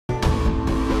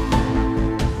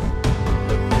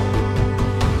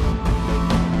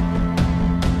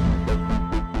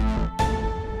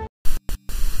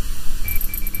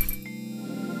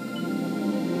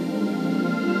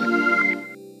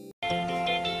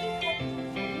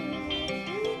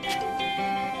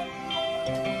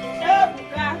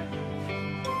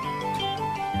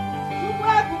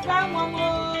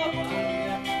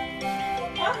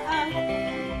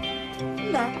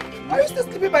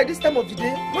sleeping by this time of the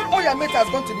day when all your mates has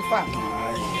gone to the farm?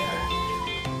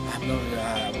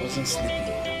 I wasn't sleeping.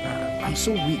 I'm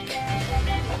so weak.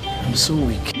 I'm so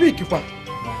weak. Weak, Ipa?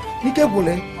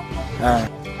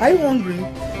 Are you hungry?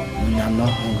 I'm not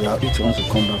hungry. I'll eat once we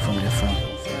come back from the farm.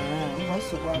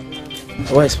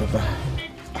 Where is Papa?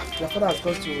 Your father has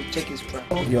gone to check his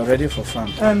farm. You're ready for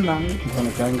farm? And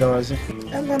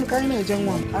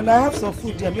I have some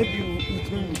food there. Maybe you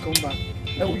eat when we come back.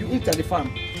 You eat at the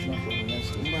farm.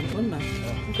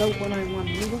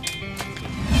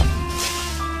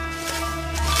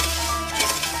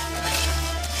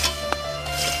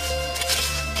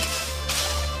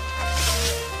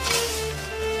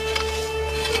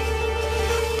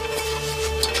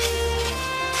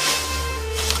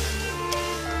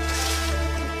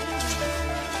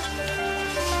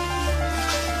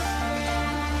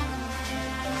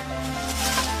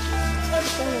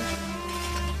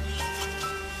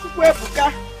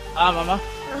 Ebuka. Mama.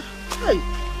 Hey,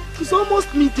 it's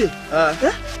almost midday.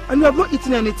 And you have not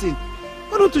eaten anything.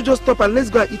 Why don't you just stop and let's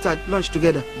go and eat at lunch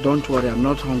together? Don't worry, I'm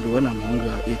not hungry. When I'm hungry,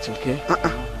 I'll eat, okay?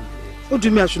 What do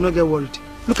you mean I should not get worried?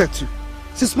 Look at you.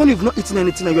 Since morning you've not eaten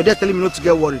anything and you're there telling me not to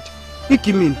get worried. What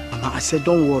do you mean? Mama, I said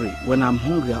don't worry. When I'm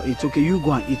hungry, I'll eat, okay? You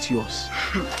go and eat yours.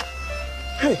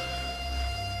 Hey.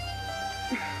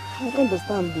 I don't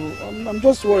understand though. I'm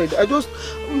just worried.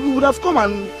 You would have come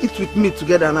and eat with me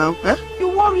together now. Eh? You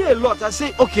worry a lot. I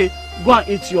say, okay, go and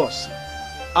eat yours.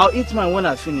 I'll eat mine when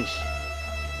I finish.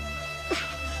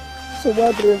 So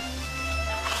what, bro?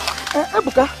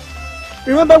 Ebuka,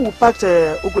 remember we packed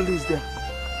Ogolis there.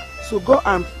 So go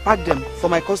and pack them for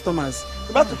my customers.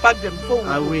 You're about to pack them before we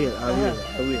I will.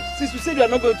 Since you said you are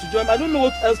not going to join, I don't know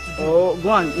what else to do. Oh,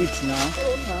 go and eat now.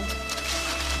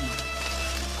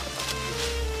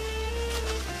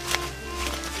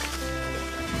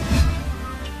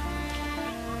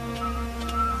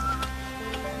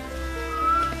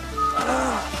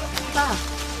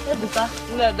 Ebuka.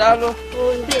 Dalo.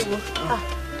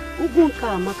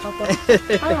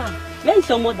 Where is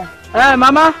your mother? Hey,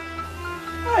 Mama.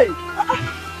 Hey.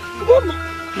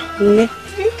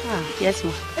 Yes,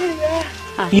 ma.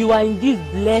 You are indeed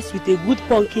blessed with a good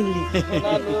pumpkin leaf.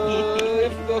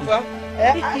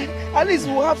 At least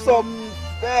we'll have some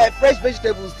fresh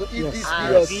vegetables to eat this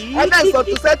period. And then some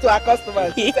to sell to our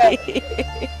customers. Hey.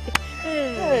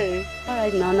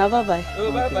 Alright, now bye-bye.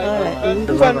 Oh, bye-bye. Alright.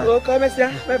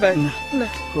 Bye-bye.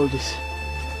 Hold this.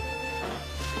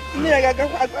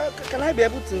 Can I be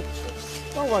able to?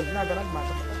 One word. No, don't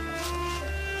matter.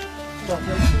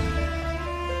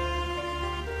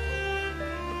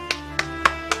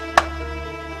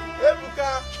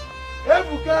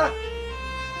 Ebuka!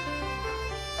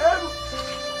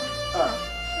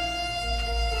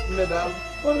 Madam.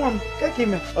 One, take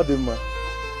him. Adema.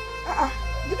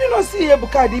 Did you not see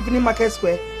Ebuka at the evening market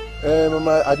square?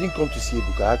 Mama, I didn't come to see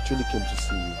Ebuka. I actually came to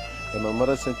see you. And my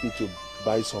mother sent me to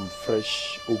buy some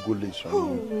fresh ogoles from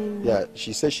you. Yeah,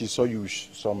 she said she saw you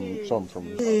some from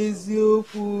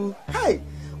you. Hi,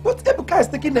 but Ebuka is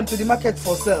taking them to the market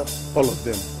for sale. All of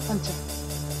them. Ancha.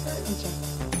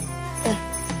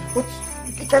 But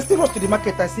you can still rush to the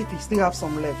market and see if you still have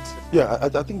some left. Yeah,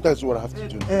 I think that's what I have to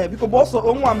do. Because also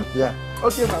own one. Yeah.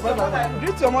 Okay, ma. Bye.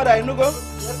 Greet your mother, you know go.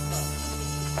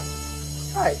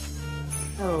 Hi.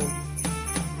 Oh.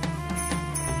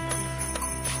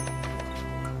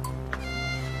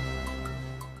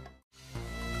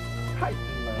 Hi.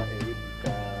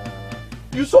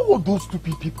 You saw what those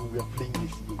stupid people were playing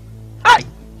this game. Hi.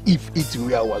 If it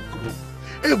were our group.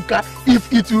 Ebuka, if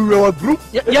it were our group.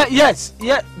 Yes.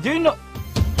 Do you know?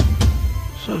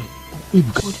 Sorry.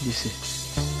 Ebuka, what did you say?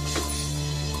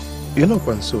 You're not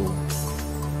one, so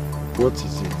what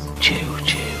is it? Chill.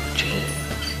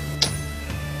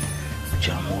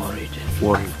 I'm worried.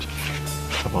 Worried?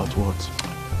 About what?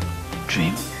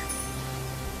 Dream.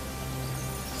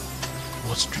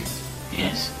 What dream?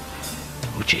 Yes.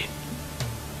 Uche,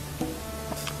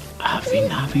 I've been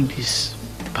having this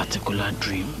particular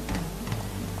dream.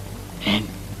 And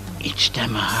each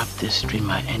time I have this dream,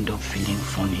 I end up feeling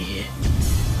funny here.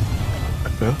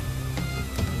 Huh?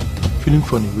 Feeling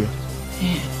funny where?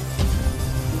 Yeah.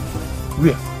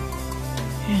 Where?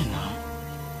 Yeah, now.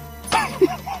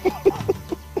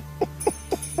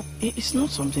 It's not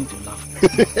something to laugh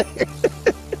at.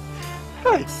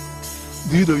 Hi.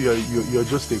 Do you know you're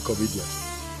just a comedian?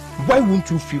 Why won't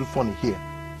you feel funny here?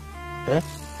 Eh?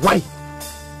 Why?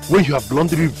 When you have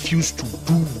bluntly refused to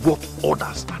do what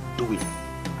others are doing.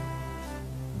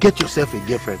 Get yourself a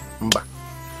girlfriend, Mba.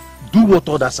 Do what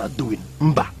others are doing,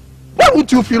 Mba. Why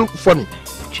would you feel funny?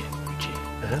 Uche.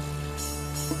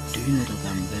 Do you know that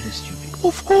I'm very stupid?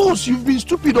 Of course, you've been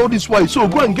stupid all this while, so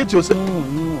go and get yourself.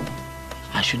 No.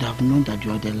 I should have known that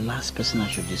you are the last person I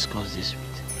should discuss this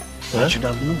with. Huh? I should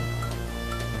have known.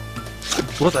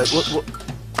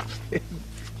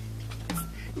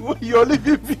 What? You're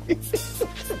leaving me?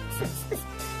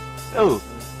 Oh,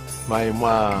 my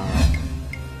mom.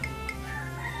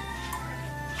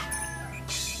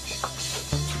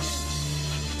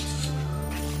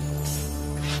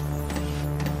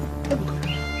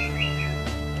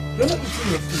 You're not eating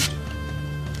your food.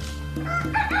 You're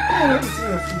not eating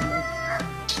your food.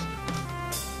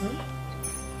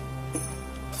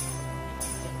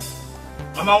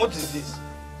 Mama, what is this?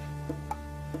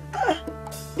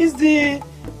 It's the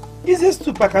easiest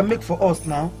soup I can make for us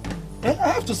now. I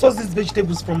have to source these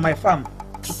vegetables from my farm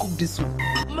to cook this soup.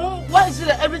 Mom, why is it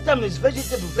that every time it's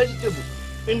vegetable?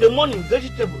 In the morning,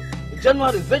 vegetable. In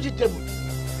January, vegetable.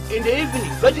 In the evening,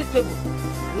 vegetable.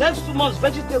 Next 2 months,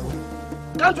 vegetable.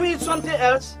 Can't we eat something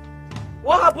else?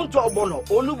 What happened to Obono,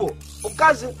 Olubo,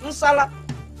 Okazi, Nsala?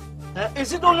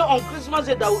 Is it only on Christmas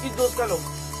Day that we eat those kind of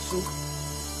soup?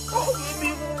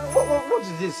 What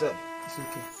is this, sir? It's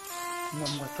okay.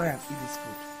 Mama, try and eat this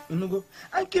food. Unugo,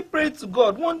 and keep praying to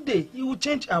God. One day He will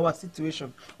change our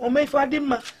situation. Or may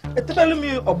Fadima, tell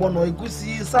me Obono,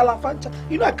 Egusi, Nsala, Fancha.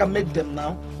 You know I can make them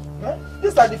now.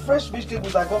 These are the fresh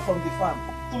vegetables I got from the farm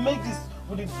to make this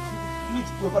with the meat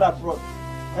prepared abroad.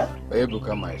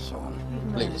 Ebuka, my son,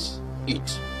 please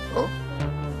eat. Oh,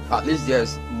 at least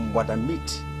there's water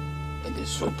meat in the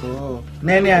soup. Oh,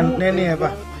 Nene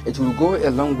ever. It will go a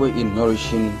long way in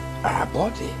nourishing our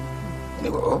body.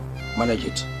 Oh, manage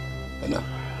it.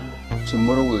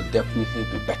 Tomorrow will definitely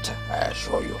be better. I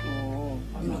assure you.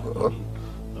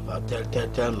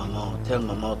 Tell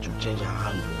Mama to change her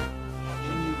hand.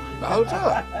 I'll tell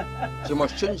her. She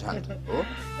must change hand. Oh?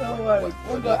 Don't worry.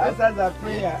 When God answers our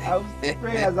prayer, I will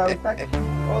pray as I will start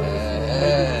all this.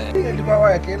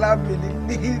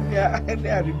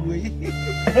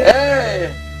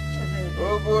 Hey!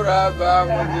 Oguraba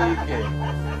Munike.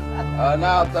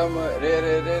 Anatam re.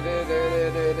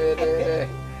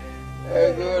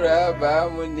 Oguraba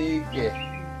Munike.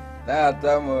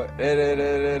 Natam re.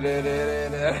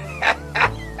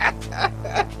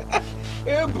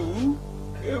 Ebu.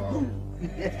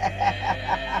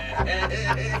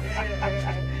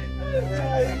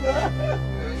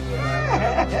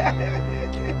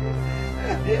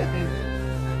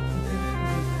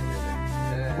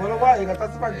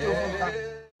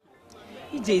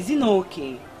 EJ, is it not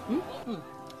okay?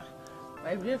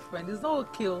 My dear friend, it's not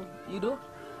okay, you know.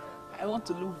 I want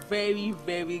to look very,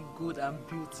 very good and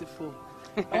beautiful.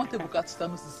 I want Ebuka to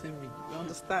stand to see me. You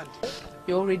understand?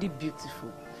 You're already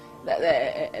beautiful.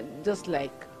 Just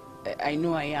like I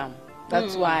know I am.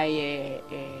 That's why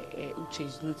Uche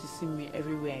is noticing me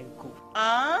everywhere I go.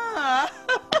 Ah!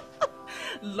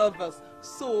 Lovers.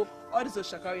 So, all this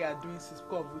Oshakari are doing is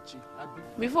called Uche.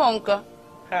 Before, Uncle,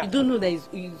 you don't know that it's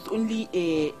only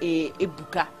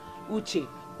Ebuka, Uche,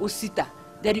 Osita.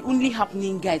 They're the only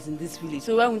happening guys in this village.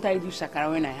 So why won't I do Shakara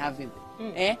when I have him?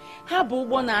 Habo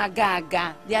na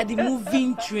aga. They are the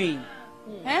moving train.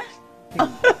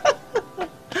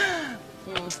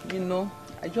 You know,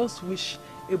 I just wish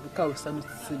Ebuka will start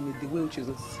noticing me the way Uche is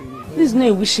noticing me. This is not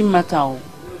a wishing matter.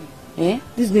 This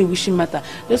is not a wishing matter.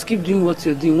 Just keep doing what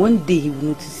you're doing. One day he will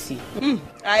notice you.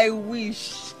 I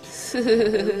wish.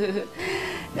 Let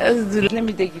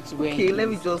me take you to where. Okay, let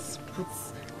me just put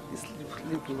this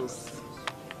lip gloss.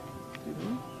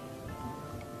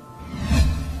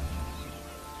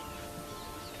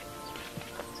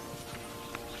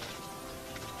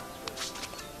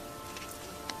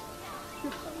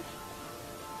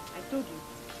 I told you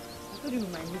we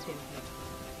might meet them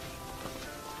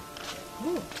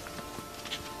here.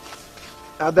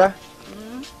 Ada?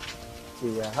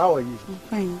 Yeah, how are you? I'm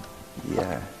fine.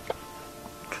 Yeah.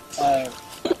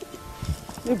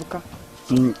 Ebuka.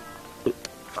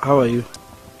 How are you?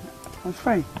 I'm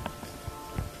fine.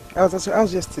 I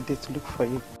was yesterday to look for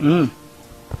you.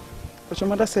 But your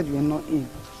mother said you were not in.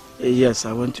 Yes,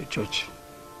 I went to church.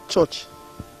 Church?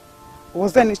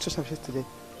 Was there any church service today?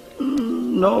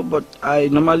 No, but I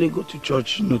normally go to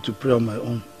church, to pray on my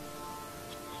own.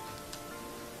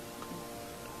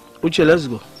 Uche, let's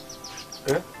go.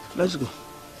 Let's go.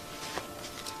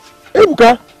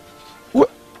 Ebuka! You're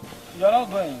not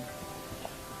going.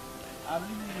 I'm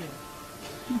leaving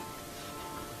you.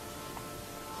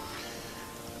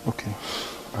 Okay.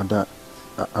 Ada,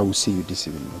 I will see you this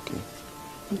evening, okay?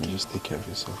 You just take care of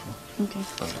yourself. Huh? Okay.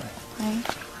 Bye-bye.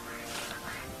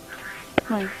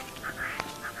 Bye.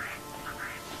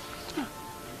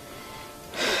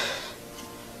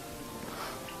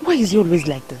 Why is he always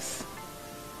like this?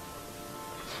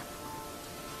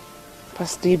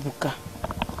 Pastor Ebuka.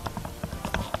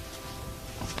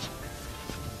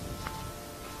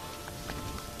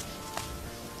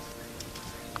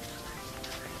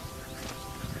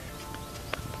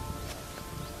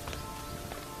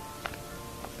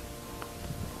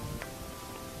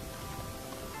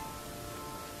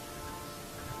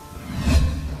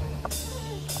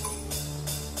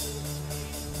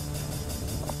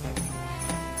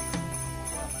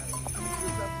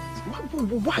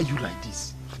 Why are you like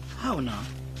this? How now?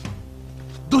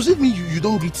 Does it mean you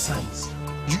don't read signs?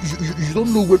 You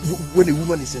don't know when a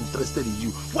woman is interested in you?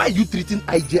 Why are you treating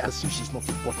IJ as if she's not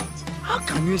important? How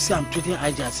can you say I'm treating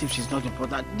IJ as if she's not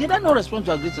important? Did I not respond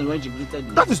to her greeting when she greeted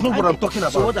me? That is not what I'm talking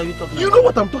about. So what are you talking about? You know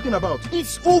what I'm talking about.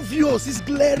 It's obvious. It's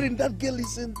glaring. That girl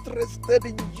is interested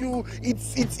in you.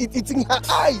 It's in her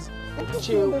eyes.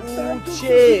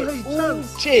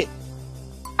 Uche.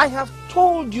 I have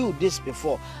told you this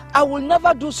before. I will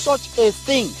never do such a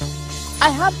thing. I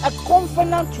have a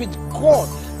covenant with God,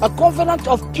 a covenant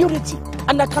of purity,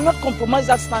 and I cannot compromise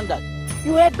that standard.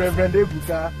 You heard Reverend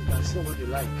Ebuka. You can say what you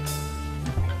like.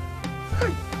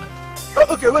 Hey.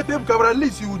 Oh, okay, wait, Ebuka, but at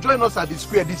least you will join us at the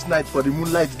square this night for the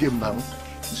moonlight game now.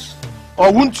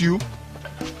 Or won't you?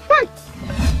 Hey.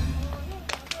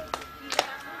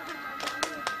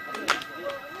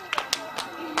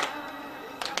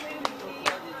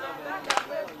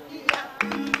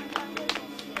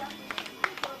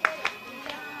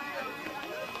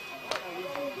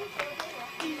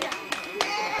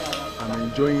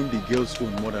 Enjoying the girls'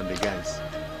 phone more than the guys.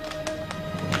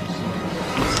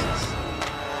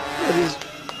 That is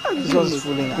just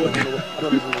fooling.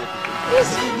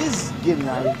 This game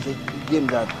now is a game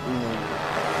that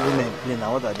women play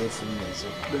now. What are they fooling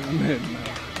themselves? Men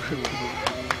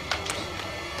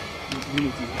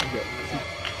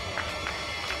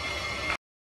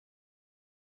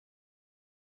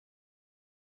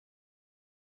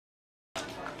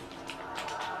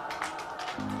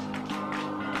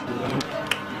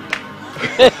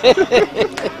Hey,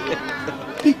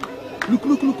 look at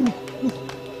the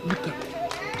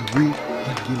way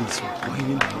that girl is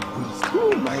whining her waist.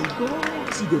 Oh my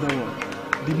God! See the other one.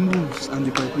 The moves and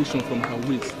the vibration from her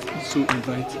waist is so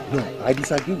inviting. No, I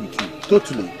disagree with you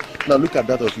totally. Now look at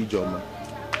that of Ijoma.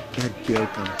 That girl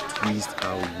can twist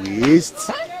her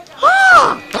waist.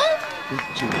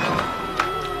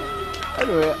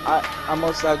 Anyway, I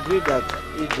must agree that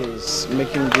EJ is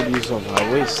making good use of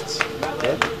her waist.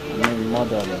 Okay? I mean, more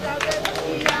than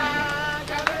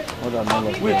all of them.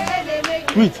 Wait.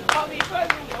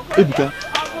 Ebuka,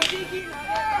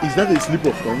 is that a slip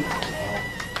of tongue?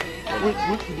 Wait,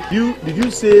 did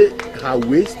you say her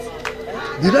waist?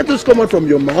 Did that just come out from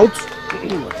your mouth? What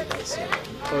did I say?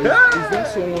 Or is there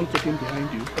someone talking behind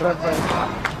you?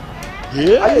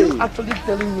 Yeah. Are you actually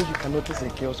telling me you can notice a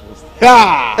girl's waist?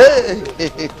 Yeah.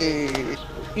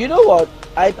 You know what?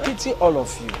 I pity all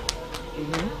of you.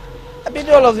 I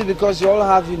pity all of you because you all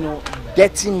have,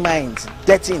 dirty minds,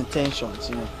 dirty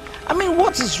intentions, I mean,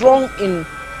 what is wrong in,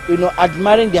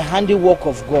 admiring the handiwork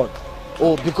of God?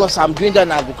 Oh, because I'm doing that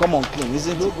and I've become unclean,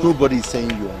 isn't it? Nobody is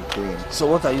saying you're unclean. So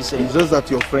what are you saying? It's just that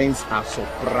your friends are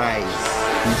surprised.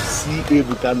 You see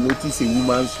Ebuka notice a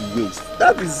woman's waist.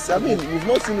 That is, we've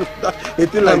not seen a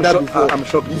thing like that before. I'm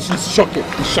shocked. It's shocking.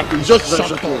 It's shocking. It's just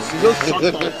shocked us.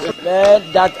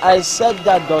 That I said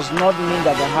that does not mean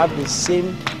that I have the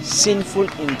same sinful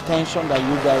intention that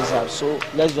you guys have. So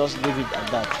let's just leave it at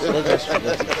that. Let's just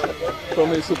forget it.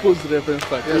 From a supposed reverend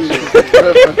fact. You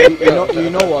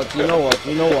know what?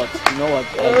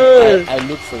 I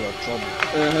look for your trouble.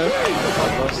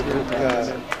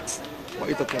 Why are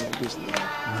you talking like this now?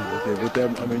 Okay, but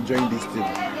I'm enjoying this thing.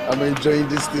 I'm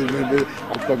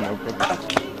coming.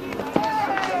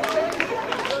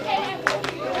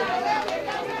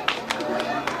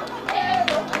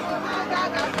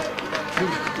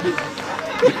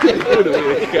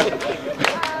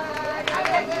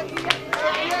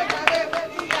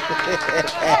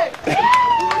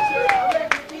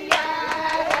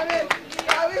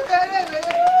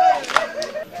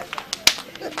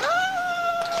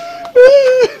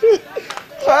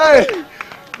 Hi,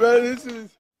 man, this is.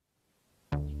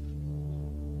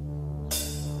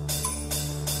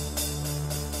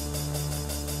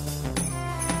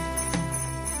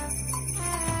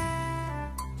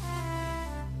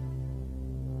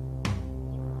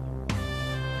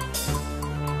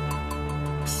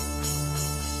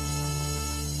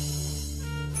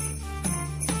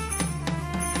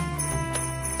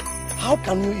 How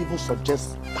can you even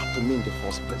suggest that to me in the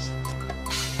first place?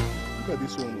 Look at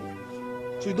this one.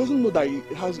 So he doesn't know that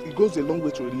it goes a long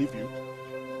way to relieve you.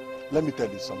 Let me tell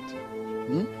you something.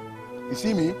 You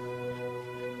see me?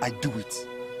 I do it.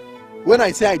 When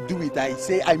I say I do it,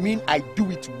 I mean I do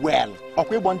it well.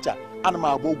 Okay, Boncha.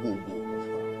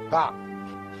 Ha!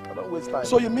 I don't waste time.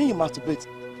 So you mean you masturbate?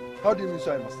 How do you mean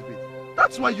so I masturbate?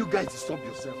 That's why you guys stop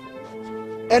yourself.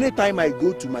 Anytime I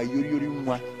go to my Yori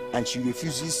Mwa and she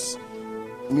refuses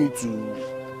me to,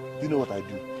 you know what I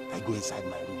do? I go inside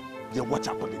my room. They watch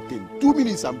up on the thing. 2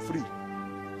 minutes, I'm free.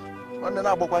 And then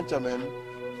I go Boncha, man.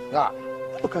 Ah,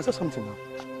 look, I said something now.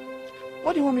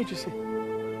 What do you want me to say?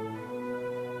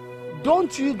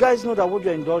 Don't you guys know that what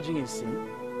you're indulging in sin?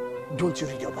 Don't you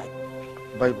read your Bible?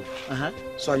 Bible?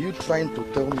 So are you trying to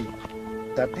tell me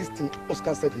that this thing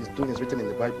Oscar said he's doing is written in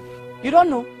the Bible? You don't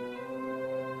know?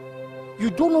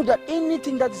 You don't know that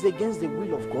anything that is against the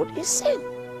will of God is sin.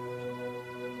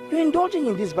 You're indulging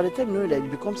in this by the time you know that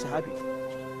it becomes a habit.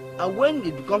 And when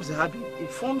it becomes a habit, it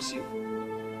forms you.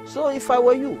 So if I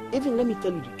were you, even let me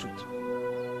tell you the truth.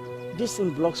 This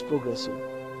thing blocks progress.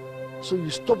 So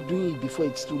you stop doing it before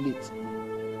it's too late.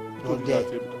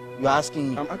 You're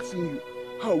asking. I'm asking you,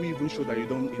 how are we even sure that you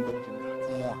don't indulge in that?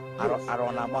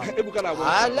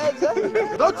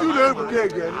 Don't you know Ebuka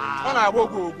again?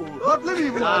 But let me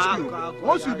even ask you.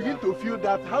 Once you begin to feel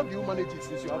that, how do you manage it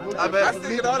since you have no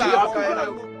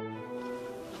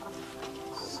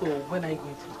So when are you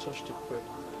going to the church to pray?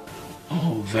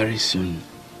 Oh, very soon.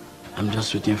 I'm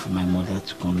just waiting for my mother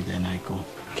to come, then I go.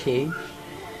 Okay.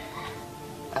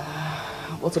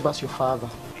 What about your father?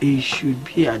 He should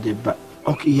be at the back.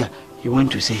 Okay, yeah. He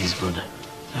went to see his brother.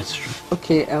 That's true.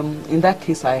 Okay, in that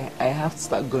case, I have to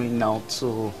start going now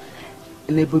to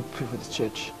enable people for the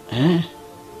church. Eh?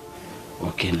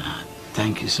 Okay, now.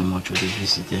 Thank you so much for the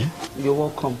visit, eh? You're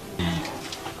welcome.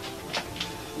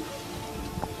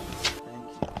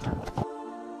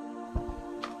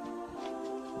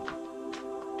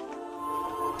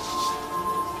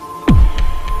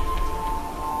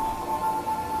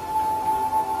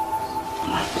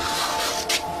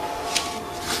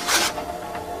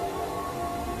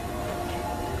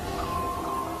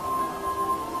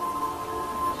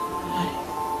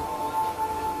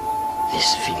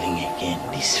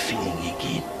 This feeling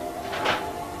again.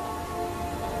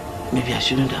 Maybe I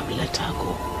shouldn't have let her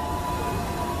go.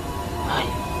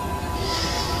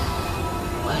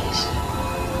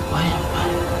 Why am I?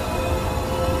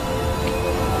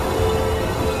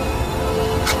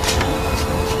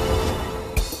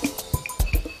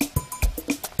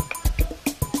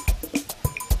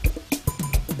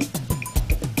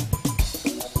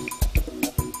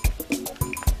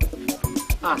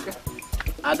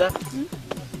 Ada,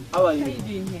 how are you? What are you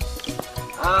doing here?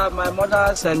 My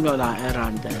mother sent me on an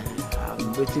errand.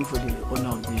 I'm waiting for the owner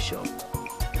of this shop.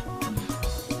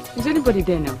 Is anybody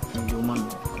there now? The woman of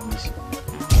the commission.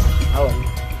 How are you?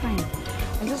 Fine.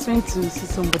 I just went to see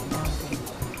somebody down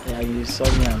there. Yeah, you saw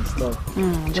me and stuff.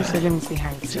 Just said let me say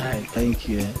hi to you. Chai, thank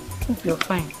you. Hope you're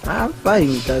fine. I'm fine,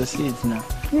 you can see it now.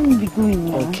 Let me be going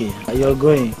now. Okay, you're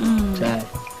going? Chai.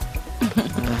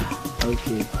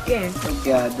 Okay. Yes.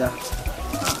 Okay, Ada.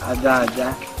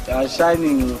 Ada, you are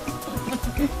shining.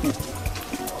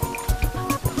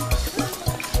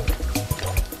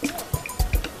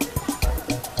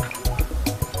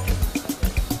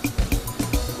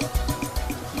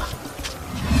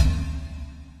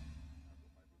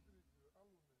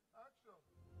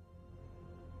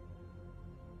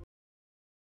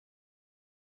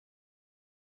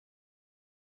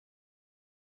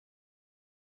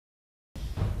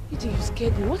 You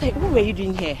scared me. What were you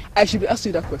doing here? I should be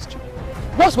asking you that question.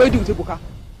 What were you doing with Ebuka?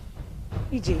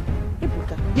 EJ,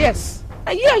 Ebuka? Yes.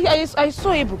 Yeah, I saw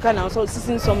Ebuka now, so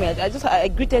sitting somewhere. I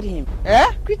greeted him.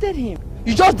 Eh? Greeted him.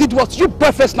 You just did what? You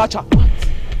boyfriend snatcher. What?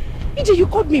 EJ, you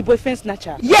called me a boyfriend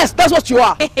snatcher. Yes, that's what you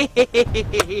are.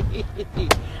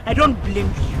 I don't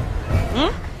blame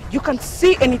you. You can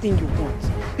say anything you want.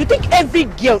 You think every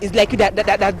girl is like you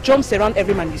that jumps around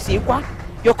every man you see? What?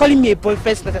 You're calling me a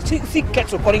boyfriend snatcher. See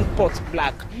cats are calling pot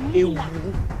black. Me?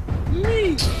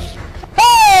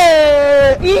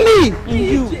 Hey! Me!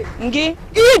 You! Nge?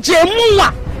 EJ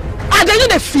Mwa! I don't know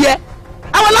the fear.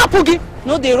 I will not pugi.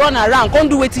 No, they run around. Come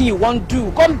do what you want to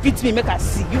do. Come beat me, make us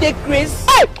see. You dey crazy.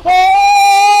 Hey!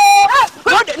 Oh!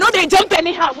 No, they jump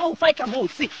anyhow. Won't fight, come on,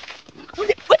 see.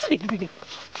 What are they doing?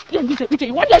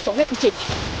 You want less of let me take.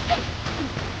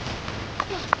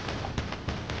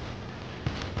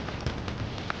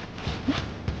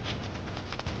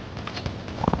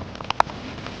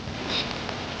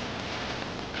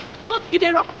 You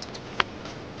did wrong.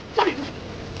 Sorry.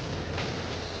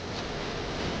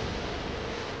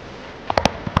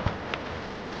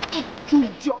 You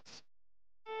idiot.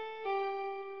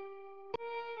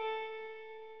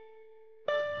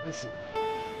 Listen,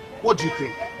 What do you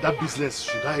think? That business,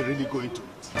 should I really go into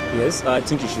it? Yes, I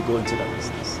think you should go into that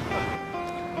business.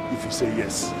 If you say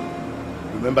yes,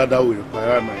 remember that will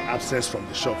require my absence from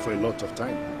the shop for a lot of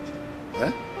time.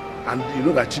 Eh? And you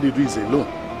know that Chinedu is alone.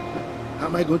 How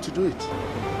am I going to do it?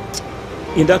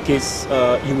 In that case,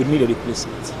 you would need a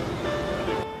replacement.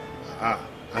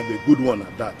 And a good one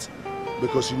at that.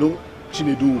 Because you know,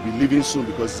 Chinedu will be leaving soon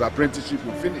because his apprenticeship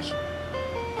will finish.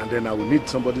 And then I will need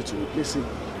somebody to replace him.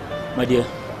 My dear,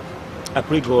 I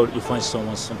pray God you find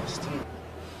someone soonest.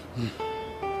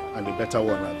 And a better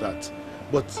one at that.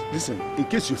 But listen, in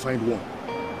case you find one,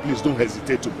 please don't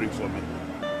hesitate to bring for me.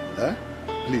 Eh?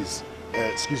 Please,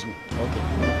 excuse me. Okay.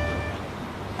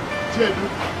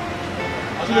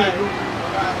 Chinedu,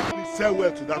 please sell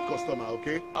well to that customer,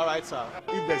 okay? All right, sir.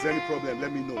 If there's any problem,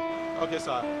 let me know. Okay,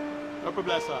 sir. No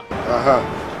problem, sir.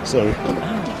 Sorry.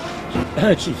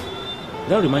 Chief,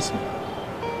 that reminds me.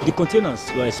 The containers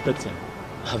you are expecting,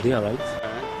 have they arrived?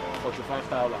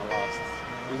 45,000 last.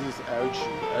 This is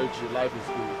LG. Life is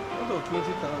good. What of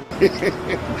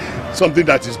 20,000? Something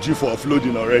that is due for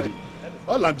offloading already.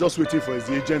 All I'm just waiting for is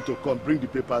the agent to come, bring the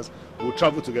papers, we'll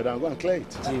travel together and go and clear it.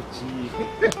 Chief.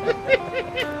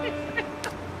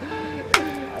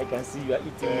 I can see you are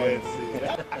eating money.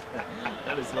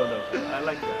 That is wonderful. I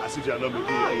like that. As if you are not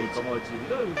making it. Come on, Chief. You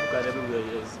know, you look at everywhere.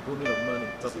 Yes, booming of money.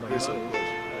 Talking about money.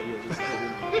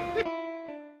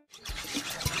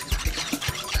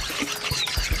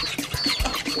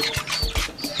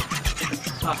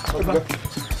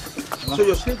 So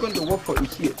you're still going to work for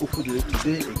Ofu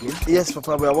today again? Yes,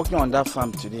 Papa, we are working on that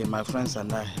farm today, my friends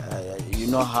and I. You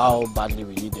know how badly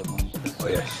we need the money. Oh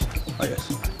yes,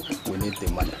 we need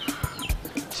the money.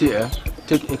 See,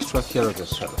 take extra care of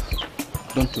yourself.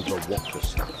 Don't overwork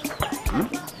yourself.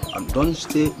 And don't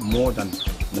stay more than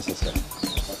necessary.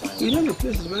 You know the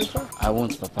place is very far. I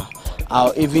won't, Papa.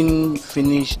 I'll even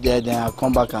finish there, then I'll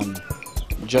come back and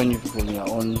join you people in your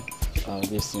own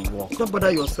this thing work. Don't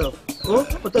bother yourself. Oh,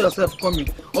 don't bother yourself coming.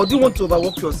 Or do you want to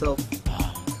overwork yourself?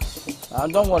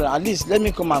 Don't worry, at least let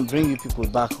me come and bring you people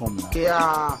back home now.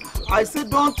 Yeah, I said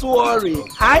don't worry.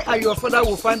 I and your father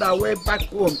will find our way back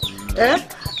home.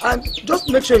 And just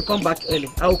make sure you come back early.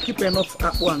 I will keep enough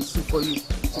apple and soup for you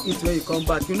to eat when you come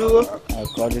back. You know what? I'll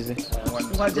call this.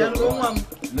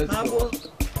 Let's go.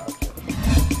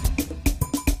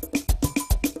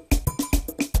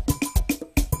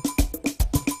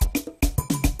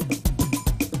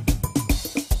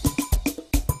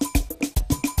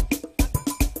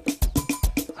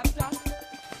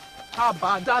 How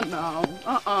about that now?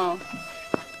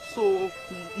 So,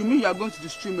 you mean you are going to the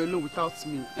stream alone without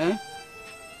me, eh?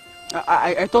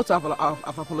 I thought I've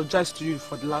apologized to you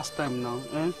for the last time now,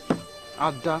 eh?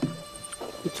 Ada.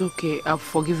 It's okay, I've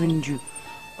forgiven you.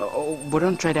 But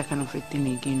don't try that kind of a thing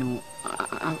again.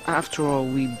 After all,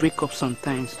 we break up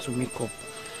sometimes to make up.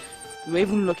 You were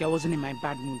even lucky I wasn't in my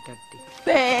bad mood that day.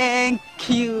 Thank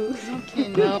you. It's okay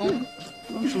now.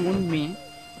 Don't you want me?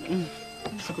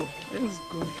 Let's go. Let's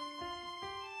go.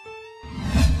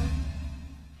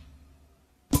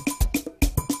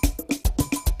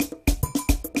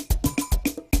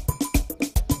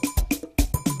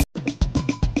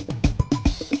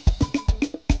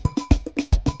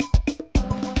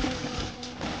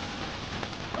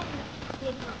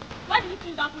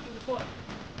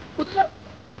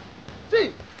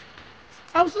 See,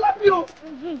 I'm slapping you.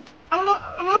 I'm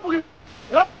not putting.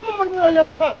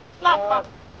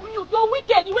 You're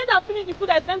wicked. You went and finished the food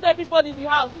I sent to everybody in the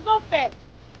house. It's not fair.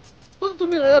 Listen to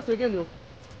me like that again, yo.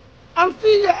 I'm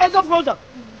still your elder brother.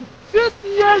 50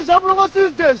 years I've lost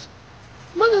these days.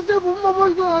 Man, say, Mama,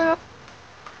 you know,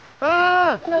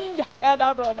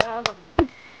 Elder brother.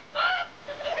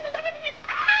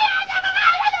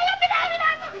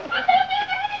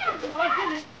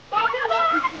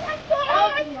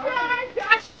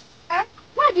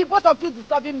 Why the both of you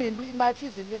disturbing me in my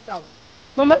feet in this house?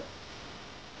 Mama,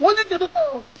 what did you do?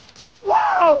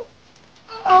 Wow!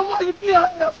 What is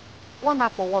here? One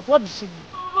half for what? What did she do?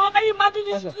 Mama, can you imagine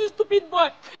this stupid boy?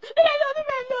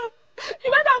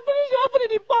 You went and finished your opening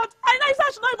the pot. And I said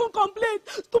I should not even complain.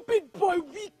 Stupid boy,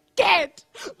 wicked.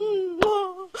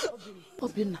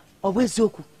 Obina, always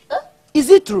Yoku. Is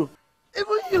it true?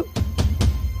 Even you.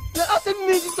 You're asking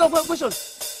me this type of question.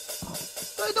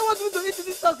 So you don't want me to eat in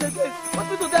this house again. Want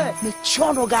me to die?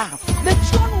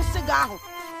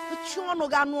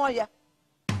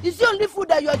 Is the only food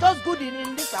that you're just good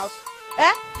in this house?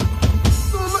 Eh?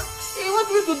 So, you want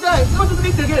me to die? You want me to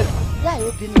eat again? Yeah,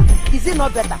 Obina. Is it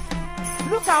not better?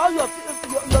 Look at all your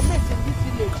mates in this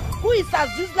village. Who is as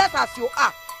useless as you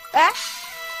are? Eh?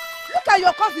 Look at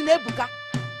your cousin Ebuka.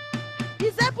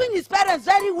 He's helping his parents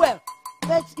very well.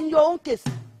 But in your own case,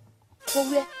 For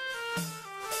where?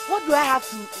 What do I have?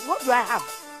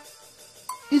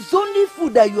 It's only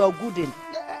food that you are good in.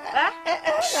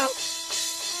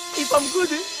 If I'm good,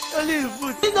 only in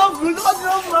food. It's not good.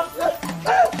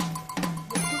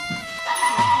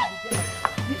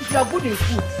 You are good in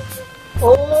food.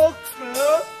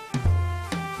 Okay.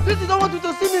 This is not want you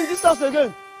to see me in this house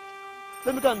again.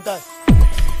 Let me go and die.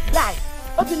 Die?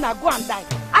 Okay, now go and die.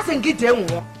 I can get them.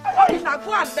 Okay, now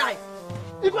go and die.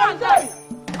 You go and die.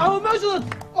 I will make sure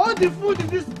that all the food in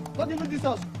this, not even this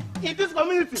house, in this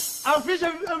community, I'll finish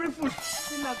every food.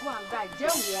 You now go and die.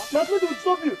 My food will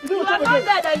stop you. You are not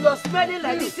dead and you are smelling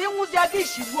like this.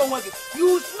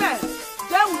 You smell.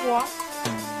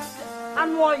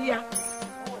 And more here.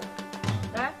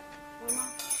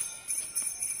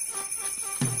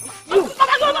 You!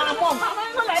 Mom!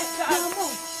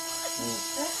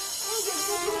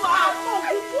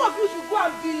 You should go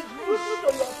and be useful to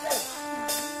yourself.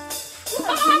 I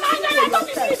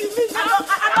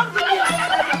don't believe it.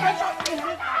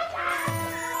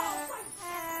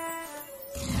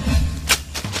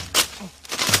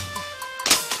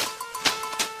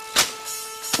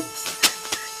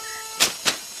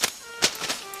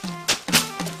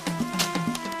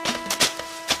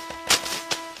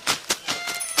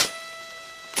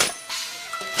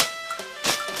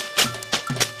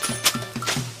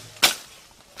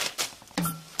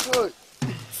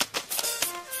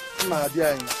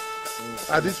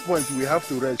 At this point, we have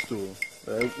to rest.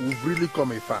 We've really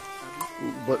come a far.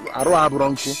 But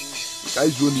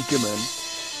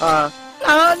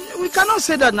we cannot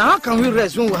say that now. How can we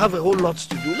rest when we have a whole lot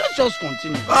to do? Let's just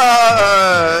continue.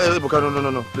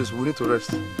 No. Please, we need to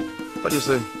rest. What do you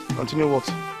say? Continue what?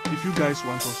 If you guys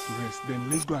want us to rest, then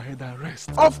let's go ahead and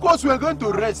rest. Of course, we are going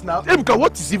to rest now. Ebuka,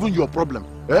 what is even your problem?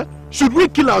 Should we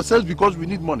kill ourselves because we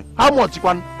need money? How much,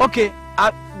 Ikwan? Okay,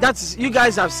 that's you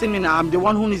guys have seen me now. I'm the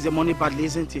one who needs the money badly,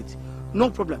 isn't it? No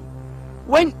problem.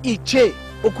 When Iche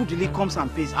Okudili comes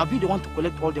and pays, I'll be the one to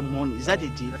collect all the money. Is that a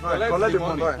deal? Collect the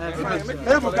money.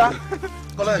 Ebuka,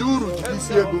 Duru, this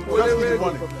year,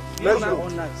 let's go.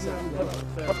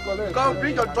 Come,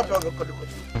 bring your drop.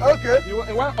 Okay. You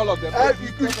want all of them?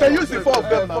 You can use the 4 of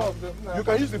them now. You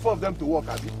can use the 4 of them to work,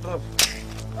 Abi.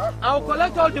 I'll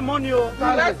collect all the money.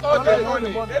 Collect all the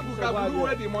money. Ebuka,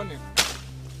 where the money?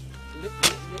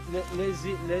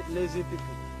 Lazy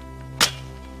people.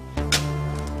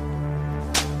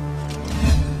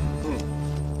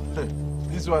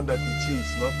 This one that Ichi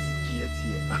is not yet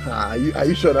here. Are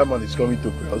you sure that man is coming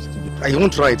to pay us today? He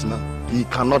won't try it now. He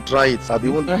cannot try it.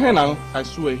 I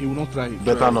swear he will not try it.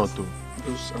 Better not to.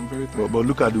 Because I'm very tired. But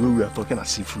look at the way we are talking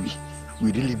as if we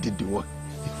really did the work.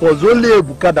 It was only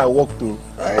Ebuka that walked through.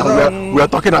 We are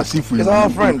talking as if he's our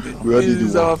friend. We already did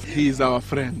the work. He is our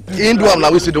friend. In do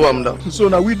now, we see the one now. So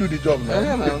now we do the job now.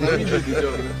 We do the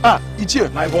job. Ichi,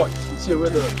 my boy. Ichi,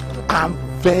 I'm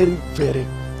very, very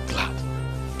glad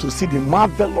to see the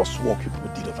marvelous work you people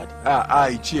did over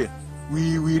there. Ichi,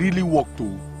 we really worked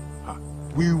too.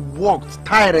 We worked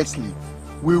tirelessly.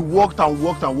 We worked and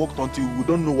worked and worked until we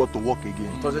don't know what to work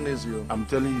again. It wasn't easy. I'm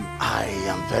telling you. I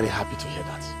am very happy to hear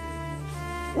that.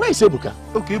 Where is Ebuka?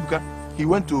 Okay, Ebuka. He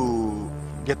went to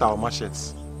get our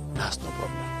machetes. That's no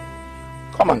problem.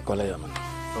 Come and collect your money.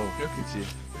 Oh, okay. Thank you,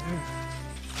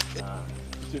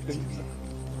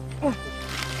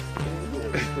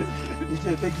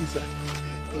 sir. Thank you, sir.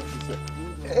 Thank you, sir.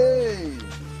 Hey!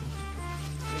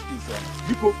 Thank you, sir.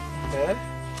 Biko.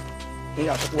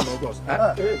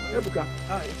 Ebuka.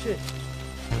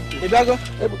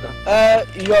 Ebuka.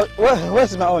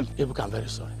 Where's my own? Ebuka, I'm very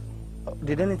sorry.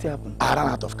 Did anything happen? I ran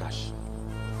out of cash.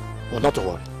 But not to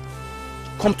worry.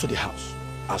 Come to the house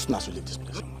as soon as we leave this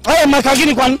place. Hey,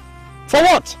 Makagini, for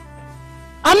what?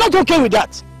 I'm not okay with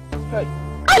that. Hey.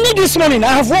 I need this money.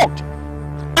 I have worked.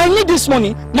 I need this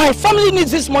money. My family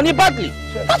needs this money badly.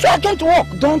 That's why I came to work.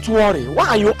 Don't worry. Why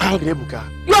are you angry, Ebuka?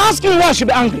 You're asking why I should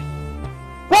be angry.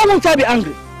 Why won't I be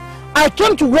angry? I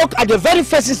came to work at the very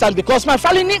first instance because my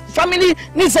family needs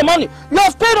the money. You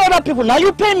have paid other people, now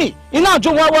you pay me. You know,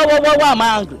 why am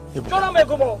I angry?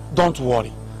 Ebuka, don't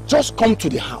worry. Just come to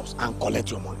the house and collect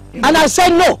your money. And I said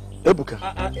no. Ebuka.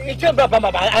 I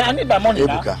need my money.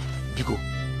 Ebuka, Biko,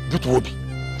 Dutuobi.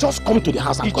 Just come to the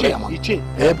house and collect your money.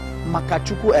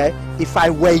 Makachuku, if I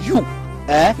were you,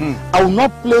 I will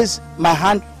not place my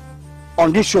hand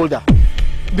on this shoulder.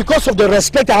 Because of the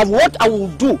respect I have, what I will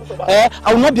do,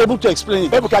 I will not be able to explain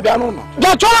it. Ebuka,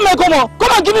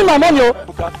 come and give me my money.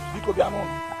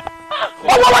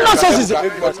 What nonsense is it?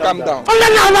 Calm down.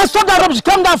 No, stop that rubbish.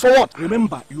 Calm down for what?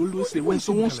 Remember, you always say when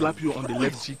someone slaps you on the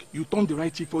left cheek, you turn the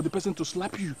right cheek for the person to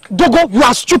slap you. Dogo, you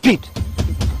are stupid.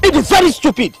 It is very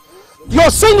stupid. You're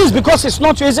saying this because it's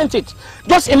not you, isn't it?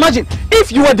 Just imagine,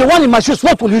 if you were the one in my shoes,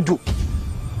 what will you do?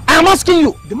 I am asking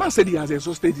you. The man said he has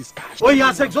exhausted his cash. Oh, he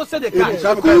has exhausted the cash.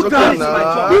 Cool down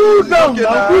now. Cool down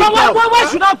now. Why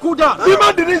should I cool down? The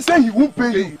man didn't say he won't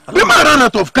pay you. The man ran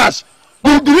out of cash.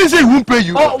 He didn't say he won't pay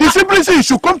you. He simply said you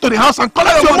should come to the house and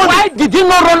collect your money. Why did he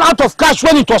not run out of cash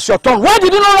when it was your turn? Why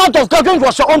did he not run out of cash when it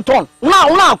was your own turn?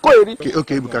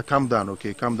 Okay, Ebuka, calm down,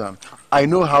 okay, calm down. I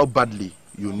know how badly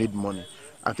you need money.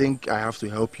 I think I have to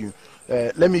help you.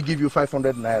 Let me give you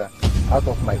 500 naira out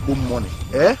of my own money.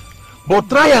 But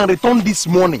try and return this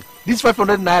money, this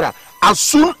 500 naira, as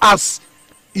soon as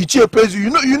Ichie pays you. You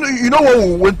know what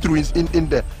we went through in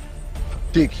there.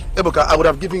 Take. Ebuka, I would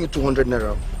have given you 200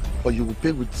 naira, but you will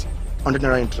pay with 100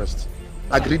 naira interest.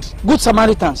 Agreed? Good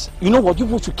Samaritans, you know what? You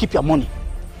people should keep your money.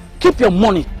 Keep your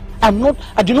money. I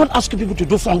do not ask you people to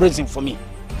do fundraising for me.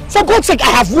 For God's sake, I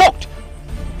have worked.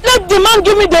 Let the man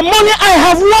give me the money I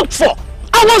have worked for.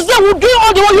 I was there with doing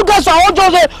all the work. You guys are all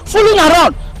just fooling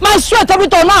around. My sweat every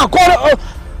time now.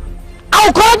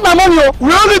 I'll collect my money.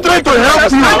 We only try to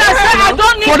help you. And I said I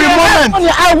don't need the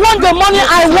money. I want the money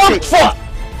I worked for.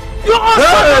 You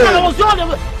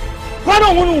also why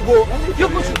don't you go?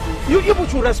 You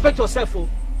should respect yourself.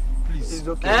 Please. It's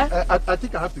okay. I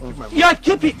think I have to keep my money. Yeah,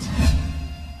 keep it.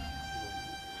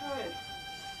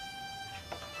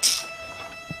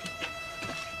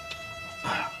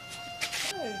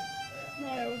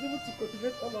 I was able to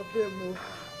cultivate all of them.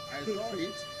 I saw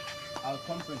it. I'll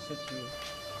compensate you.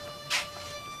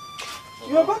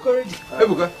 You are back already.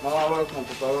 Ebuka. Welcome,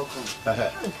 Papa, welcome.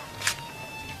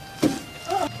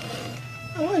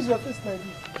 Why is your face like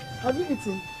this? Have you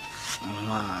eaten?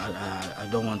 I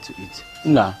don't want to eat.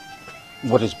 Nah,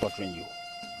 what is bothering you?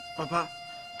 Papa,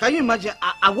 can you imagine?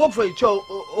 I work for Icho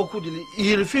Okudili.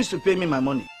 He refused to pay me my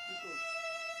money.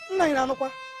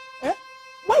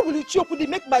 Why will Icho Okudili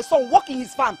make my son work in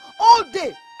his farm all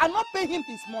day and not pay him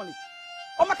his money?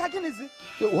 Why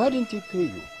didn't he pay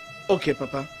you? Okay,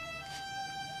 Papa.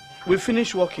 We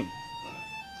finished working.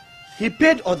 He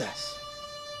paid others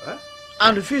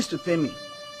and refused to pay me.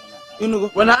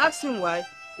 When I asked him why,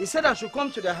 he said I should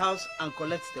come to the house and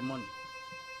collect the money.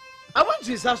 I went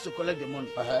to his house to collect the money.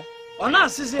 On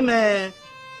asking him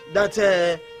that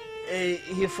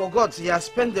he forgot he has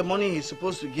spent the money he's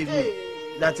supposed to give me.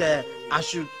 That I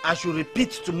should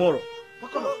repeat tomorrow.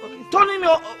 Turning me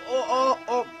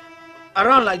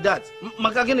around like that.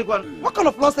 What kind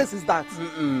of nonsense is that?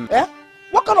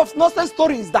 What kind of nonsense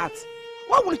story is that?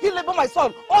 Why will he labor my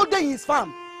son all day in his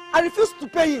farm? I refuse to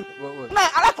pay him. Wait. Nah,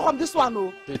 I like to come this one.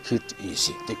 Oh. Take it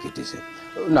easy, take it easy.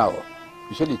 Now,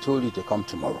 you said he told you to come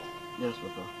tomorrow. Yes,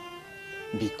 Papa.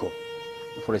 Biko,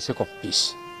 for the sake of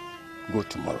peace, go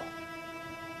tomorrow.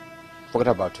 Forget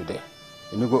about today.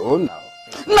 You go home now.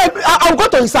 No, I'll go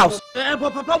to his house.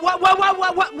 But Papa,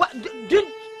 what?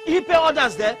 Didn't he pay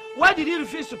others there? Why did he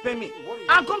refuse to pay me?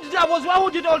 And come today, I was one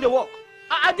who did all the work.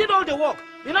 I did all the work.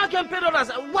 You know, I can pay others.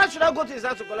 Why should I go to his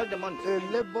house to collect the money? A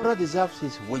laborer deserves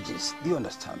his wages. Do you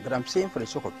understand? But I'm saying for the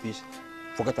sake of peace,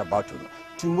 forget about it.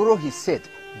 Tomorrow, he said,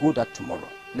 go that tomorrow.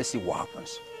 Let's see what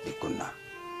happens. Biko now.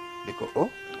 Biko, oh?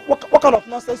 What kind of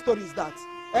nonsense story is that?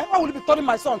 Why will you be turning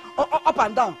my son up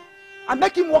and down and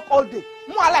make him work all day?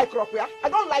 More I like Rockwear. I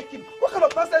don't like him. What kind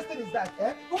of nonsense thing is that?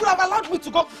 You would have allowed me to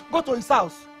go to his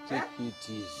house. Take it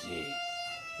easy.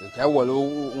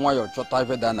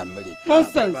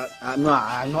 Nonsense. No,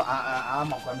 I'm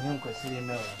going to see him.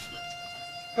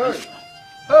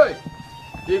 Hey!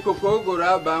 Ikoko go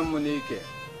raba munike.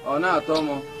 Ona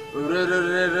atomo. Re.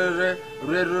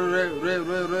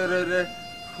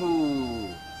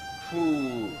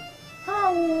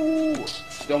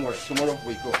 Don't worry, tomorrow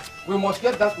we go. We must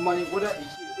get that money whether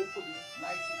it's hopefully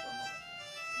like it or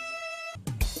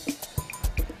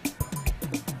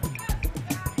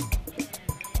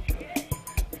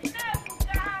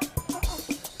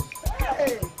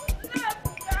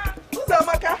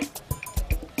not.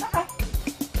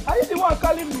 Are you the one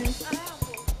calling me?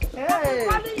 Hey. I'm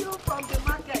calling you from the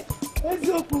market.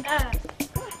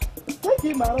 Take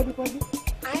him around because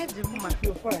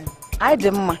You're fine. Hi,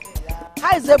 Demma.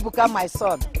 How is Ebuka, my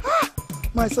son?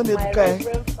 My son Ebuka.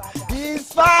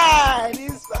 He's fine.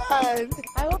 He's fine.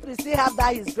 I hope he still have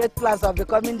that his great plans of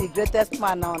becoming the greatest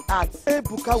man on earth.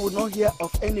 Ebuka will not hear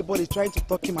of anybody trying to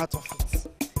talk him out of it.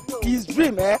 His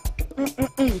dream,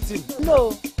 with him.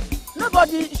 No,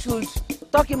 nobody should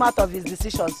talk him out of his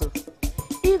decisions. So.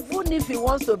 Even if he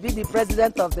wants to be the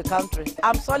president of the country,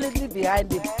 I'm solidly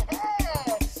behind him.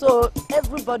 So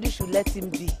everybody should let him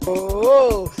be.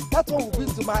 Oh, that one will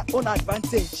be to my own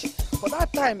advantage. For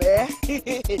that time,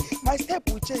 my step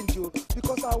will change,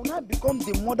 because I will now become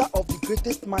the mother of the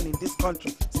greatest man in this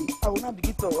country. See, I will not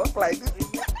begin to work like this.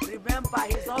 Remember,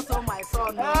 he's also my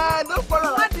son. No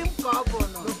problem. Let him come.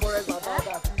 No problem about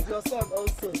that. He's your son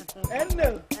also. And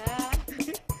no.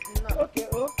 Okay,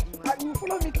 you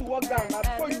follow me to walk down now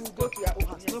before you go to your own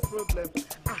house. No problem.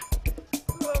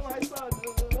 Oh, my son.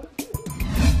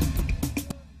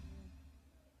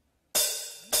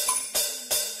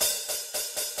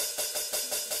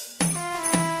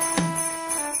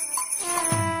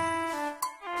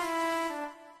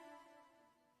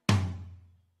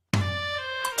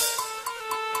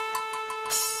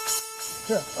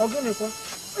 Yeah, Ogonekwa,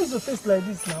 why is your face like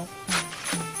this now?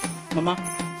 Mama,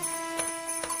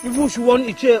 even if you want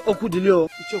Iche Okudilio,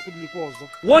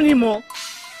 warn him more.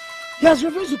 He has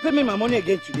refused to pay me my money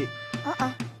again today.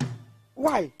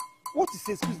 Why? What is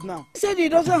the excuse now? He said he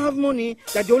doesn't have money,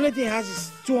 that the only thing he has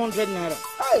is 200 naira.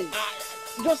 Hey!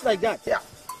 Just like that. Yeah.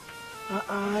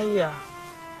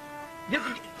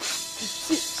 Yeah.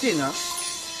 See now.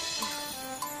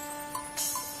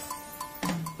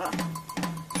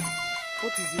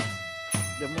 What is it?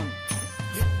 The money.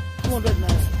 200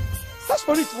 naira. Search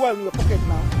for it well in your pocket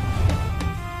now.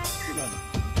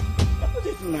 I put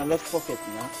it in my left pocket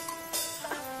now.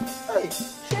 Hey,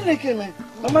 Sheneke, man.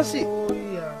 Mama, see. Oh,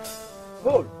 yeah.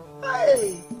 Hold.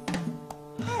 Hey!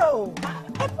 How?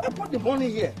 I put the money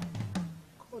here.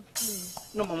 God, please.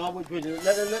 No, Mama, wait. Let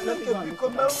me go.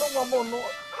 Because no, Mama, no.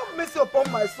 Have mercy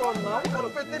upon my son now. What kind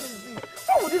of pain is this?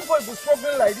 How would this boy be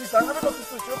struggling like this? I'm having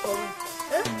nothing to show for him.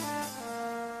 Hey!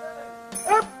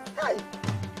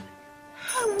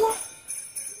 What?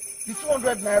 The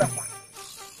 200 naira.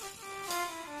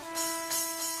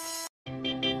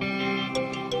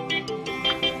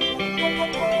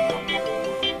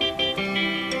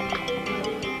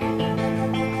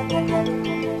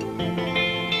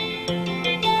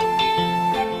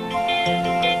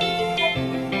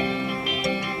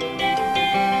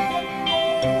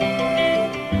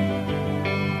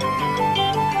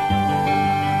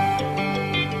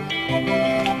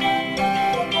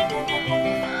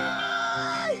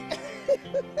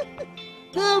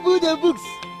 The books.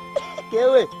 Okay,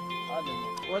 wait.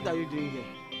 What are you doing here?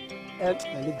 I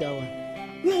leave that one.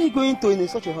 Where are you going to in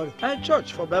such a hurry?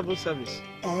 Church for Bible service.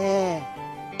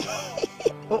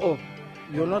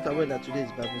 You're not aware that today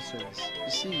is Bible service.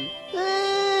 You see?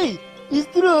 Hey, it's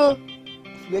true.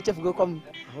 If you go come.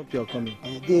 I hope you're coming.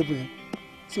 Dave,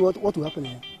 see what will happen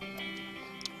here.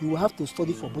 You will have to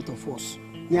study for both of us.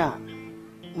 Yeah.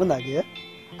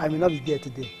 I may not be there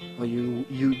today. Or you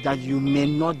may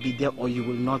not be there, or you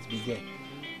will not be there.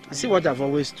 You see what I've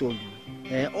always told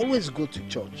you? Always go to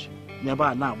church.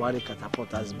 Never now about a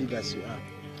catapult as big as you are.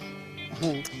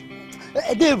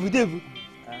 Dave.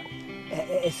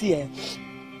 See,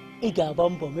 I got a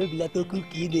bump, maybe let a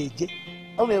cookie in the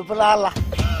Oh,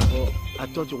 I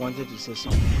thought you wanted to say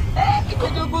something. You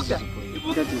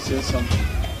wanted to say something.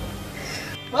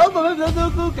 Well, maybe let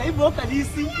a cookie.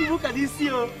 You can see.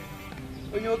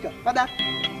 Onyoka, father.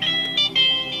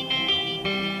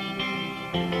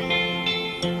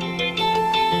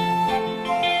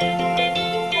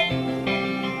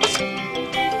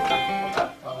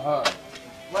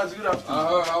 Good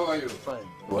afternoon. How are you? Fine.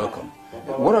 Welcome.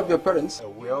 What of your parents?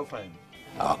 We are all fine.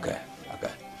 Okay.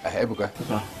 Ebuka,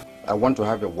 I want to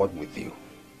have a word with you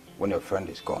when your friend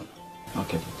is gone.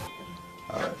 Okay.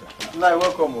 All right. Nah,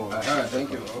 welcome.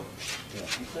 Thank you.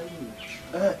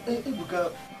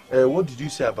 Ebuka, what did you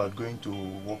say about going to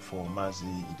work for Mazi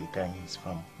Ideka and his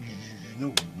farm? You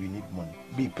know we need money.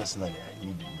 Me personally, I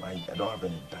need money. I don't have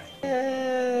any time.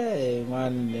 Hey,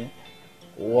 man,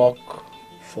 work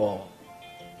for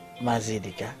Mazi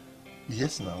Ideka?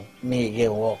 Yes, now. Me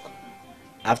again work.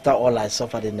 After all I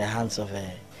suffered in the hands of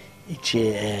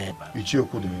Ichi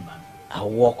Okudimi. I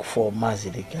work for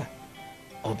Mazi Ideka,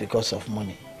 all because of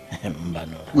money.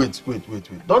 Wait.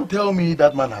 Don't tell me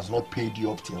that man has not paid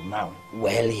you up till now.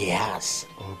 Well, he has.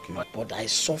 Okay. But I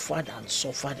suffered and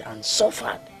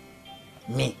suffered.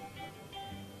 Me.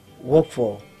 Work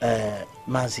for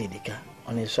Mazi Ideka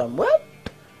on his farm. Well,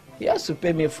 he has to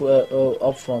pay me for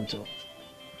up front.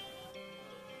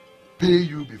 Pay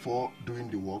you before doing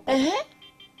the work?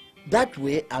 That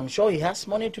way, I'm sure he has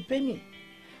money to pay me.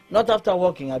 Not after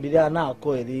working, I'll be there now,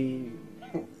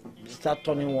 start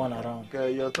turning one around.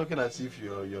 Okay, you're talking as if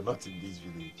you're not in this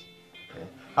village.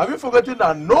 Have you forgotten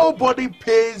that nobody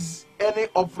pays any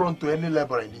upfront to any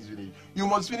laborer in this village? You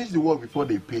must finish the work before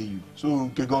they pay you.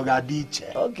 So,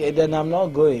 okay, then I'm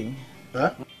not going.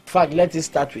 Huh? In fact, let it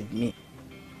start with me.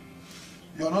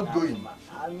 You're not going?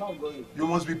 I'm not going. You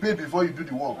must be paid before you do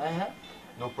the work.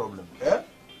 No problem.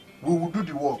 We will do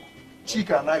the work.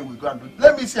 Chika and I will go and do it.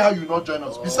 Let me see how you not join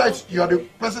us. Besides, you are the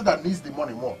person that needs the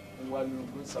money more. one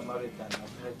good Samaritan.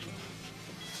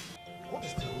 What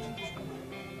is the holding?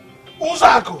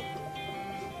 Uzako!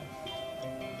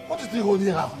 What is the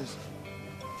holding half this?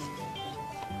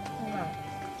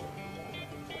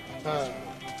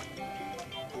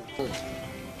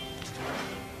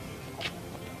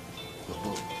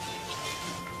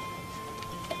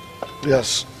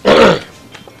 Yes.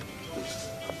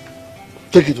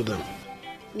 Take it to them.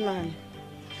 Man,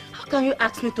 how can you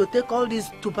ask me to take all these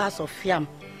tubers of yam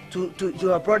to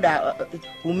your brother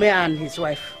Ume and his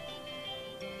wife?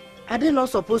 Are they not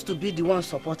supposed to be the ones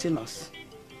supporting us?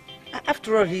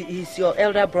 After all, he's your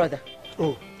elder brother.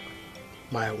 Oh,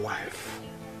 my wife.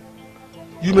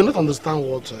 You may not understand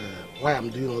why I'm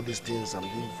doing all these things I'm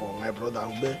doing for my brother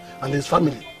Ume and his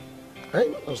family. I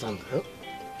don't understand. Eh?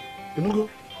 You know,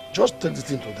 just take the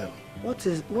thing to them. What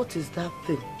is that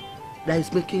thing that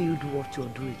is making you do what you're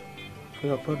doing for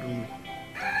your brother Ume?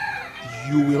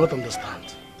 You will not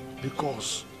understand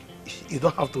because you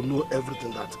don't have to know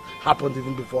everything that happened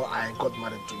even before I got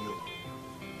married to you.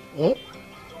 Hmm?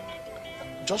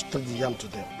 Just take the yam to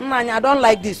them. Man, I don't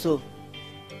like this, so.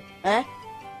 Eh?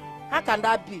 How can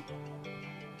that be?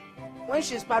 When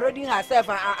she's parading herself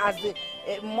as the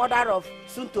mother of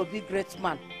soon-to-be great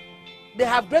man. They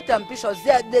have great ambitions.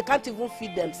 They can't even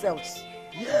feed themselves.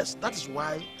 Yes, that is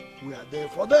why we are there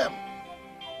for them.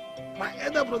 My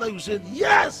elder brother, you said,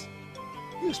 yes,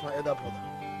 he is my elder brother.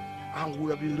 And we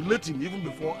have been relating even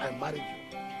before I married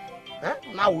you. Eh?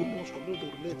 Now we must continue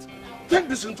to relate. Take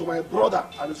this into my brother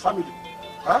and his family.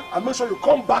 Huh? And make sure you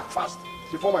come back fast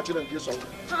before my children get something.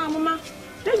 Mama,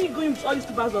 where are you going with all these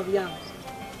 2 bags of yams?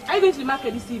 Are you going to the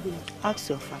market this evening? Ask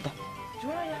your father.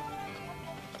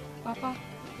 Papa,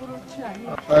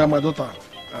 My daughter,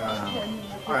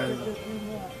 I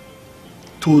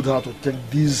told her to take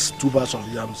these 2 bags of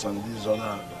yams and these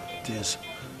other things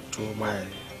to my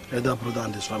elder brother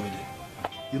and his family.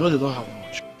 You know they don't have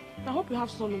much. I hope you have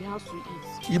some in the house to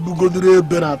eat. Ibugodire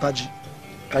Benataji,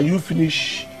 can you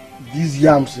finish these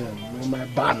yams in my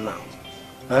barn now?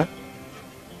 Eh?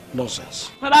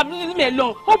 Nonsense. But leave me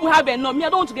alone. Hope we have enough. Me, I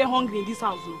don't want to get hungry in this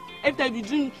house. Every time you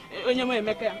drink, every time.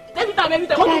 Leave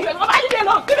me alone.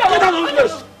 Get out of this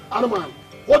place. Anuman,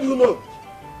 what do you know?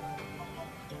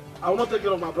 I will not take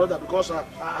care of my brother because I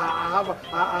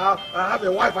have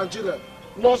a wife and children.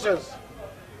 Nonsense.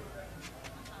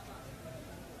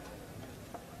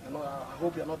 You know, I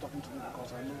hope you are not talking to me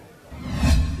because I know.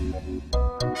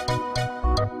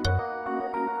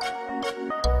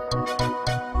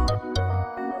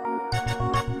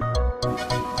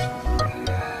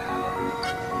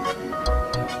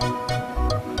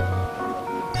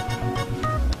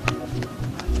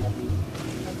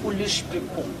 Foolish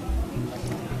people.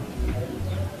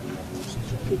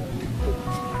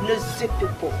 Lazy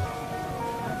people.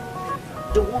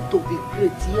 They want to be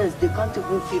great, yes, they can't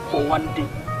even feed for one day.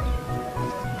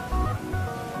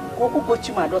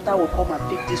 Kochi, my daughter, will come and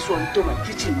take this one to my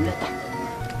kitchen later.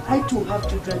 I too have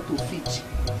children to feed.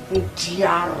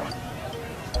 Ndiara.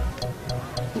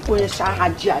 Who is in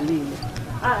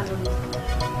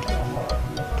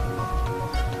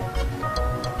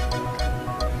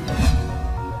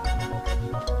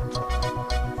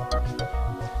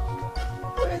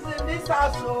this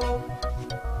house?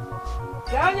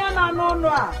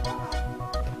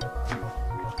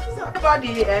 Everybody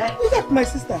here? Is that my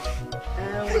sister?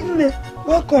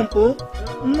 Welcome, oh.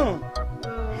 No.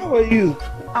 How are you?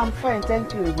 I'm fine,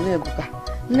 thank you,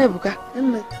 Ebuka.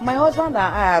 My husband and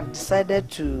I have decided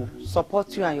to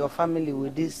support you and your family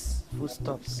with these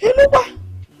foodstuffs. Ebuka!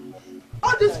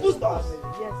 All these foodstuffs?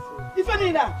 Yes.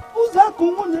 Ifenina,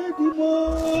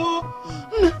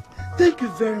 thank you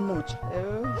very much.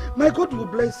 My God will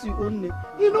bless you only.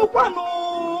 You know what?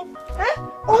 No.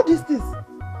 All these things.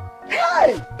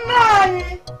 Hey!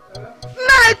 Nai!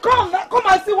 Come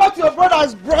and see what your brother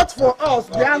has brought for us.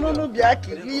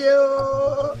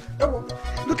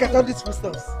 Look at all these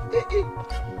foodstuffs.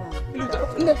 You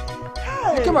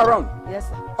came around? Yes,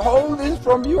 sir. All this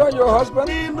from you and your husband?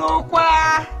 Hey!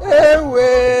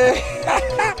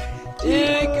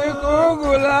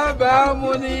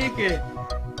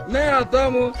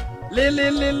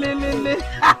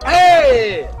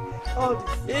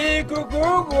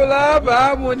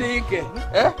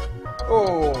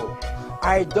 Oh,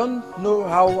 I don't know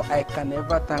how I can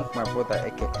ever thank my brother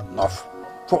Eke enough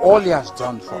for all he has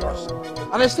done for us.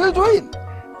 And he's still doing.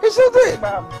 He's still doing.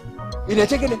 You know,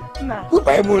 taking it.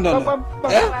 Goodbye, Mona.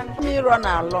 Let me run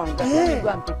along. Let me go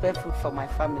and prepare food for my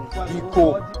family.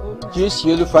 Pico, just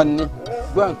you funny.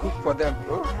 Go and cook for them.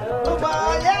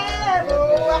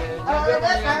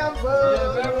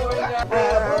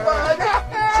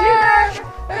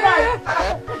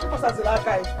 I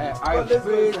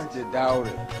paid the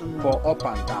dowry for up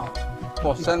and down,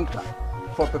 for center,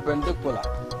 for perpendicular,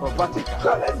 for vertical.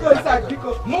 So let's go inside,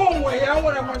 Biko. Move away, I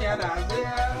want money.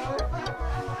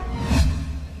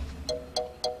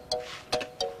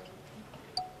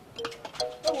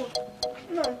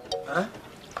 No. Huh?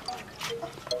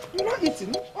 You're not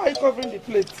eating. Why are you covering the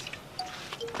plate?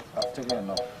 I've taken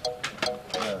enough.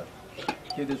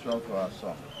 Keep this one for our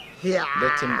son. Yeah.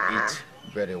 Let him eat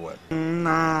very well.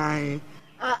 Nah.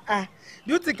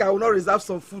 Do you think I will not reserve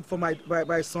some food for my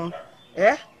son?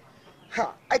 Eh?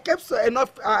 I kept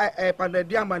enough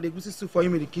pounded yam and egusi soup for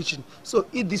him in the kitchen. So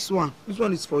eat this one. This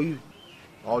one is for you.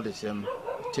 All the same,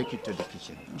 take it to the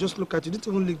kitchen. Just look at it. You didn't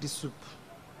even lick the soup.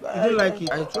 You didn't like it?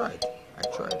 I tried.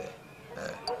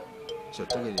 So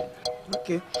take it in.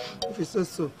 Okay. If it's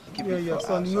so, keep it your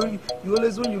son. You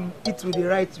always, when you eat with the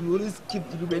right, you always keep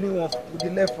the remaining one with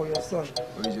the left for your son.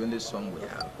 Well, it's the only son we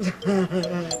have.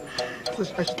 So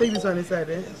I should take this one inside,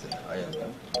 eh? Yes, I am.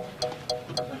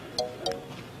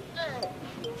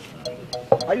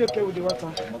 Are you okay with the water?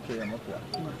 I'm okay.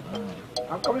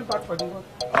 I'm coming back for the water.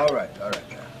 All right.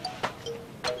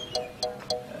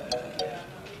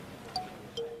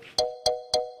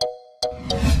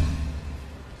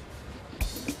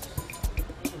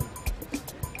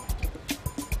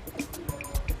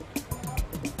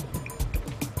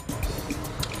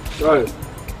 Sorry.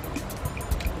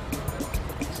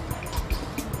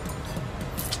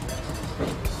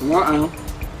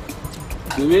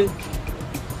 You mean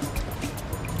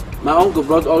my uncle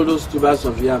brought all those tubers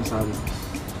of yams and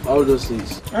all those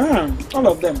things? All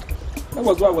of them. That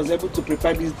was why I was able to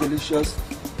prepare this delicious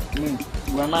meal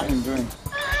we are not enjoying.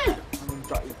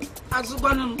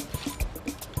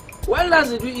 When last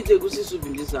did we eat egusi soup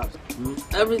in this house?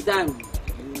 Every time,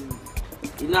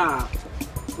 you know,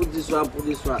 put this one.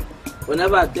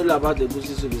 Whenever I tell you about the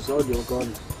egusi soup, it's all the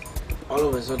okon. All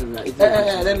of a sudden, we are eating.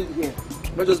 Let me hear.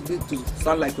 Not just be to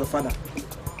sound like your father.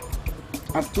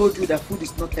 I've told you that food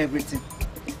is not everything.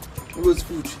 Always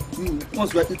food.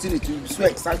 Once we are eating it, you'll be so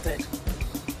excited.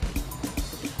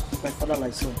 My father,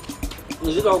 like son.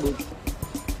 Is it all good?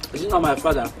 Is it not my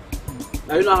father?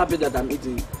 Are you not happy that I'm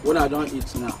eating when I don't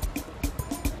eat now?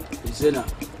 You say now,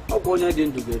 how come you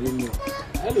didn't do the meal?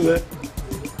 Anyway,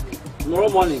 tomorrow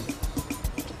morning,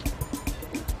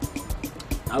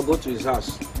 I'll go to his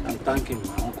house and thank him,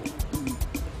 my uncle.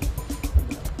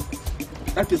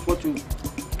 That is what you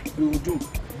will do.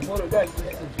 Tomorrow, guys,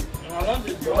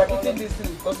 you are eating this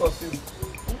thing because of him.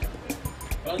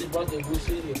 When he brought the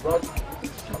egusi, he brought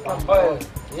oil.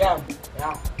 Yeah.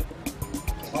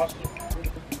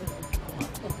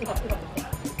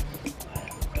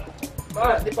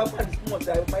 The papa is small. I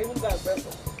might even go and buy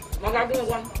some.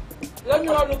 Let me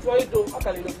not look for it though. How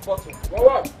can you look for it?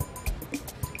 What?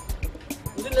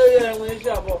 You didn't know you were going to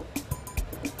share about.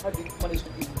 How do you manage to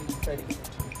eat this Friday food?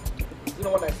 You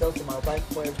know what I sell to my wife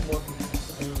for every month?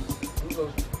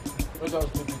 Let us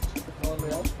do it. No,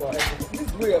 this is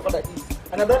the way your father eats.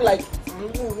 And I don't like it. If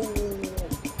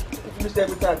you finish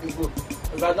every time, you go.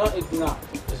 If I don't eat now,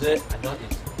 you say, I don't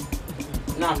eat.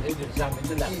 Now I'm eating, so I'm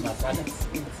eating like my father.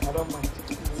 I don't mind.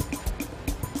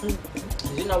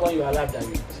 Is it not when you are alive that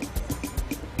you eat?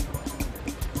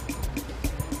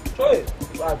 Sorry.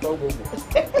 I don't go.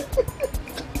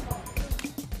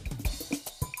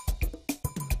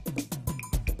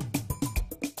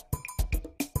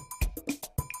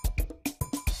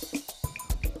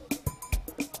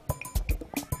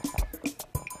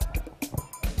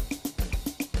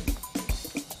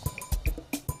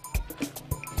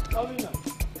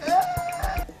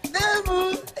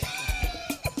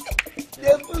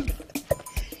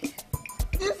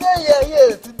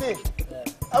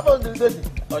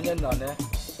 Onye nọ ne?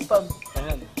 Pam.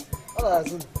 Ọ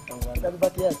na-azụ.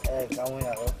 Everybody else. Ka nwe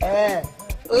ya.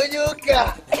 Onye ụka.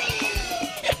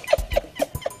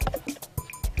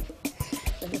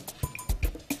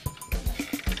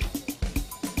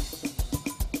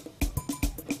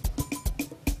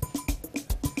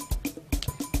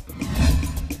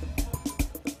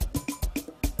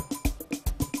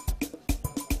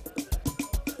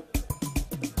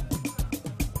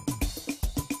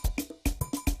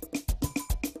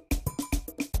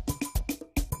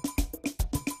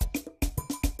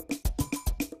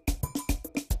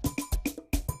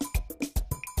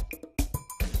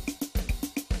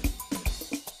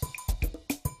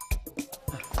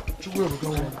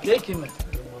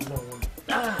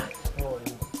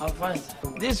 I'm fine.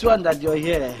 This one that you're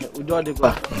here, we don't do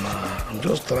that. I'm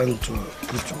just trying to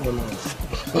put one on.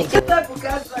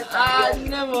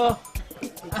 Never.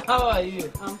 How are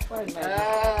you? I'm fine,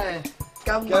 man.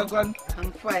 Come on.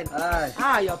 I'm fine.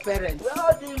 Hi. Your parents? We're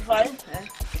all doing fine.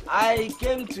 I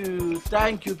came to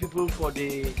thank you people for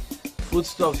the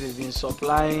foodstuff you've been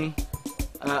supplying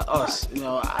us. You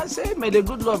know, I say may the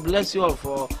good Lord bless you all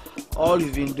for all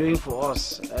you've been doing for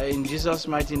us. In Jesus'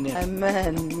 mighty name.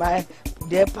 Amen. My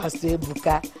dear Pastor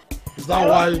Ebuka. Is that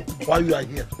why you are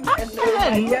here?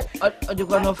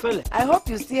 I hope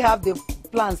you still have the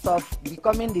plans of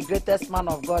becoming the greatest man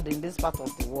of God in this part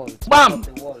of the world. Bam!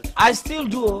 I still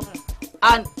do.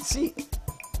 And see,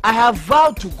 I have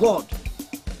vowed to God.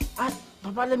 And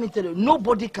Papa, let me tell you,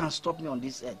 nobody can stop me on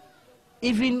this earth.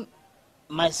 Even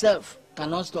myself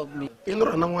cannot stop me. No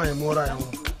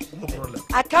problem.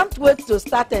 I can't wait to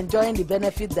start enjoying the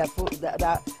benefit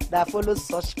that follows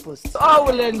such posts. Oh,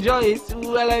 we'll enjoy it. We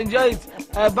will enjoy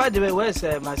it. By the way, where's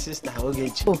my sister,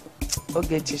 Ogechi? Oh,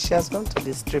 Ogechi, she has gone to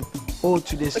the stream. Oh,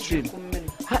 to the stream.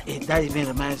 That even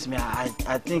reminds me, I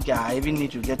think I even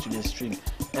need to get to the stream.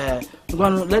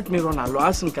 Let me run along.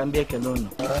 Ask him can be alone.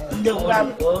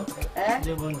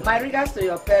 My regards to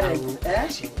your parents.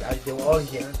 They were all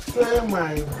here. Tell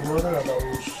my brother that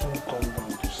will soon come down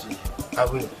to see him. I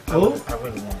will. I will.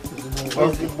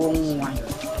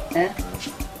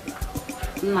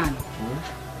 Man,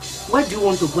 why do you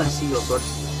want to go and see your brother?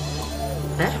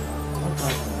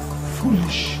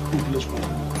 Foolish, hopeless woman.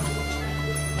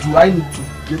 Do I need to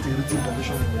get a written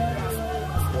permission from you?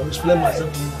 I'll explain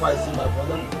myself to you before I see my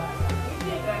brother.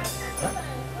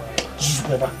 Just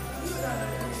go back.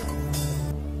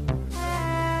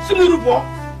 See me,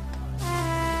 Rupo.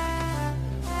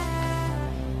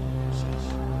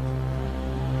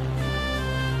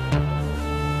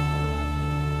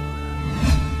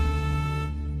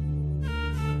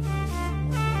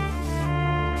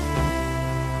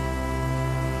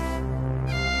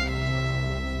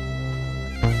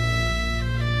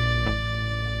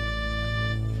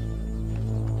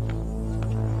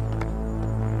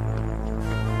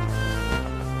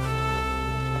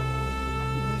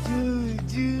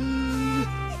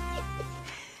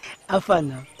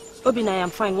 Afana. Obin, I am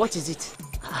fine. What is it?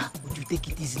 Would you take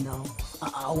it easy now?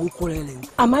 I will quarrel.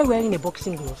 Am I wearing a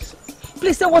boxing gloves?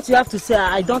 Please say what you have to say.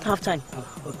 I don't have time.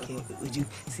 Okay. Would you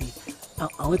see?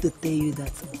 I want to tell you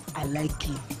that I like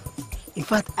you. In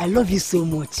fact, I love you so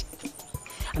much,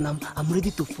 and I'm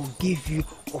ready to forgive you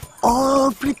of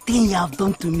everything you have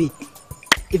done to me,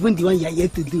 even the one you are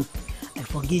yet to do. I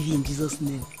forgive you in Jesus'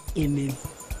 name. Amen.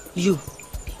 You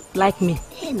like me?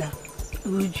 Hey, now.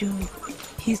 Would you?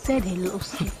 He said he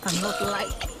loves you and not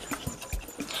like.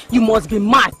 You must be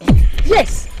mad.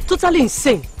 Yes, totally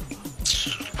insane.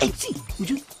 Hey, see,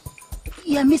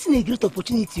 you are missing a great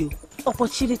opportunity.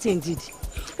 Opportunity indeed.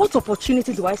 What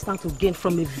opportunity do I stand to gain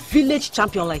from a village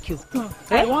champion like you?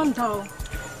 I wonder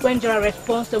when there are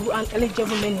responsible and eligible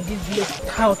men in this village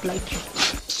house like you.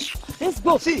 Let's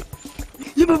go. See,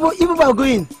 you people are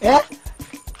going. Eh?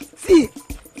 See,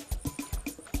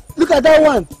 look at that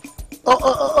one.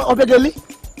 Obedeli.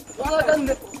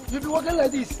 You be walking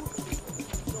like this.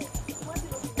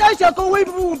 That shall come where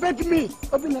people will beg me.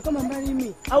 Obina, come and marry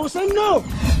me. I will say no.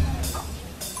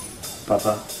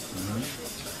 Papa,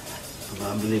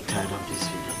 I'm really tired of this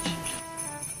village.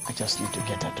 I just need to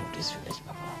get out of this village,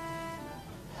 Papa.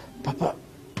 Papa,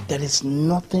 there is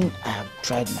nothing I have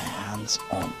tried my hands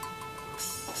on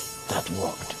that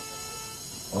worked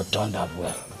or turned out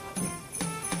well.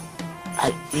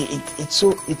 It's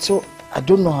so I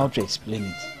don't know how to explain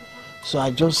it. So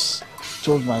I just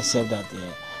told myself that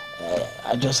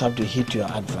I just have to heed your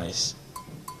advice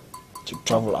to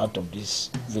travel out of this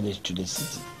village to the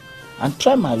city and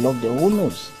try my luck there. Who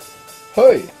knows?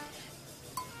 Hey!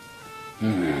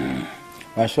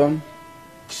 My son,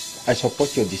 I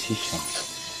support your decision.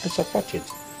 I support it.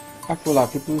 After all,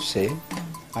 people say,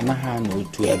 Anaha no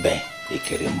to ebe,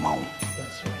 ikere mau.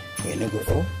 That's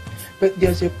right. But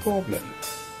there's a problem.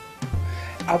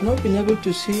 I've not been able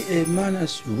to see a man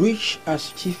as rich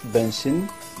as Chief Benson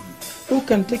who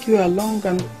can take you along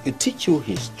and teach you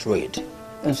his trade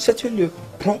and settle you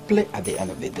properly at the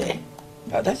end of the day.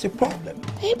 That's a problem.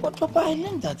 Hey, but Papa, I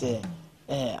learned that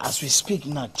as we speak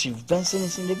now, Chief Benson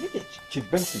is in the village. Chief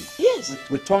Benson? Yes.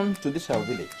 We turn to this our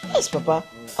village? Yes, Papa.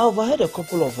 I overheard a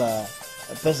couple of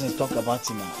persons talk about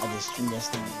him at the stream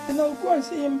yesterday. Then I'll go and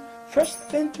see him first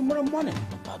thing tomorrow morning.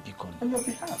 Papa, Bikon. On your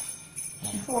behalf.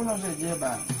 Papa,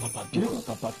 Biko,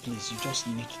 Papa, please, you just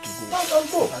need to go. No, don't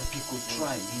go. Papa, Biko,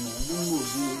 try. Who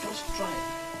knows? Just try.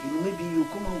 Maybe you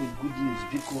come out with good news,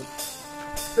 Biko.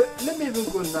 Let me even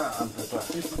go now, Papa.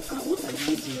 What are you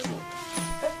waiting for?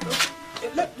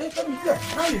 Let me go.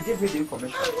 Now you give me the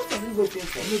information. What are you waiting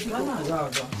for?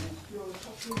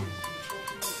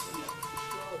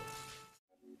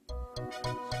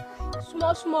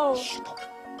 Small.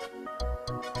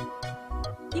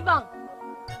 Ivan,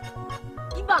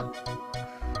 Come.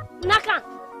 Naka.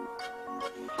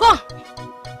 Come.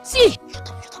 See.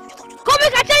 Come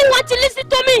make I tell you what to listen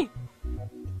to me.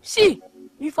 See,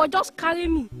 if you just carry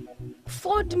me,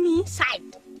 fold me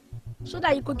inside, so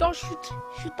that you could just shoot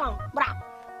down, brah.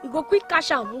 You go quick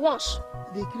cash out once.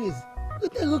 The crazy.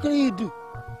 What the hell can you do?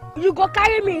 You go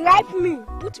carry me, wipe me,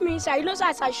 put me inside. You know, so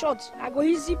as I shot, I go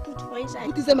easy put for inside.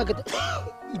 Put inside my cat.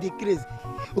 The crazy.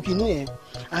 Okay, no,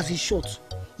 as he shot,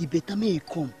 you better make you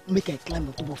come, make I climb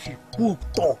on top of you. Move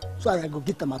tall, so I go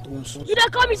get them at once. You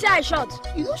don't come inside I shot.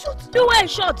 You don't shot. Do where I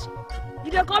shot.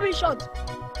 You don't come in shot.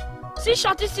 See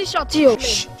shot, yo.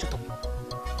 Shh, shut up.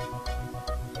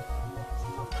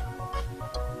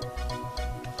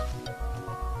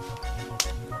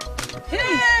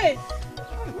 Hey!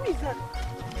 Who is that?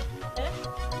 Eh?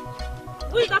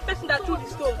 Who is that person that threw the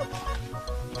stone?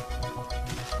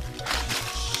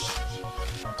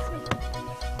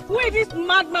 Who is this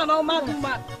madman or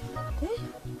madwoman? Eh?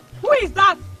 Who is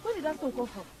that? Where did that stone come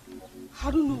from?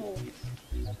 I don't know.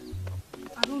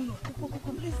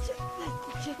 Come, please check.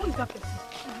 Who is that person?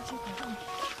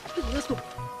 Let's go.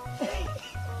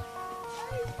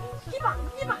 Give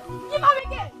her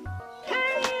again.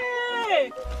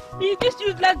 Hey! Is this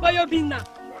useless boy you're being now?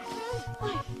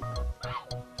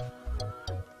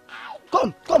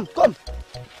 Come.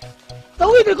 Now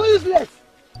who they go useless?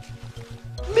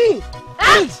 Me.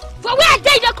 For where I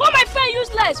did, they call my friend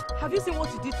useless. Have you seen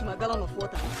what you did to my gallon of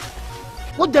water?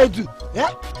 What did I do?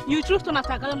 Yeah? You threw stone at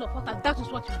a gallon of water. That is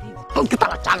what you did. Don't get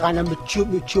out of and I'm mature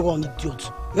on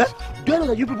idiot. Yeah? Do you know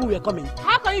that you people were coming?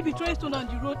 How can you be throwing stone on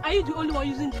the road? Are you the only one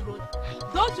using the road?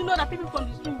 Don't you know that people from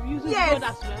the street will be using the road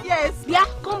as well? Yes. Yeah,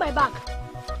 come my back.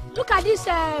 Look at this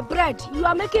bread. You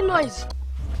are making noise.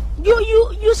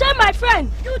 You say my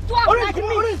friend. You dwarf like me.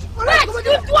 Wait,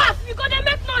 you dwarf. You gonna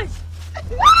make noise.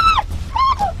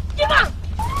 Give her.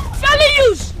 Fairly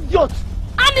use. Idiot.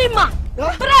 Animal.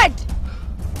 Huh? Bread.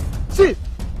 See,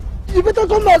 you better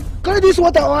come back, carry this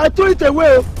water or I throw it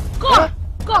away.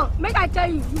 Come, make I tell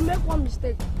you, you make one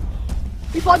mistake.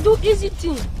 If I do easy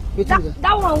thing,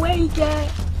 that one where you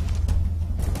get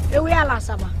away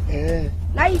alasaba. Yeah.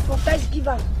 Now you for first give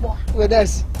am. Well,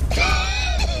 that's.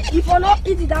 If I not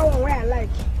eat that one where I like.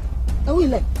 Now we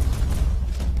like.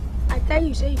 I tell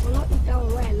you, say if I not eat that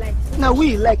one where I like. Now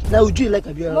we like. Now would you like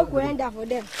a beer? Look, we end up for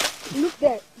them. Look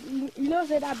there. You know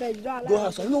say that bed you don't like. Go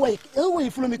house. You know why you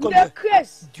follow me come here? here?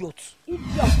 Chris. Idiot.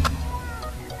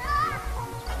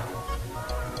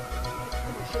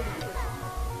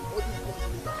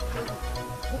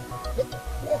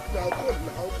 Walk now,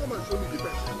 come and show me the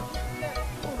best.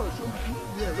 Come and show me.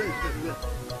 Yeah, where?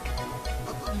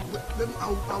 Let me,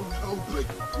 I'll do it.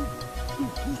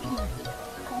 Who's doing it?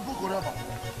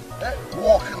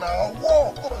 Walk now,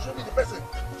 walk. Come and show me the person.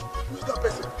 Who's that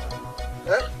person?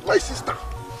 My sister.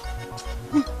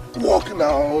 Walk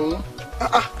now. Look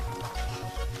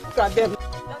at them.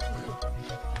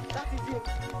 That is it.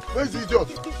 Where's the idiot?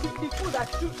 The fool that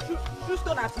threw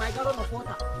stone at my gallon of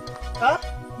water. Huh?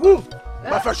 Who?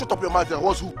 My friend, shut up your mouth there.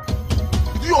 What's who?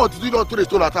 Did you or did you not throw a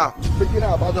stone at her? Making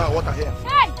her abandon her water here.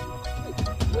 Hey!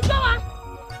 Ujoa!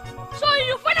 So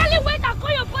you finally went and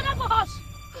call your father for us?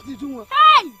 What did you want?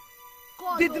 Hey!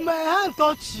 God, did my hand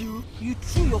touch you? You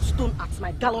threw your stone at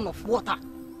my gallon of water.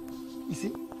 You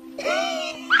see?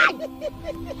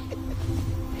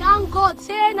 Thank God,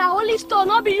 say na only stone,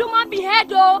 not be human be head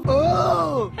though.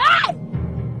 Oh! Hey!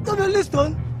 Not only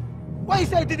stone? Why you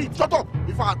say I did it? Shut up!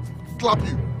 If I slap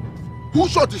you. Who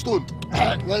shot the stone?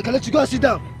 Well, I can let you go and sit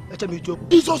down. Let me joke.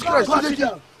 Jesus Christ! Go and sit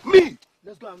down. Me!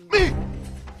 Let's go and me!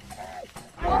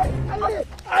 I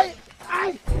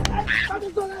can't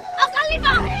leave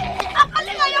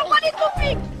her, your body too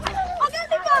big.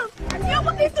 Your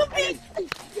body too big.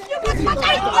 You must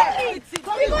scatter it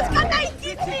deeply. You must scatter it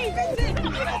deeply.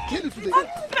 Kill it today.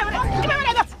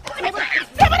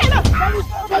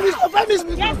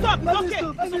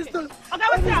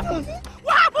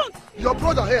 What happened? Your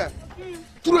brother here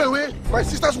threw away my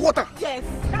sister's water. Yes.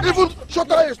 Even shot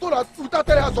her a stone without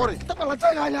telling her sorry.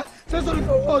 Say sorry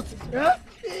for what? Yeah?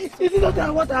 Is it not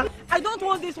that water? I don't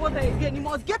want this water again. You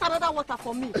must get another water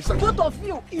for me. Exactly. Both of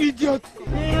you. Idiot.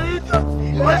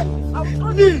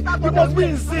 You must be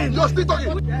insane. You're still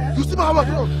talking. You see how much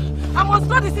you know? I must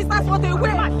throw the sister's water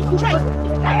away.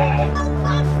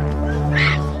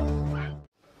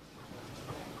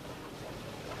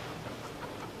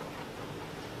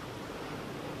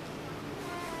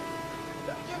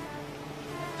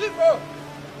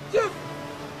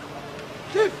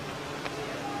 Chief!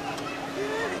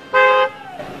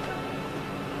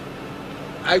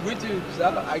 I greet you,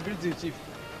 sir. I greet you, Chief.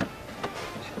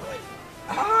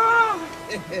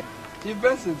 Chief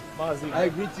Benson, I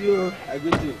greet you. I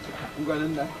greet you.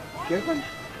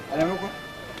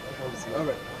 All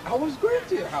right. I was going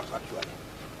to your house actually.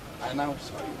 I now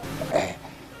saw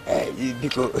you.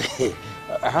 Biko,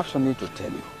 I have something to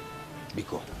tell you.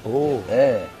 Biko. Oh.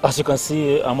 As you can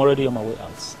see, I'm already on my way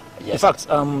out. Yes. In fact,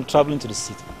 I'm traveling to the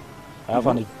city. I have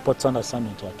an important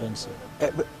assignment to attend to.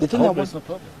 But the thing no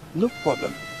problem. No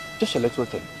problem. Just a little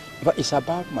thing. But it's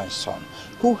about my son,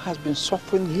 who has been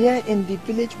suffering here in the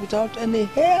village without any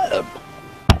help.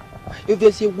 If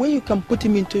there's a way you can put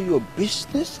him into your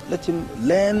business, let him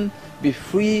learn, be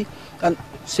free, and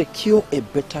secure a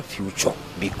better future,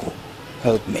 Biko,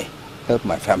 help me. Help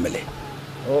my family.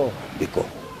 Oh, Biko.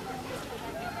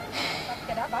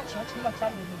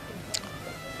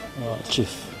 Chief,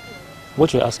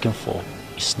 what you're asking for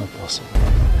is not possible.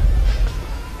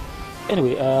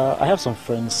 Anyway, I have some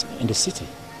friends in the city.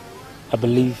 I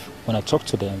believe when I talk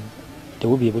to them, they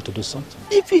will be able to do something.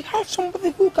 If you have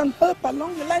somebody who can help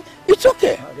along the line, it's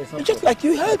okay. It's just like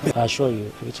you help me. I assure you,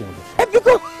 everything will be fine.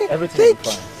 Biko, everything will be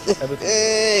fine. Everything.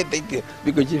 Hey, thank you.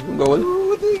 Biko, Chief, go on.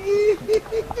 Oh, thank you.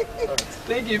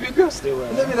 Thank you, Biko. Stay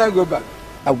well. Let me now go back.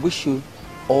 I wish you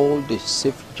all the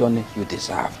safe journey you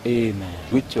deserve. Amen.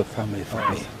 With your family for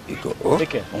me. Biko. Oh, take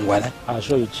care. I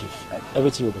assure you, Chief.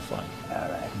 Everything will be fine. All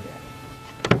right.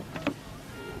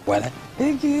 Well,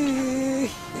 thank you.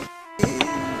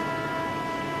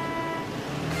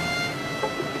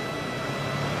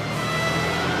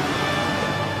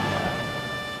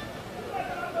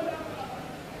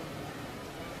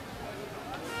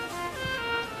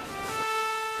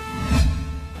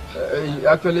 You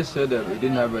actually said that we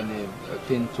didn't have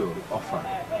anything to offer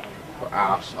for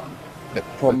our son. They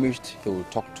promised he will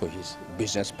talk to his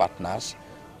business partners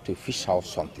to fish out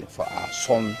something for our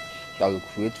son that will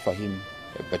create for him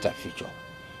a better future.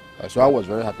 So I was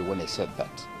very happy when they said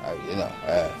that.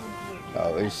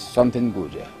 It's something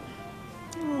good, yeah.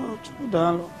 Oh,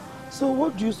 Chiwetalu. So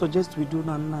what do you suggest we do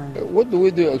now? What do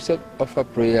we do except offer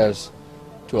prayers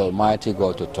to Almighty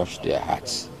God to touch their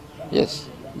hearts? Yes,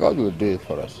 God will do it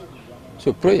for us.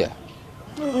 So prayer.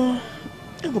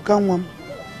 Ebuka,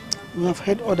 we have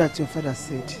heard all that your father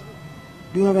said.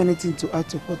 Do you have anything to add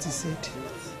to what he said?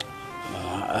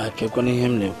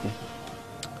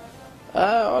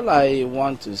 All I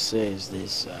want to say is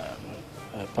this,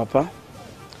 Papa,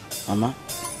 Mama,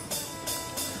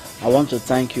 I want to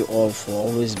thank you all for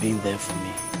always being there for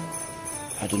me.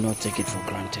 I do not take it for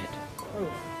granted.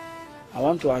 I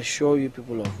want to assure you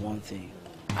people of one thing.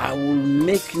 I will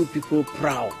make you people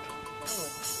proud.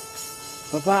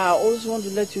 Papa, I also want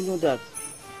to let you know that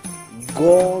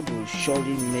God will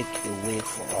surely make a way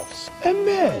for us.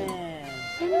 Amen.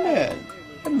 Amen.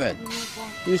 Amen.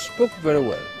 You spoke very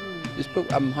well. You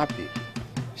spoke, I'm happy.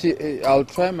 See, I'll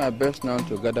try my best now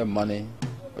to gather money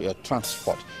for your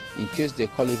transport in case they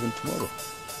call even tomorrow.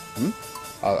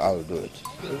 I'll do it.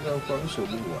 As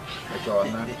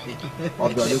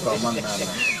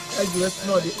you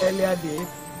know, the earlier day,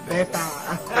 better.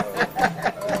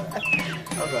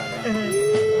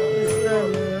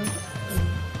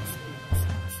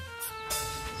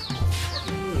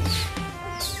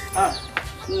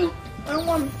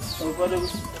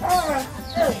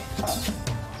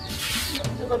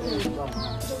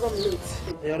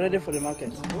 You're ready for the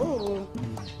market? Oh,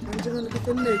 I'm just going to get a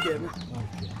leg again.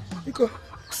 Because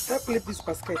help lift this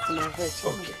basket to my head.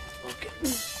 Okay. Okay.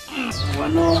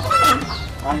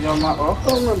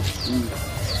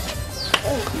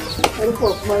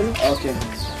 Okay.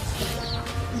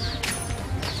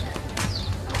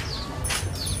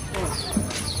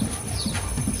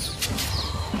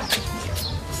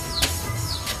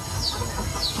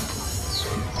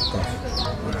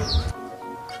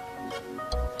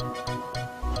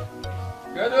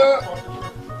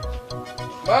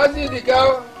 Mazi the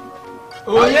cow.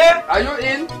 Oh yeah? Are you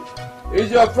in?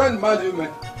 Is your friend Mazi Ume?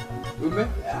 Ume?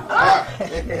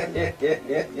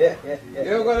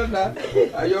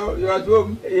 You're at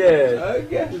home? Yeah.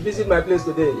 Okay. You visit my place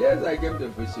today? Yes, I came to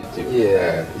visit you.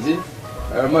 Yeah. Is it?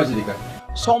 Mazi the cow.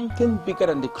 Something bigger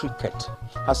than the cricket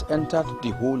has entered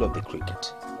the whole of the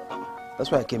cricket. That's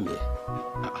why I came here.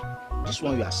 This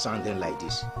one you are sounding like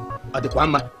this.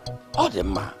 Adekwanma.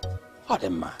 Odema.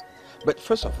 But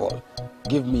first of all,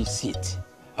 give me seat.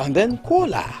 And then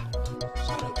cola.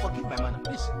 Sorry, forgive my man.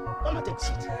 Please, come and take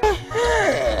seat.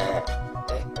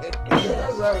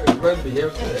 That's how we're going to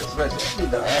behave to the expression.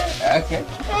 Okay.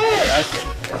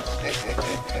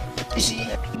 You see,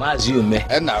 Mazi Ume.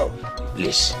 And now,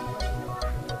 please.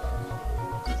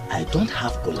 I don't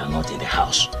have cola nut in the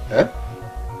house. Eh?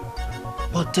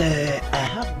 But I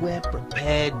have well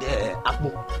prepared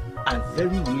apple. and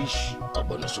very rich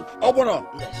ogbono soup. Ogbono?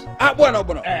 Yes.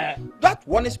 Ogbono. That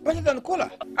one is better than cola.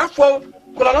 After all,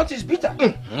 cola nut is bitter.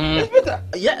 It's bitter.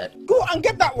 Yeah. Go and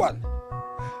get that one.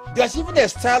 There's even a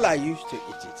style I used to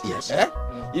eat it. Yes.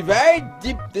 If I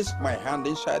dip my hand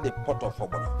inside the pot of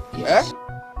ogbono, yes,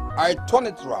 I turn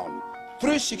it around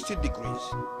 360 degrees,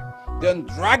 then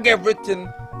drag everything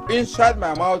inside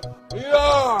my mouth.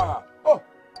 Yeah. Oh,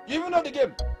 you even know the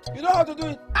game. You know how to do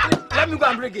it. Let me go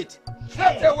and bring it.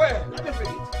 Straight away. Let me bring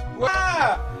it.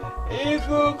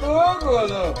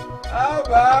 Ikukugulo,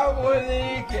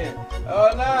 abamulike,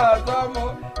 ona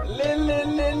atomo, li.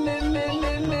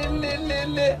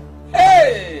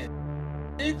 Hey,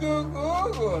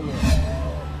 Ikukugulo.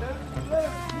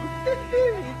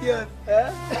 Idiot,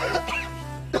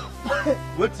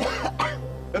 What?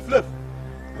 Fluff.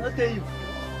 I'll tell you.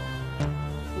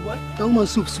 What? That woman's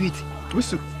soup sweet. Which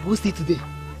soup? What's it today?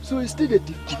 So it's still the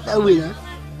that way, huh?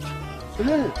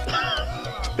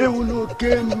 It will not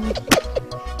get me.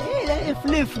 Hey,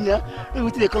 Fluff now.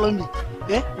 What they call me?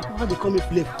 What they call me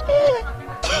Fluff?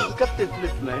 Captain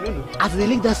Fluff now, I don't know. As they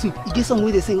lick that soup, you get some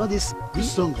way they sing all this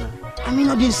song now. I mean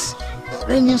all this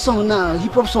raining song now,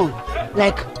 hip hop song.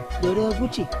 Like Duru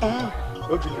Gucci.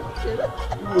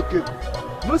 Okay.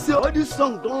 No say all this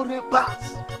song don't really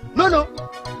pass. No.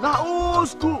 Now old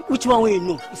school. Which one will you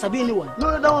know? It's a be anyone.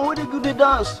 No, that one where they do the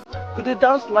dance. They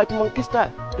dance like monkey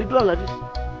style. They do it like this.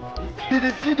 Did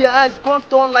they see their eyes come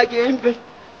turn like a impe?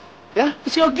 Yeah?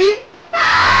 It's your key?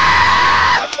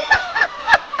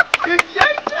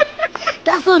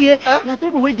 That's all, yeah. Now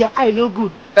people with their eye no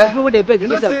good. People with their beg. You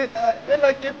know say, they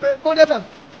like impe. Go there.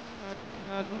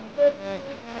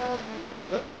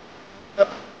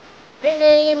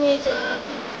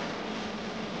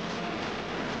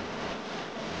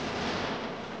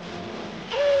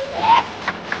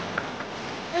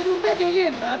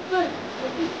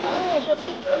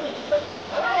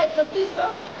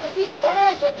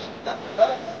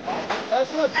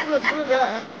 That's not true.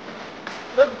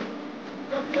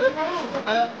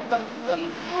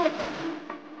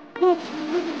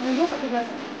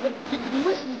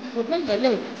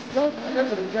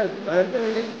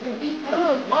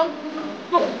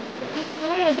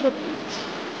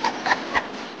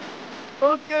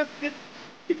 Okay,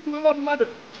 it will not matter.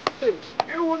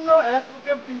 You will not have to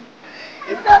get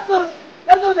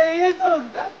that's all they hear.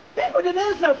 People didn't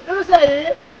answer. Don't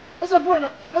say, that's a point.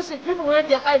 Listen, people wear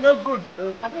their eye no good.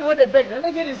 I think what they beg,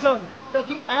 they get his song.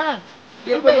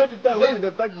 They beg to tell when they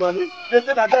beg money. They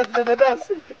say that they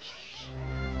dance.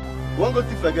 One good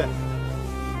tip again.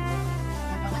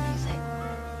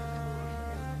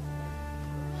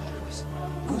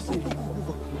 Go.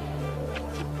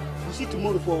 We'll see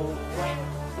tomorrow for.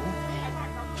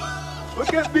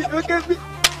 Okay, be.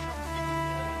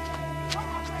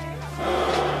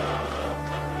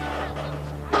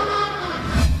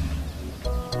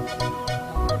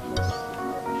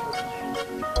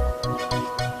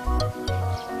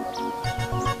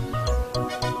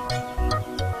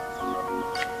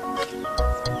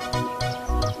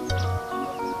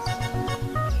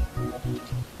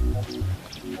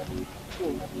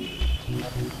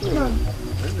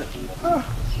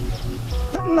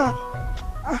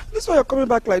 This why you're coming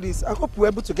back like this. I hope we're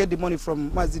able to get the money from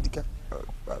Mazidika.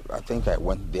 I think I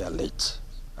went there late.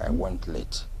 I went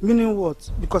late. Meaning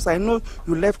what? Because I know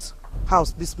you left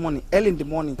house this morning, early in the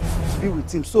morning, to be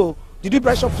with him. So, did you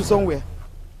brush up to somewhere?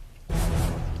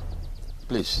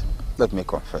 Please, let me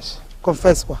confess.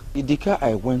 Confess what? Idika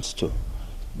I went to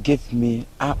gave me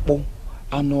apple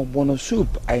and ogbono soup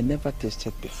I never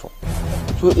tasted before.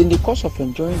 So in the course of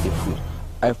enjoying the food,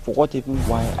 I forgot even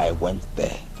why I went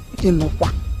there. You know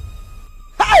what?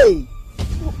 Hey!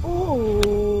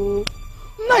 Oh!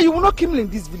 Now you will not kill me in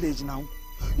this village now.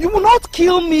 You will not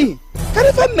kill me. Can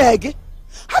you find Maggie?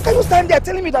 How can you stand there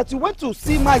telling me that you went to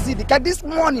see Mazidika this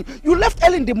morning? You left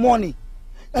early in the morning.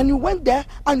 And you went there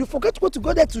and you forget what to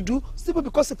go there to do simply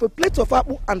because of a plate of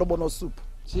apple and ogbono soup.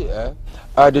 See,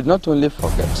 I did not only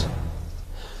forget.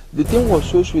 The thing was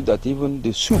so sweet that even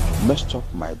the soup messed up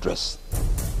my dress.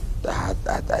 I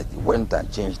went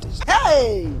and changed this.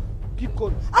 Hey!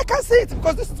 Because I can't say it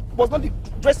because this was not the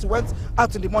dress you went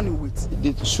out in the morning with.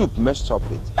 The soup messed up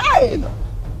it. Hey! You know,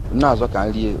 it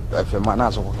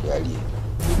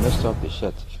messed up the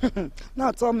shirt.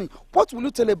 Now tell me, what will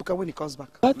you tell Ebuka when he comes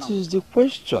back? That is the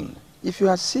question. If you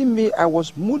had seen me, I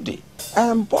was moody. I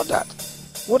am bothered.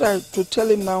 What I to tell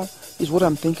him now is what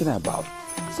I'm thinking about.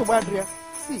 So, Badria,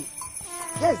 see,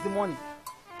 here's the money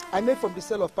I made from the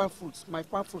sale of palm fruits. My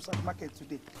palm fruits at the market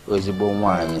today. Where's the bone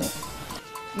wine?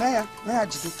 Naya,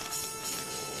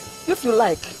 if you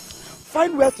like,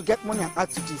 find where to get money and add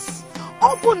to this.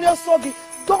 Open your soggy.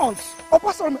 don't.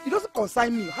 It doesn't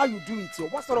concern me how you do it.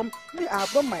 Me, I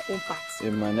have done my own part.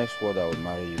 In my next word, I will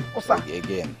marry you.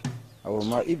 Again. I will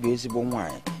marry you.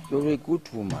 You're a good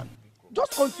woman.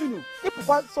 Just continue. If you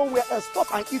want somewhere else,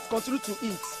 stop and eat, continue to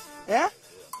eat. Eh?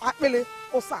 Akpele,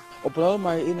 Osa. But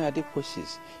my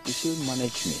inadequacies, you should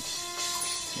manage me.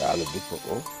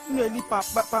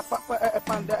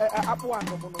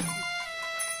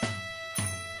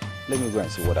 Let me go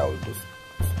and see what I will do.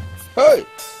 Hey!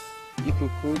 You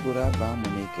could go to that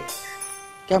Bamonike.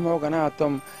 Come on,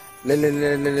 Atom. Le.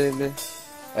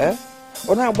 Eh?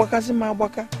 Ona Wakasi ma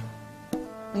Waka.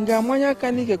 Ngamanya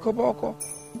Kanike Koboko.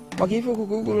 But if you could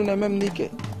Google na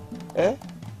Memnike. Eh?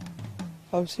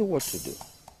 I'll see what to do.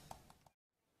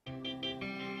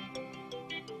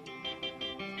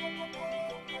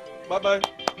 Bye-bye.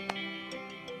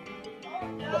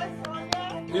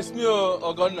 It's me,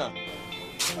 Ogonna.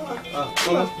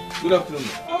 Good afternoon.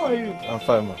 How are you? I'm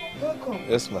fine, ma. Welcome.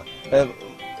 Yes, ma.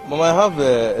 Mama, I have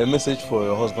a message for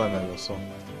your husband and your son.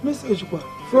 Message what?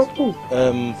 From who?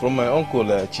 From my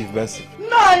uncle, Chief Benson.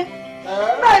 Nine!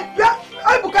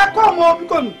 Ebuka, come on,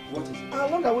 come. What is it? How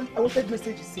long I wanted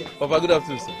messages here? Papa, good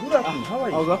afternoon, sir. Good afternoon. How are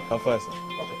you? I'm fine, sir.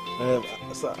 Okay.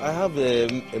 Sir, I have a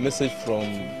message from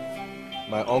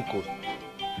my uncle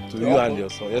to you and your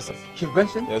son. Yes, sir. Chief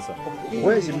Benson? Yes, sir.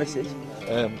 Where is the message?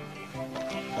 I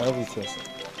have it here, sir.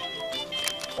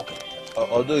 Okay.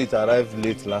 Although it arrived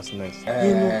late last night.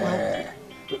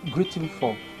 Greeting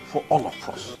for all of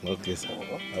us. Okay, sir.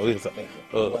 Okay, sir.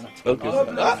 Okay, sir.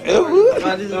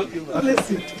 Let's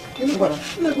sit.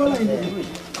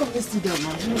 Come, let's sit down,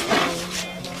 man.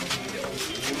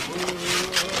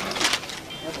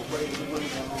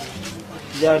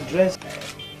 The address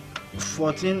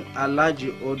 14 Alaji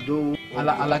Odo.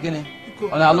 Alagene.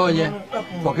 On Aloye.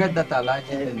 Forget that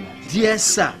Alaji. Dear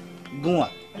sir, Gua.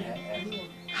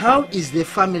 How is the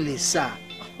family, sir?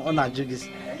 On Ajugis.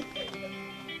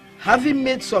 Having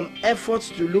made some efforts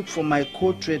to look for my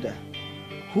co-trader,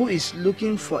 who is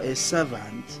looking for a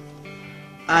servant,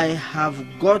 I have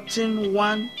gotten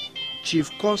one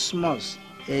Chief Cosmos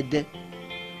Ede,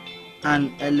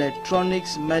 an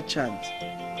electronics merchant,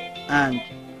 and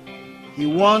he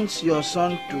wants your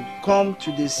son to come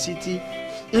to the city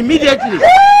immediately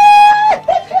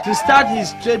to start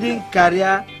his trading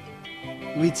career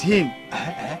with him.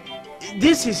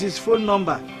 This is his phone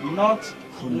number, not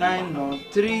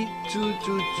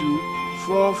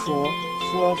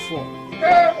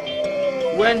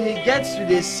 932224444. When he gets to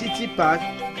the city park,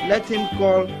 let him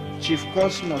call Chief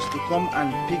Cosmos to come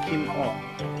and pick him up.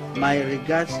 My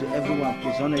regards to everyone.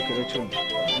 Please honor correction.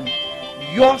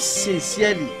 Yours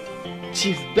sincerely,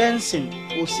 Chief Benson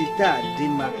Osita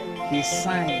Dima. He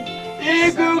signed.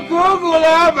 You will go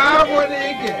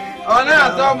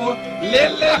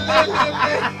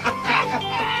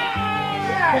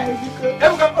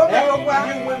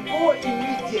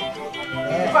immediately.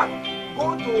 In fact, go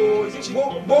to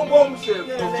Bombom's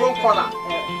phone corner.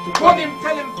 Call him,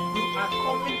 tell him you are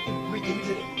coming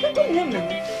immediately.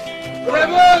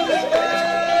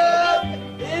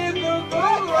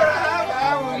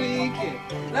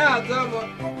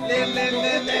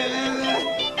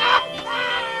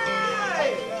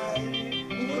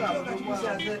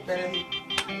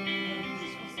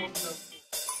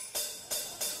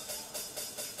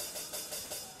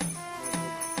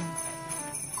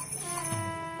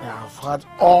 I have heard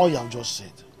all you have just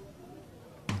said.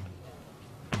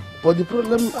 But the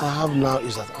problem I have now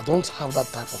is that I don't have that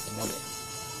type of money.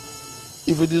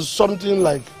 If it is something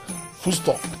like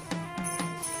foodstuff,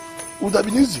 it would have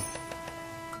been easy.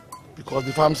 Because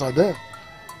the farms are there.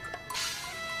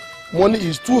 Money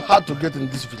is too hard to get in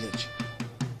this village.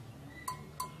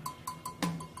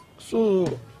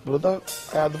 So, brother,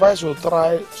 I advise you to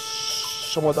try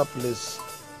some other place.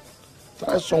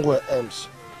 Try somewhere else.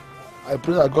 I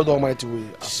pray that God Almighty will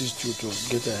assist you to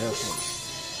get a help.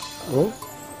 Oh?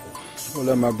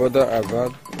 Well, my brother, I've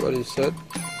heard what he said.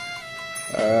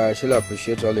 I still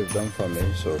appreciate all you've done for me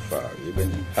so far. You've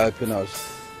been helping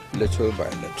us little by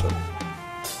little.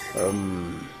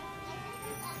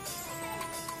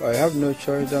 I have no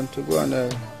choice than to go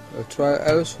and try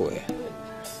elsewhere.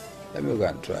 Let me go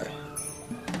and try.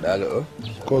 Hello?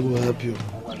 God will help you.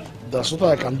 There's something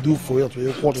I can do for you to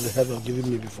equal to the help you've given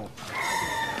me before.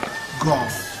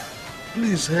 God,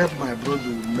 please help my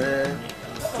brother, man,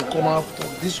 to come out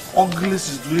of this ugly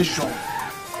situation.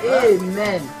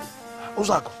 Amen.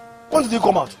 Osako, when did you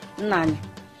come out? Nani.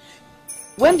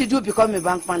 When did you become a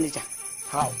bank manager?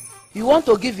 How? You want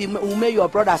to give Ume, your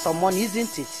brother, some money,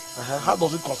 isn't it? How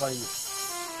does it concern you?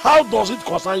 How does it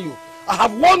concern you? I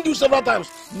have warned you several times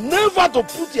never to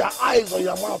put your eyes on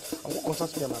your mouth on what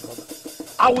concerns me and my brother.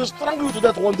 I will strangle you to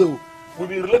death one day. We'll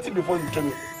be related before you tell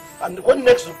me. And when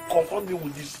next you confront me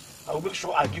with this, I will make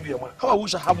sure I give you a man. How I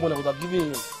wish I have money without giving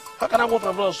him. How can I want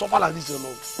my brother suffer like this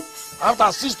alone? I have to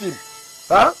assist him.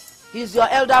 Huh? He's your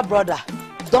elder brother.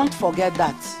 Don't forget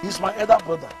that. He's my elder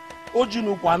brother. Do you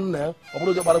know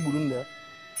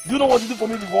what you did for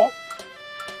me before?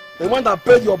 The one that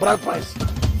paid your bride price.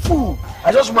 Fool!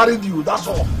 I just married you, that's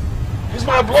all. He's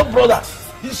my blood brother.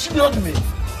 He shield me.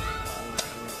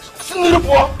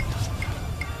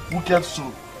 Wicked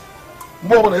soul.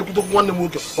 More than I put up one moon.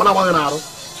 When I want an arrow.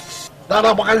 That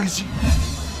I'm going to see.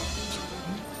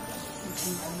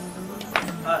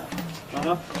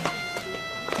 Mama.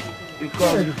 You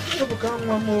come. Come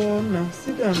one more now.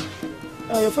 Sit down.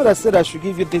 Your father said I should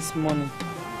give you this money.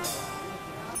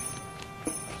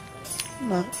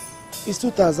 Nah, it's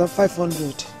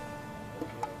 2,500.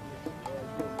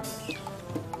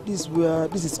 This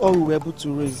is all we were able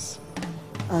to raise.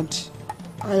 And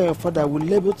I and your father will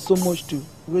labor so much to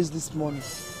raise this money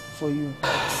for you.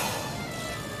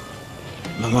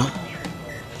 Mama,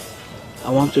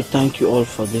 I want to thank you all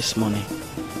for this money.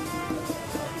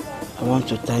 I want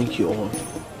to thank you all.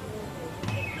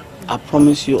 I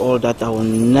promise you all that I will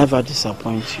never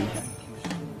disappoint you.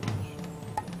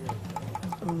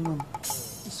 Oh no,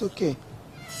 it's okay.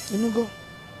 Go.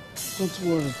 Don't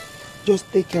worry.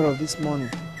 Just take care of this money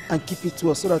and keep it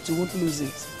to us so that you won't lose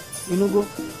it. Go.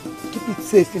 Keep it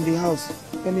safe in the house.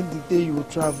 Any day you will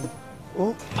travel.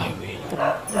 Oh? I will.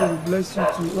 God will bless you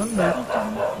too. One night.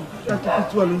 Try to keep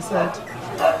it well inside.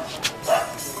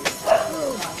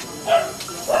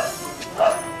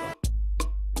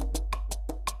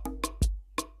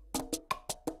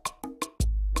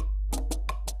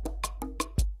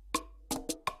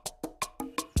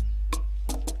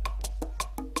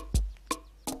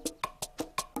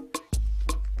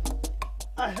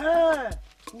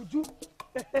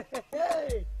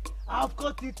 I've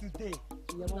got it today.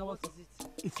 What is it?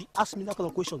 If you ask me that kind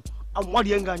of question, I'm one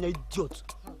young and idiot.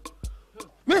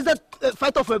 Where is that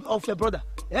fight of your brother?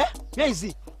 Eh? Where is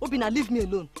he? Obina, leave me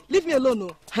alone. Leave me alone,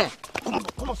 no. Hey, come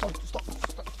on, stop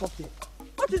here.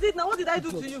 What is it now? What did I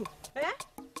do to you? Eh?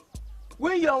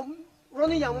 When you're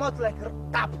running your mouth like a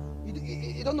tap,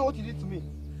 you don't know what you did to me.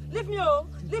 Leave me alone.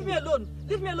 Leave me alone.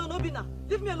 Leave me alone, Obina.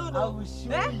 Leave me alone. I will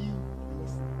show you.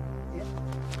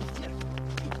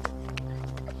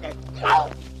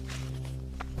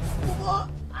 Mama,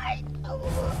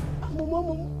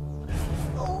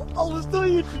 I will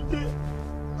stone you today.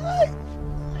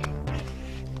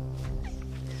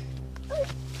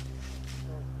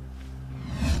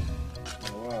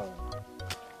 Wow.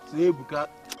 So Ebuka,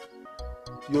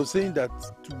 you're saying that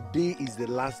today is the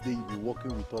last day you'll be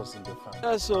working with us in the farm?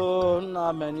 Yes, so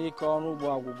now man.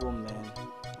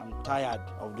 I'm tired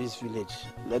of this village.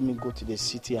 Let me go to the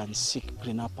city and seek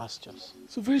greener pastures.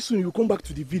 So very soon you come back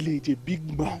to the village a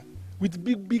big man with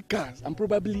big cars and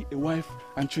probably a wife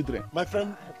and children. My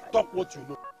friend, talk what you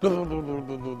know.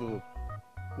 No.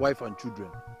 Wife and children.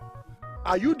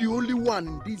 Are you the only one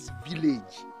in this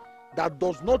village that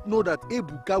does not know that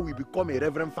Ebuka will become a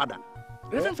reverend father?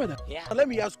 Reverend father? Yeah. Let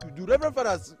me ask you, do reverend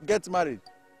fathers get married?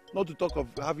 Not to talk of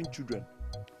having children.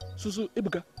 So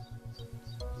Ebuka,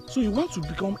 so you want to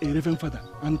become a reverend father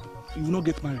and you will not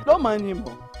get married? Don't mind him.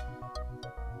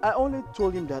 I only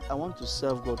told him that I want to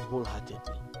serve God wholeheartedly.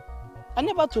 I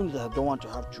never told him that I don't want to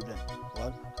have children,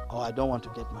 or I don't want to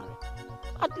get married.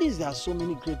 At least there are so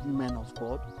many great men of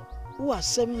God who are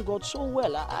serving God so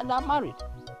well and are married.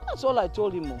 That's all I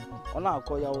told him.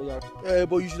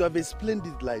 But you should have explained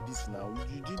it like this now.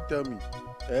 You didn't tell me.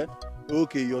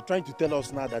 Okay, you're trying to tell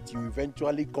us now that you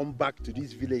eventually come back to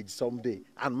this village someday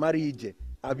and marry Ije.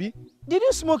 Abi? Did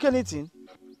you smoke anything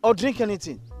or drink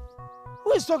anything?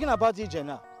 Who is talking about Ije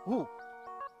now? Who?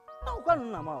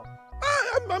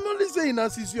 I'm only saying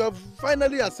that since you have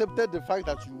finally accepted the fact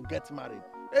that you will get married.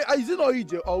 Is it not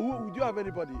Ije or would you have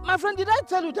anybody? My friend, did I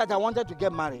tell you that I wanted to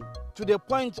get married to the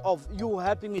point of you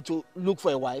helping me to look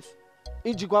for a wife?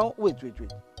 Ije, wait.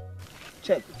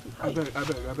 Check. I beg.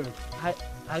 Hi,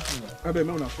 I beg,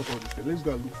 let's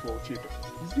go and look for Chika.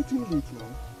 It's getting late now.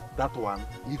 That one,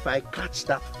 if I catch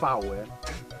that foul, I will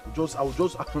just No,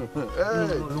 just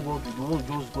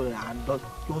go and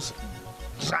just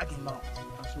drag him out.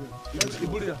 Let's go.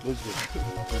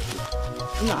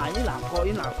 Nah, you not call.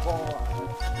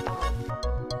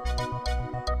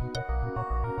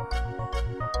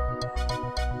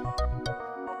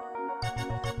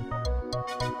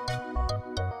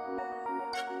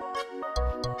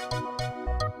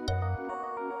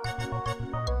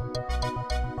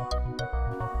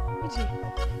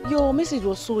 Your message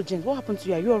was so urgent. What happened to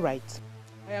you? Are you alright?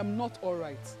 I am not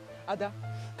alright. Ada,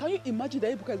 Can you imagine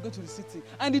that Ebuka is going to the city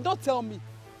and did not tell me?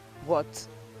 What?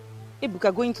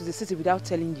 Ebuka going to the city without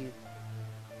telling you?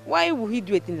 Why would he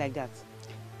do a thing like that?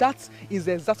 That is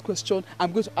the exact question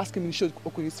I'm going to ask him in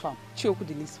Chiwetalu's farm.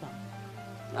 Chiwetalu's farm?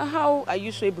 How are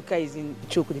you sure Ebuka is in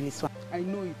Chiwetalu's farm? I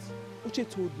know it. Uche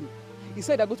told me. He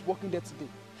said I'm going to work in there today.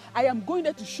 I am going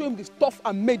there to show him the stuff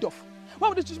I'm made of. Why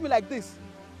would they treat me like this?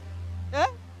 Eh?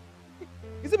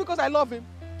 Is it because I love him?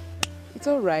 It's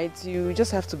all right. You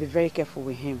just have to be very careful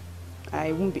with him.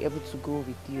 I won't be able to go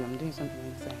with you. I'm doing something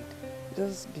inside.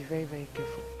 Just be very, very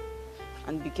careful.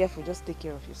 And be careful. Just take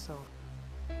care of yourself.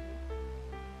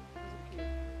 Okay.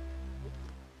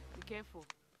 Be careful.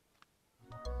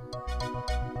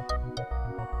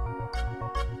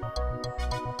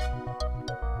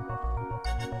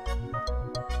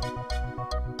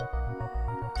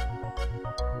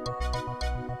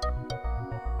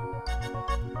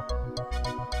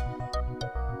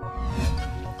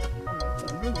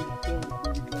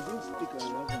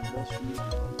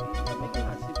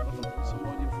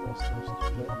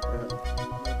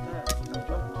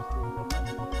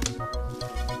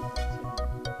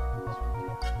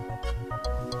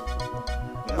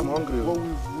 I'm hungry. Well,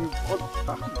 we've got...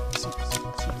 See.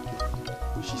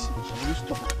 Will she see? Will you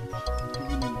stop?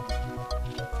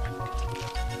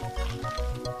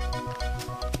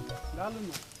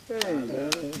 Hey,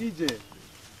 DJ.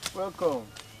 Welcome.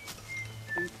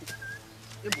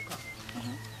 Ebuka.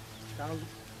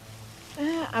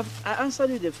 I answered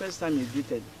you the first time you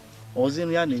greeted. I was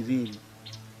in Nigerian.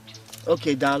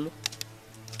 Okay, Dalu.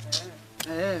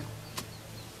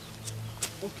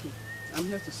 Okay, I'm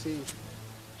here to see you.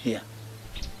 Here.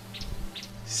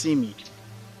 See me.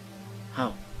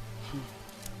 How?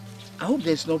 I hope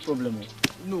there's no problem.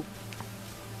 No,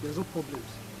 there's no problems.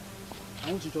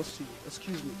 I want to just see you.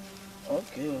 Excuse me.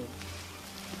 Okay.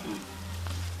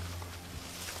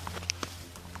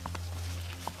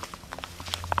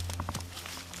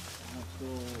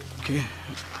 Okay.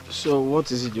 So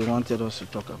what is it you wanted us to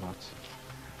talk about?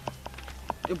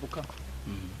 Ebuka,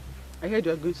 I heard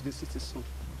you are going to the city soon.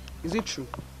 Is it true?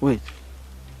 Wait.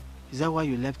 Is that why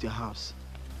you left your house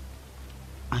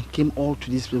and came all to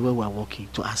this place where we are walking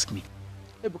to ask me?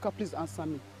 Ebuka, please answer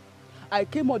me. I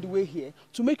came all the way here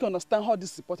to make you understand how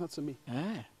this is important to me.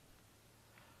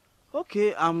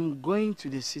 Okay, I'm going to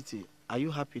the city. Are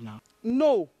you happy now?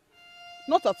 No,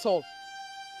 not at all.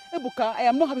 Ebuka, I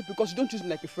am not happy because you don't treat me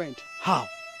like a friend. How?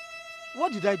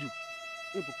 What did I do?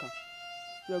 Ebuka,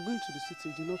 you are going to the city,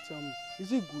 you did not tell me.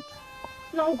 Is it good?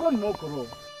 Now, God no koro.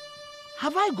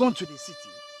 Have I gone to the city?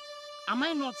 Am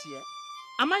I not here?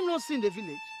 Am I not seeing the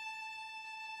village?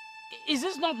 Is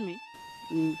this not me?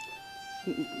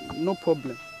 No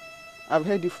problem. I've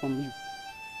heard it from you.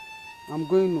 I'm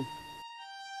going home.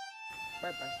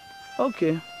 Bye-bye.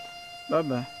 Okay.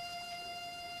 Bye-bye.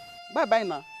 Bye-bye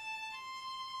now.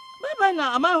 Bye-bye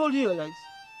now. Am I holding your legs?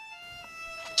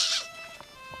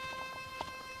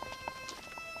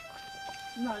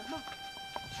 No.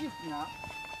 Chief now.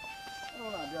 I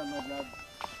don't want to be another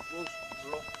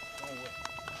block somewhere.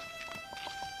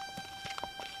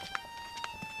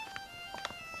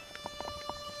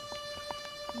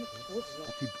 What is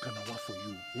that? Ebuka for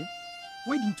you, eh?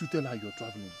 Why didn't you tell her you're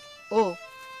traveling? Oh,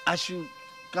 I should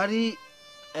carry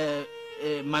a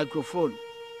microphone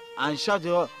and shout to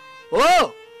her,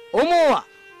 "Oh, Omowa,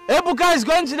 Ebuka is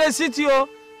going to the city, oh."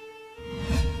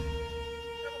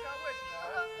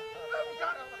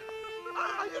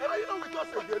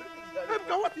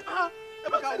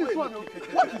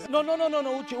 No,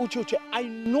 Uche. I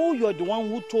know you're the one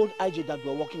who told IJ that we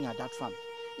were working at that farm.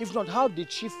 If not, how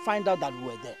did she find out that we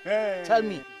were there? Hey. Tell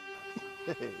me.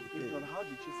 If not, how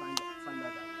did she find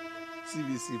out that?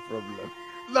 CBC problem.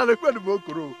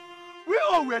 We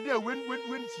all were there when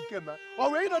she came, man. Or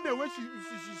were you not there when she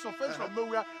surfaced from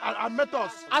nowhere and met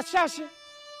us? Ashashi,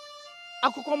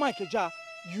 Akukoma Keja,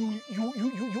 you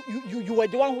were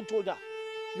the one who told her.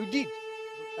 You did.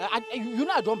 You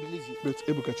know I don't believe you. But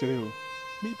Ebuka Chereo,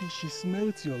 maybe she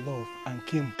smelled your love and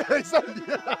came. Exactly.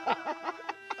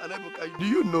 And Ebuka, do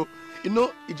you know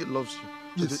Egypt loves you.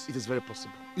 Yes. It is very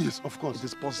possible. Yes, of course. It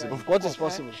is possible. What is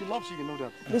possible? She loves you, you know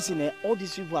that. Listen, all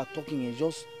these people are talking is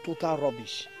just total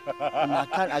rubbish. And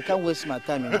I can't waste my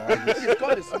time in all this. It's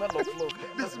called the smell of love.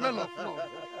 The smell of love.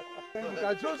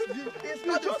 It's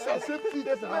not just accept it.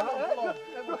 The smell of love.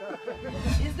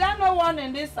 Is there no one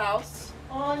in this house?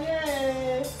 Oh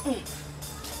yeah.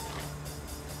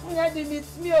 Yeah,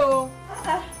 it's me. Oh.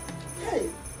 Hey,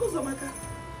 who's Amaka?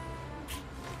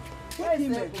 Where is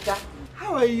Ebuka?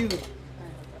 How are you?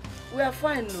 We are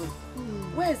fine, no.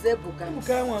 Where is Ebuka?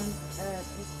 Ebuka one.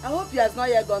 I hope he has not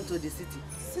yet gone to the city.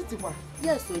 Sitima.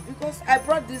 Yes, sir, because I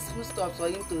brought this foodstuff for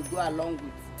him to go along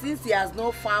with. Since he has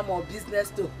no farm or business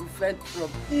to fend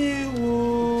from.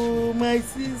 Ew, my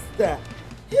sister.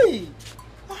 Hey,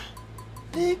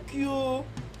 thank you.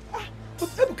 But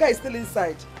Ebuka is still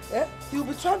inside. Eh? He'll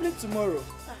be traveling tomorrow.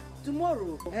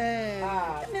 Tomorrow?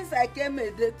 That means I came a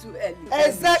day too early.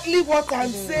 Exactly what I'm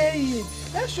saying.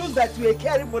 That shows that you are a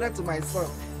caring mother to my son.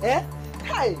 Eh?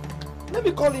 Hi, let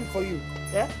me call him for you.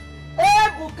 Eh?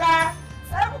 Ebuka!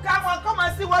 Ebuka, come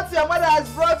and see what your mother has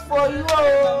brought for you.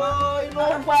 Oh, you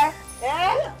know what?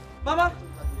 Eh? Mama,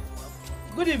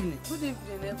 good evening. Good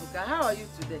evening, Ebuka. How are you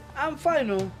today? I'm fine,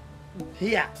 oh.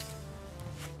 Here.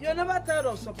 You're never tired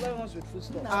of supplying us with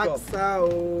foodstuff.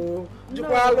 No.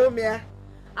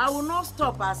 I will not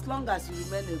stop as long as you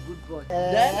remain a good boy.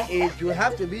 Then it will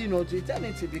have to be, to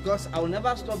eternity, because I will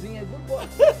never stop being a good boy.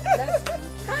 That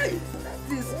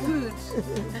is good.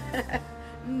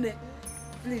 Nne,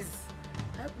 please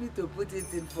help me to put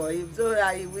it in for him so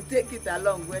that he will take it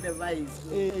along whenever he's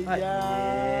going.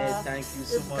 Yeah, thank you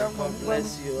so much. God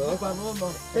bless you.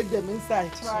 Take them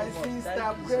inside. My sister,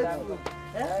 I'm grateful.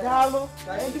 Hello?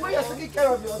 And the way you're taking care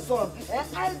of your son,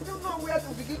 I don't know where to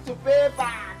begin to pay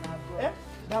back.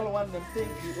 One them, thank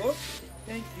you. Oh,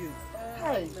 thank you.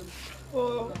 Hi.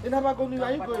 Oh, in Abagoni, where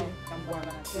are you going?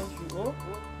 Thank you. Oh,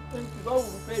 thank you. God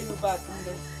will pay you back.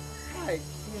 Hi.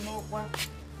 You know what?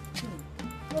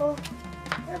 Oh,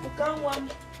 Ebuka one.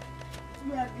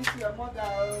 You are this your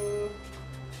mother.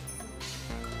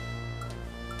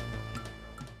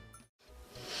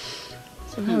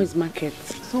 So how is market?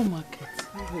 So market.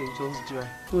 It's just dry.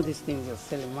 All these things you're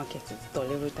selling, market is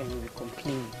dull. Every time you be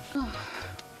complaining.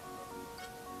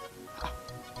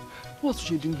 What's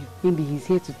she doing here? Maybe he's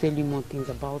here to tell you more things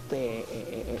about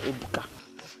Ebuka.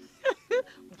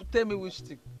 Tell me which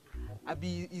thing. I'll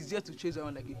be easier to chase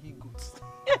around like a he-goat.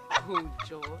 Oh,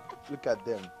 Joe. Look at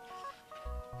them.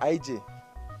 IJ,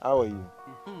 how are you?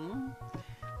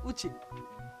 Uche,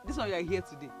 this one you are here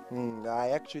today. I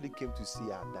actually came to see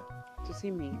Ada. To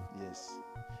see me? Yes.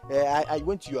 I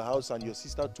went to your house and your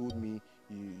sister told me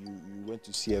you went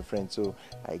to see a friend, so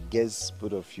I guess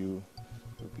both of you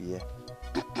will be here.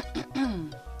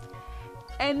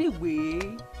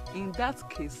 Anyway, in that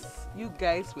case, you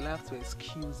guys will have to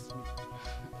excuse me.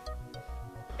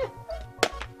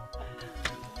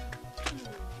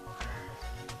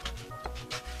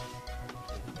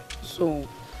 So,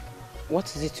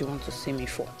 what is it you want to see me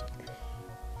for?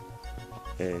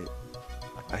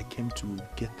 I came to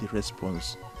get the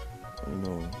response,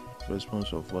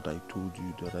 response of what I told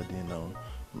you the other day now,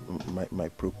 my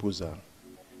proposal.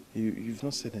 You've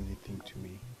not said anything to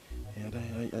me. And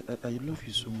I love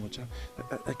you so much.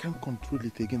 I can't control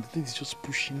it again. The thing is just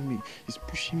pushing me. It's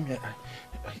pushing me.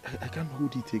 I can't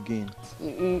hold it again.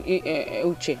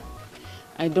 Uche,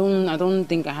 I don't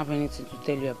think I have anything to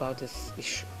tell you about this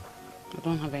issue. I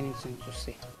don't have anything to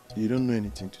say. You don't know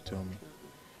anything to tell me?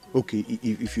 Okay,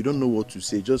 if you don't know what to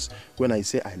say, just when I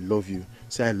say I love you,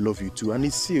 say I love you too, and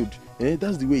it's sealed.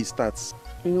 That's the way it starts.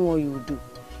 You know what you will do?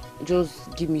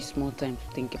 Just give me small time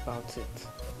to think about it.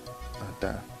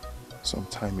 Ada, some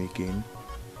time again.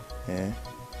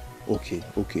 Okay.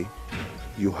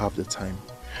 You have the time.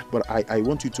 But I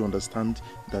want you to understand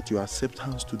that your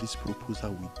acceptance to this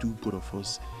proposal will do both of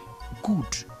us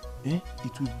good.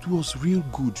 It will do us real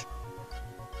good.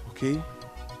 Okay?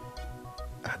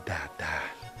 Ada.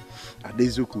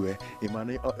 Adezoku,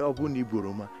 Imane Obuni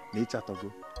Buroma,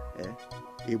 Nechatogo.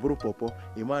 Ebro Popo,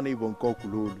 Imane Ibon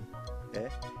Kokulolu.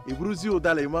 Ibruzi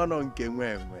Odale Imano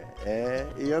Nkemwe.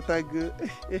 Yotago.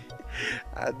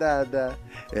 Ada.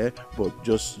 But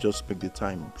just make the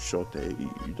time short.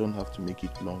 You don't have to make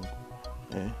it long.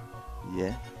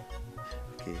 Yeah.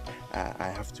 Okay. I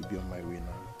have to be on my way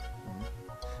now.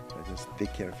 Just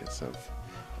take care of yourself.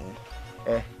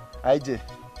 IJ.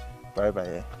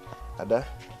 Bye. Ada,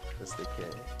 just take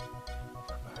care.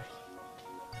 Bye.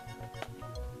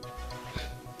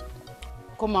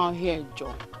 Come out here,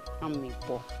 Joe. I'm me,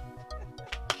 Paul.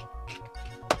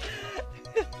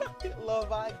 Love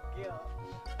her girl.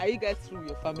 Are you guys through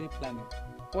your family planning?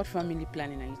 What family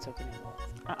planning are you talking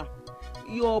about?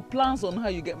 Your plans on how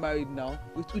you get married now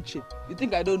with Uche. You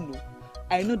think I don't know?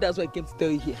 I know that's why I came to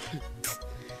tell you here.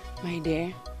 My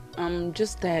dear, I'm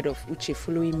just tired of Uche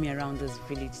following me around this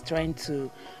village, trying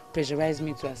to pressurize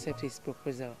me to accept his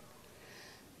proposal.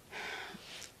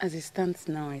 As it stands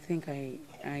now, I think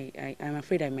I'm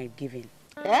afraid I might give in.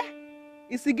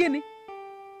 It's again.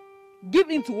 Give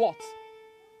in to what?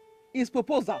 His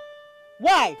proposal.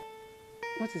 Why?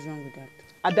 What is wrong with that?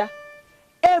 Ada,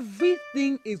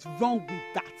 everything is wrong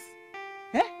with that.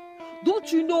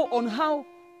 Don't you know on how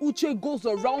Uche goes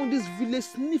around this village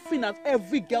sniffing at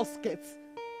every girl's skirt.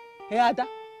 Hey, Ada,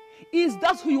 is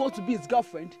that who you want to be his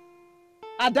girlfriend?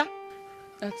 Ada?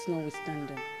 That's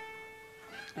notwithstanding.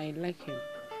 I like him.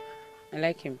 I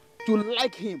like him. You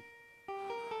like him?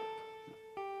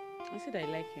 I said I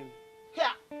like him.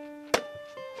 Here.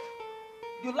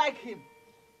 You like him?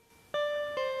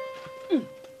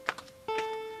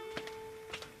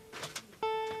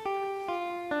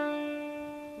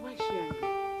 Why is she angry?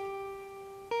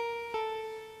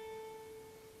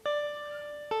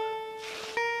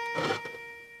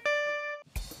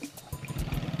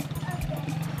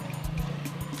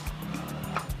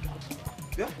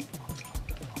 Yeah?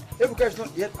 Ebuka is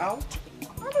not yet out.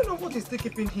 I don't know what is still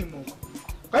keeping him up.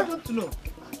 I don't know.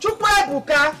 Chukwa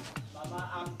Ebuka!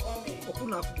 Mama, I'm coming.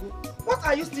 What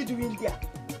are you still doing there?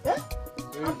 Eh?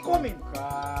 I'm coming.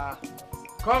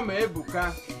 Come,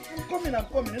 Ebuka. I'm coming.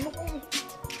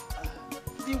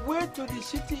 The way to the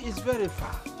city is very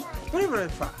far. Very, very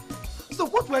far. So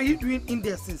what were you doing in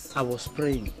there since? I was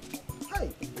praying. Hi.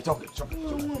 It's okay.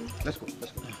 Let's go.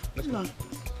 Nah,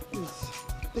 please,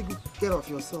 take good care of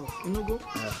yourself. You know, go.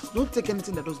 Yeah. Don't take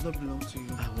anything that does not belong to you.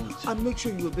 I won't. And make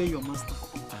sure you obey your master.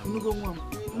 You know, go, Mom.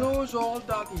 He knows all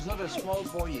that. He's not a small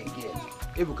boy again.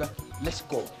 Ebuka, let's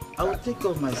go. I will take care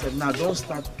of myself. Now, don't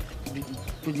start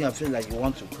putting your face like you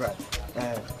want to cry.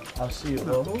 I'll see you.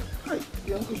 No. Hi.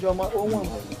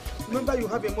 Remember, you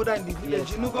have a mother in the village.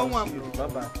 Yes, you know, go, Mom.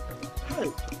 Bye-bye. Hi.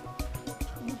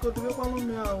 You got to be one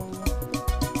me out.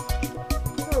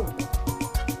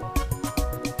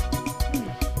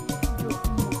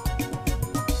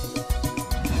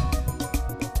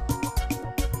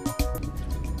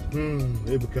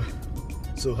 Ebuka,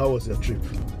 so how was your trip?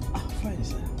 Fine,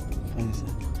 sir. Fine, sir.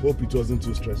 Hope it wasn't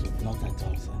too stressful. Not at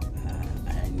all, sir. I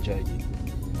enjoyed it.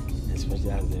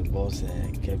 Especially as the boss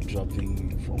kept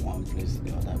dropping from one place to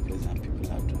the other place and people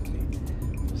are dropping.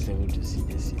 I was able to see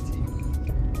the city.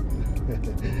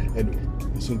 Anyway,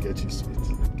 you soon get used to it.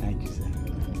 Thank you, sir.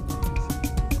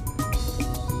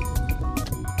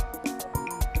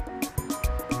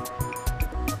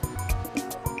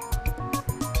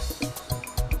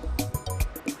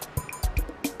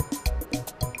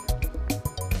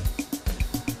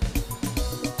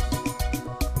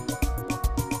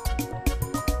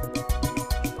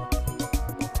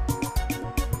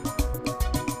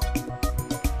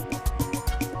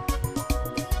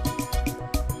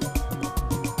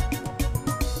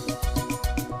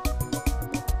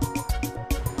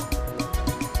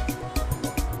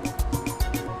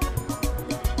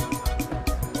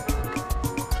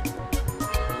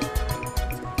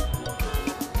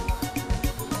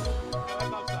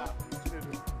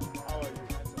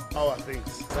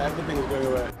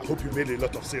 Made a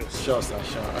lot of sales. Sure, sir,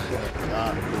 sure.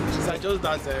 She suggests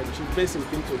that she Benson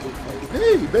came to look for you.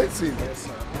 Hey, Benson! Yes,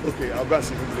 sir. Okay, I'll go and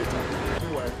see him later.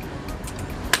 Anyway,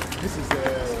 this is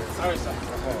sorry, sir.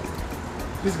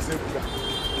 This is Ebuka.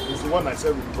 He's the one I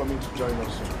said will be coming to join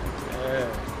us soon. Yeah.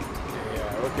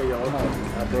 Okay, you're welcome.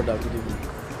 My brother, good evening.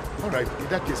 Alright, in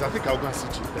that case, I think I'll go and see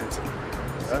Chief Benson.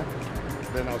 Yeah?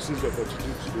 Then I'll seize the opportunity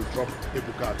to drop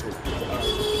Ebuka at home.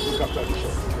 Look after the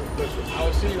shop. Let's go. I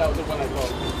will see you out when I go.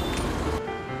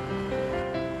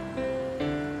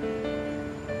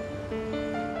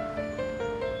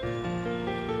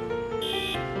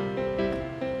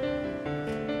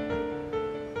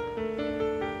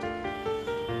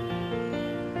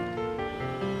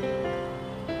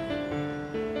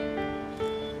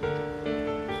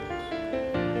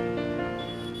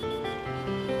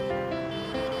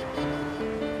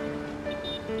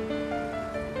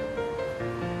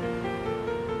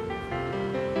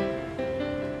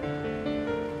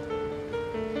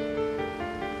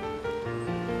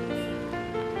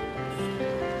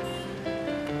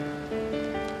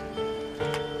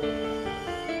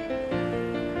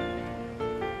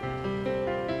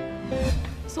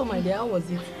 So my day, how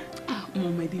was it?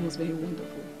 Mom, my day was very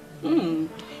wonderful. You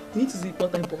need to see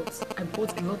what I bought. I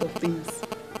bought a lot of things.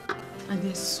 And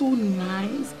they're so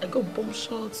nice. I got bomb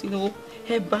shots,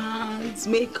 hair bands,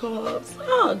 makeups.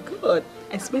 Oh, God.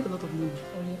 I spent a lot of money.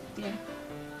 Oh, yeah.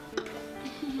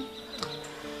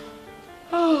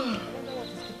 Oh.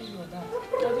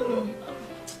 I don't know.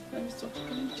 Let me stop.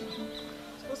 Can you check me?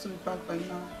 It's supposed to be back by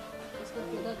now.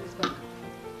 Your dad is back.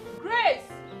 Grace!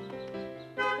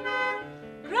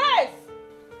 Grace!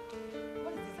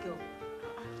 What is this girl?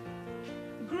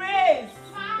 Grace!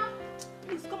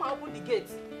 Please come and open the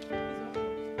gate.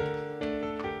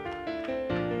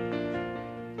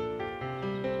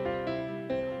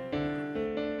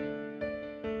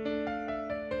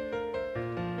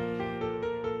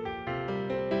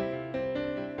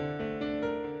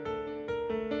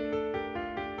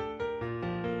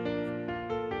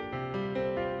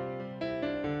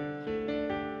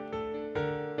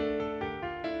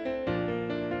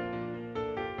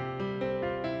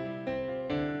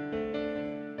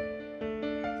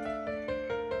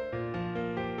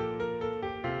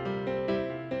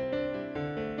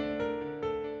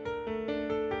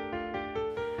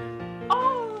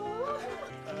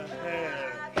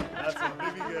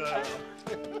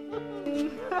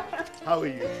 How are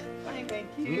you? Fine, thank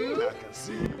you. I can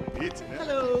see you eating.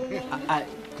 Hello.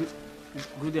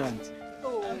 Good day, auntie.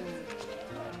 Oh.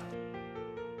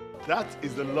 That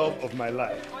is the love of my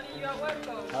life. Honey, you are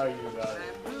welcome. How are you,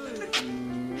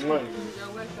 darling? You're welcome.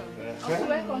 Uh-huh.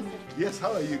 Welcome. Yes,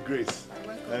 how are you, Grace?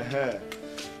 Welcome.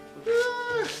 Who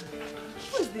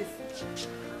is this?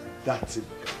 That's it.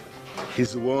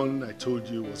 He's the one I told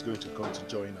you was going to come to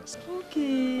join us.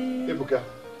 Okay. Ebuka,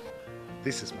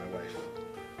 this is my wife.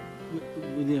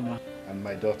 William. And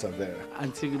my daughter Vera.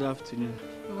 Auntie, good afternoon.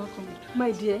 You're welcome.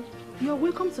 My dear, you're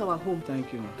welcome to our home.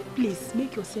 Thank you, ma. Please,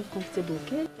 make yourself comfortable,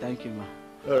 okay? Thank you, ma.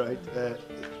 All right.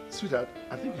 Sweetheart,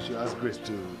 I think you should ask Grace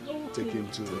to take him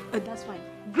to... That's fine.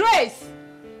 Grace!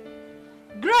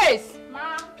 Grace!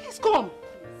 Ma. Please come.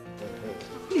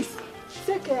 Please,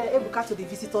 take Ebuka to the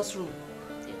visitors' room.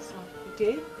 Yes, ma'am.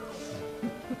 Okay?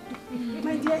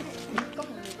 My dear, come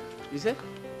on. You said?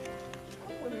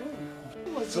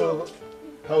 So,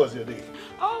 how was your day?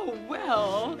 Oh,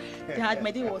 well, Dad,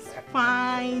 my day was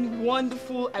fine,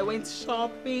 wonderful. I went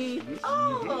shopping.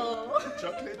 Oh.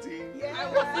 Chocolating. Yeah. I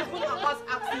was even about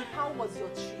asking, how was your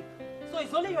trip? So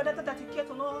it's only your daughter that you care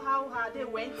to know how her day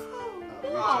went? Are we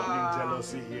talking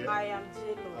jealousy here? I am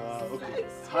jealous. Okay.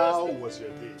 How was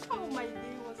your day? Oh, my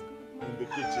day was good. In the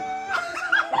kitchen.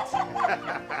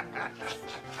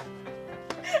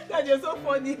 Dad, you're so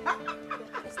funny.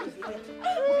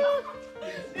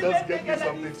 Just get me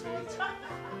something to eat.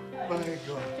 My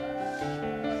God.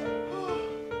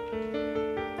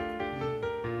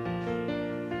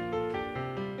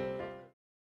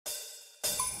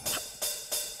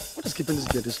 What is keeping this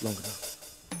girl this long now?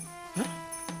 Huh?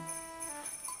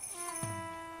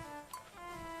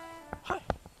 Hi.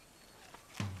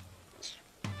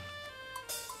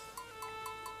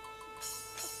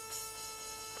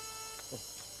 Oh,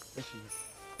 there she is.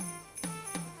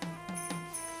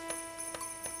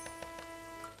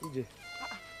 EJ.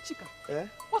 Chika, Eh?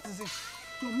 what is it?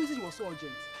 Your message was so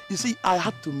urgent. You see, I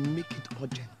had to make it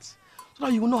urgent. So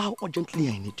that you will know how urgently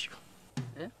I need you.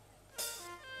 Eh?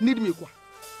 Need me, quoi?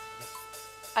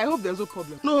 I hope there's no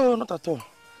problem. No, not at all.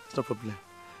 It's no problem.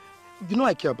 You know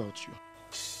I care about you.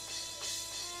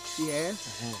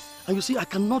 Yes. And you see, I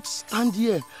cannot stand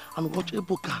here and watch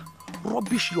Ebuka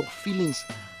rubbish your feelings,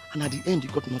 and at the end, you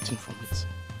got nothing from it.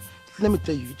 Let me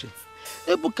tell you, EJ,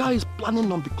 Ebuka is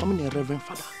planning on becoming a reverend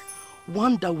father,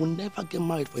 one that will never get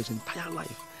married for his entire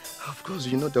life. Of course,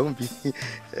 you know there won't be.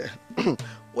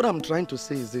 What I'm trying to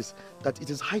say is this, that it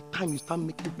is high time you start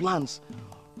making plans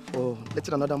for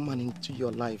letting another man into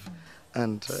your life.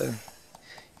 And,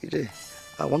 EJ,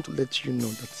 I want to let you know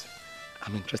that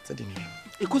I'm interested in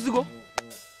you. Ikuzigo?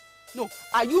 No,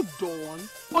 are you done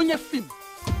on your film?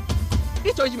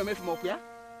 It's already my film up, yeah?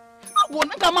 No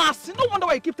wonder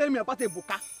why you keep telling me about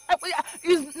Ebuka.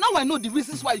 Now I know the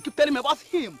reasons why you keep telling me about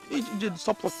him.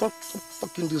 Stop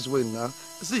talking this way now.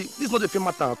 See, this is not a film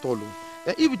matter at all.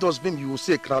 If it was film, you will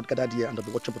see a crowd gathered here and they'll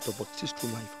be watching, but this is true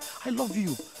life. I love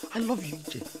you. I love you,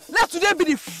 EJ. Let today be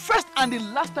the first and the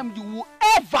last time you will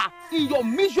ever, in your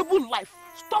miserable life,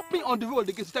 stop me on the road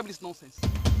again to tell me this nonsense.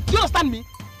 Do you understand me?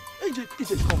 EJ,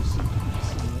 come see.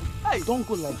 Hey, don't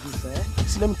go like this, eh?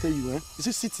 See, let me tell you, Is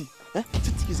it city?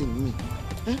 City is in me.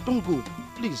 Don't go,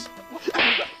 please.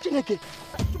 Chineke.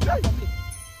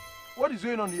 What is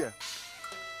going on here?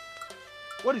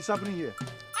 What is happening here?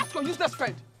 Ask your useless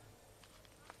friend.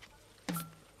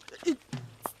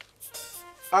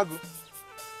 Agu,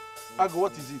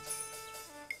 what is it?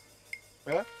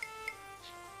 Eh?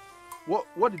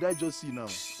 What did I just see now?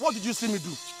 What did you see me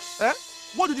do? Eh?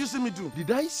 What did you see me do?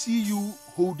 Did I see you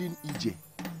holding EJ?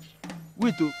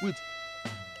 Wait.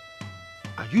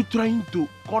 Are you trying to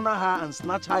corner her and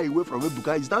snatch her away from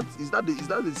Ebuka? Is that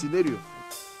the scenario?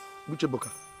 Which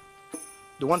Ebuka?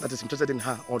 The one that is interested in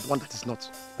her or the one that is not?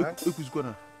 Who's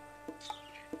gonna?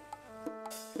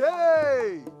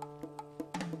 Hey!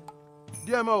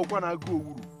 Dear man,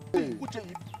 go. Hey,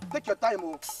 take your time,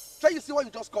 oh. Try you see what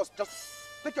you just caused. Just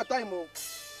take your time, oh.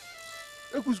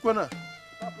 Who's gonna?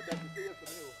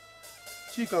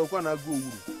 Chika ukwana go.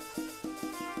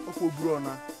 Oko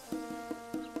brona.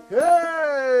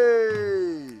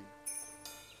 Hey!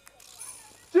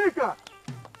 Chika!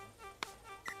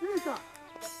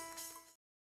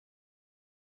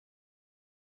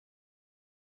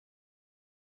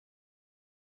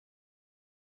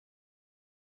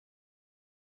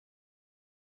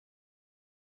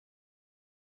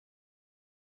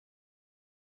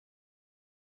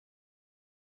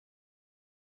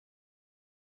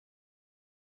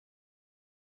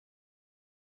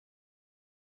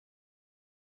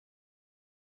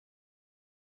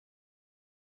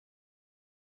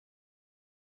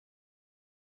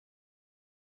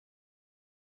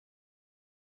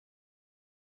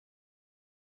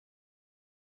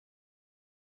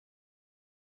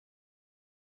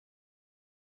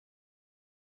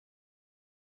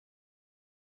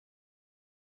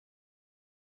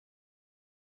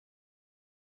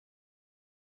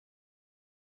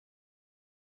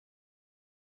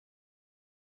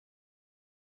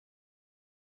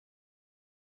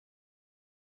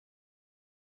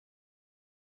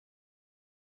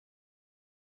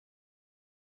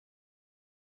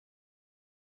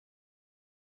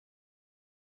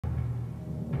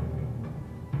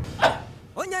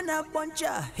 Onya na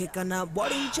boncha, heka na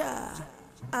borincha.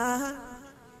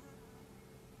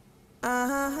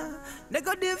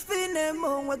 Nego define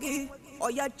mo wagi. Oh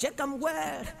yeah, check them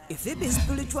well. If it be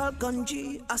spiritual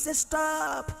kanji, I say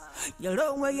stop. You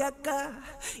know where yaka.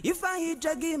 If I hit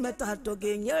jagi metato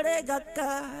gen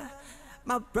yoregaka.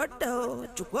 My brother,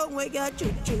 chukwa where ya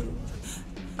chuchu.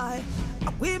 I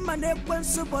man when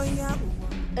suboya.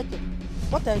 Eke,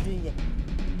 what are you doing here?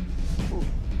 Oh.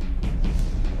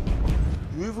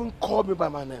 You even called me by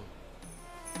my name.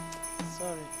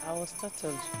 Sorry, I was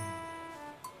startled.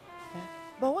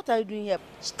 But what are you doing here?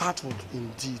 Startled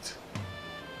indeed.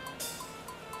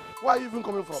 Where are you even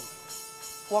coming from?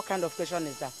 What kind of question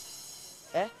is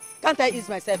that? Can't I ease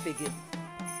myself again?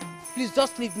 Please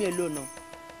just leave me alone now.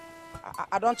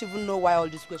 I don't even know why all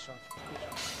these questions.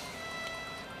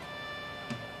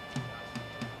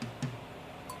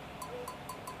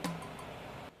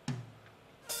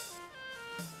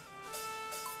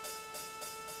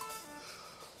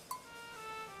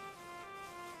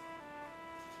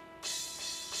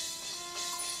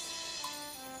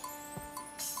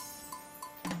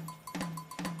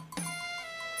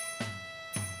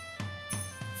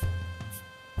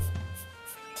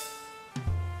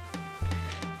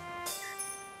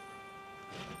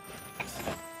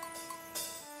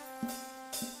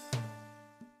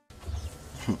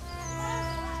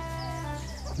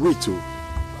 Wait.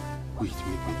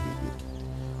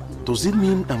 Does it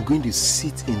mean I'm going to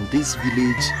sit in this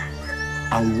village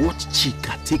and watch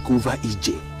Chika take over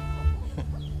EJ?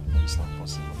 It's not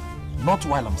possible. Not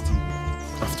while I'm still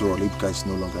here. After all, Ebuka is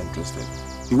no longer interested.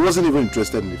 He wasn't even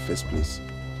interested in the first place.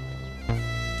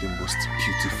 The most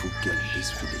beautiful girl in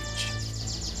this village.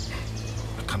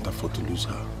 I can't afford to lose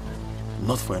her.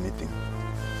 Not for anything.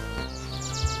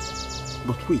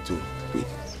 But wait.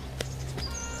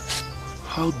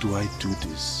 How do I do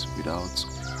this without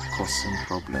causing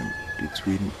problem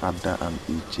between Ada and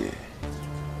EJ?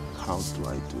 How do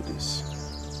I do this?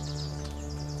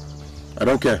 I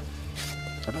don't care.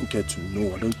 I don't care to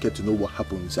know. I don't care to know what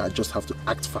happens. I just have to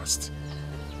act fast.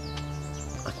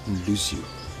 I can lose you.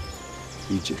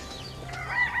 EJ,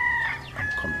 I'm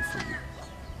coming for you.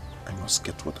 I must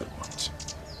get what I want.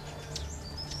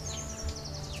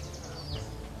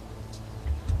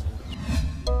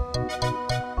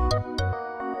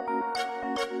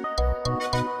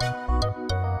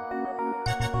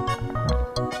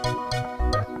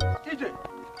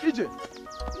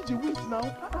 EJ, wait now.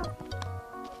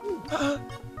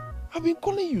 I've been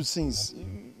calling you since.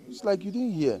 It's like you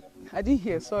didn't hear. I didn't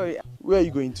hear, sorry. Where are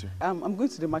you going to? I'm going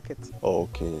to the market. Oh,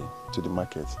 okay. To the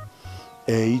market.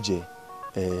 EJ,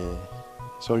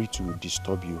 sorry to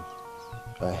disturb you.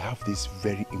 I have this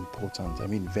very important,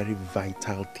 very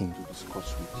vital thing to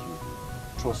discuss with you.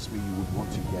 Trust me, you would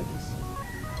want to hear this.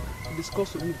 To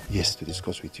discuss with me? Yes, to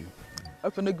discuss with you. I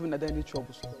hope you're not giving Ada any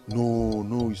trouble.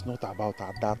 No, it's not about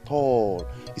that at all.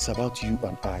 It's about you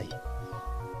and I.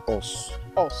 Us.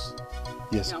 Us?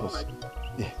 Yes, us.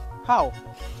 Yeah. How?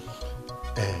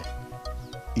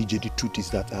 EJ, the truth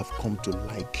is that I've come to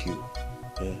like you.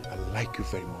 I like you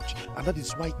very much. And that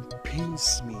is why it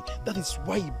pains me. That is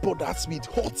why it bothers me. It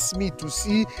hurts me to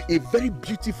see a very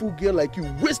beautiful girl like you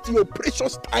waste your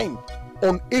precious time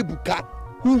on Ebuka,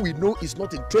 who we know is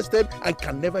not interested and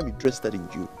can never be interested in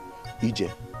you.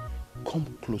 EJ, come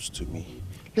close to me.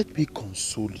 Let me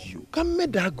console you. Come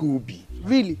make that go be.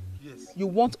 Really? Yes. You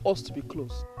want us to be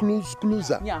close?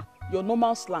 Closer. Yeah, your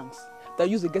normal slangs that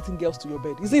use the getting girls to your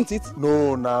bed, isn't it?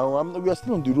 No, now we are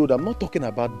still on the road. I'm not talking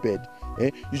about bed.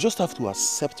 You just have to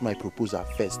accept my proposal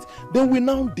first. Then we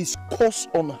now discuss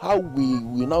on how we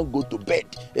will now go to bed.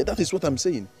 That is what I'm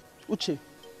saying. Uche,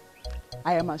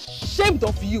 I am ashamed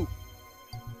of you.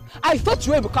 I thought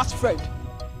you were Ebuka's friend.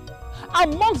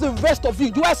 Amongst the rest of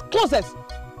you, you are as close as...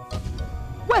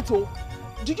 Wait,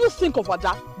 did you think of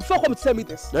Ada before coming to tell me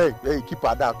this? Hey, keep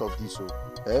Ada out of this,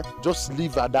 Just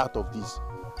leave Ada out of this.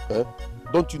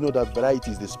 Don't you know that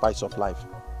variety is the spice of life?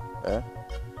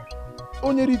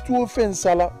 Onye ritu ofe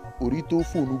nsala, orito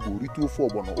ofe onugbu, orito ofe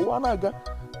ogbono. Anaga.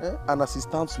 And as it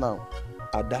stands now,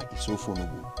 Ada is ofe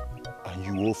onugbu, and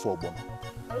you ofe ogbono.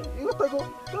 You got to go.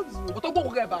 What to go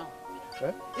get about?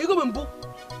 You go and book.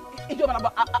 Hey,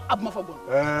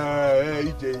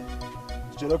 EJ,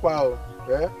 chere kwa o.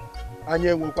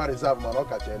 Anya enwekwa reserve man o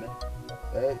ka chene.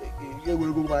 You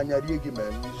will go anya rie gi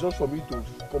man. It's just for me to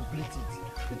complete it.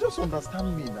 You just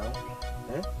understand me now.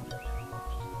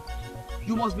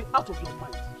 You must be out of your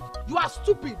mind. You are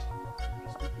stupid.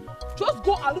 Just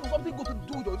go and look for something good to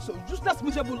do with your useless,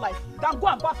 miserable life. Then go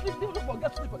and bath. Don't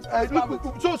forget sleep.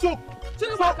 So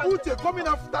Uche coming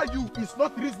after you is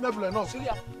not reasonable enough.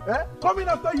 Coming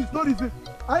after you is not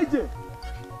reasonable.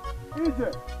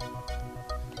 EJ.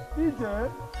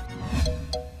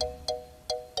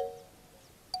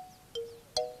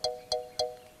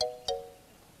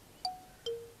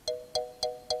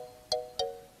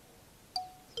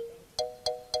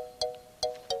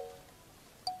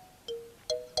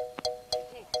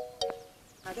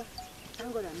 Ada,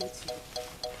 thank God I met you.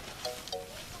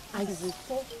 I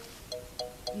saw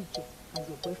EJ and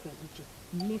your boyfriend Uche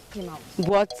making out.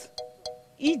 What?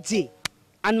 EJ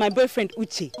and my boyfriend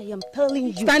Uche? I am telling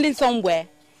you. Standing somewhere?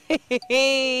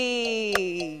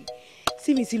 See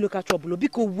me see local trouble.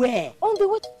 Because where? On the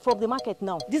way from the market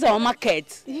now. This is our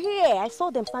market. Yeah, I saw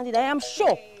them standing there. I am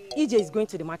sure EJ is going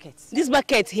to the market. This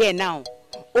market here now.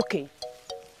 Okay.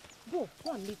 Go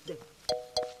and meet them.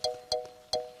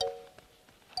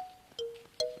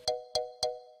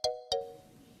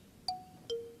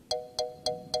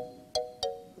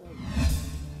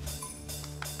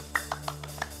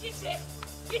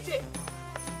 EJ,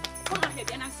 come ahead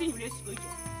and I'm seeing you raise to go.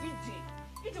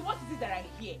 EJ, what is it that I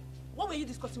hear? What were you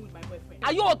discussing with my boyfriend?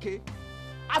 Are you okay?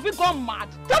 Have you gone mad?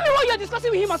 Tell me what you're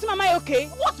discussing with him. Am I okay?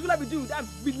 What will I be doing with that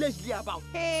village layabout?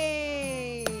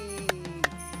 Hey,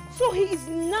 so he is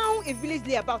now a village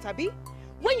layabout, Abi?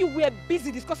 When you were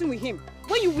busy discussing with him,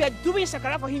 when you were doing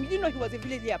shakara for him, you didn't know he was a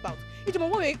village layabout.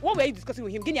 What were you discussing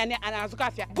with him? Go and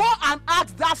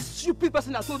ask that stupid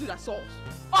person that told you that sauce.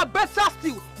 Or better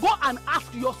still, go and ask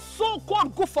your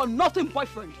so-called good-for-nothing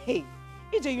boyfriend. Hey,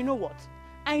 EJ, you know what?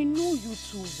 I know you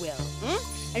too well.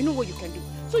 I know what you can do.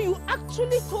 So you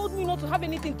actually told me not to have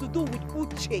anything to do with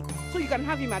Uche, so you can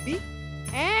have him, Abi?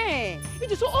 Eh?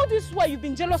 EJ, so all this while you've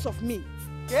been jealous of me?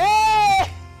 Hey!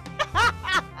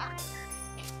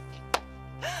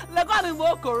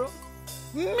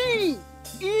 Me,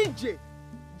 EJ,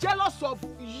 jealous of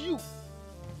you.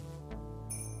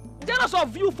 Jealous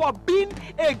of you for being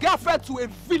a girlfriend to a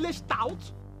village tout?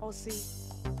 Oh, see.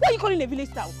 Who are you calling a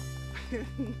village tout?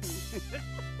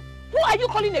 Who are you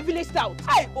calling a village tout?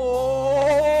 Hey,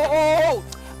 oh,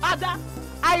 Ada,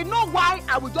 I know why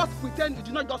I will just pretend you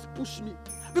did not just push me.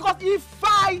 Because if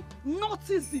I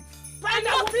notice it, and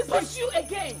I will push you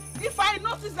again. If I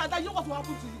notice that, you know what will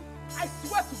happen to you? I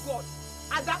swear to God,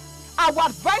 Ada, I will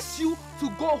advise you to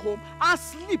go home and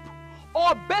sleep.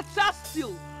 Or better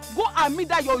still, go and meet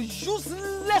that your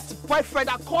useless boyfriend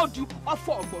that called you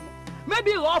Aforevo.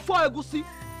 Maybe Aforevo. You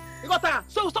got that?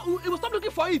 So he will stop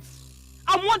looking for it.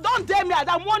 Don't dare me,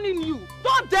 I'm warning you.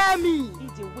 Don't dare me.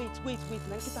 EJ, wait.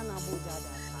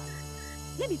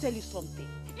 Let me tell you something.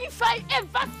 If I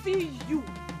ever see you,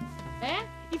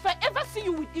 if I ever see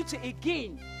you with Uche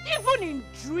again, even in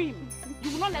dream,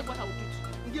 you will not like what I will do to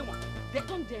you. They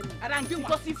don't dare me.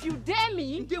 Because if you dare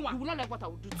me, you will not like what I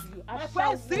will do to you.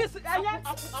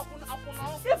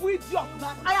 If we idiot,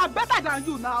 I am better than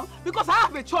you now because I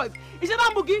have a choice. Idiot,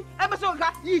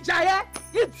 I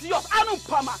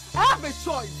have a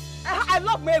choice. I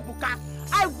love my Ebuka.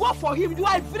 I work for him. You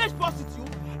are a village prostitute.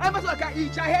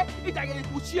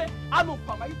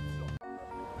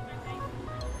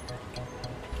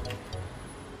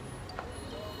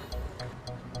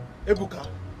 Ebuka,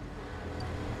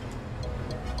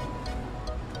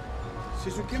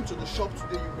 since you came to the shop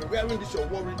today, you've been wearing this, you're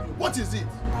worrying me. What is it?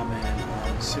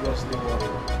 I'm seriously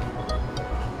worried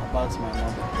about my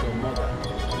mother. Your mother?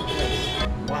 Yes.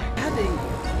 Why? I had a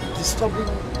disturbing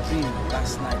dream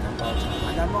last night about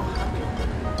her, and I'm not happy.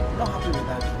 I'm not happy with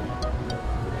that dream.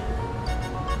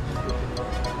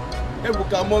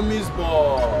 Ebuka, mommy's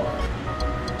boy.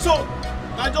 So,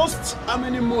 now just how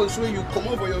many months when you come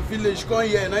over your village, come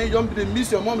here, and now you don't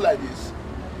miss your mom like this?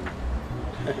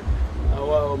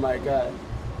 Oh my God.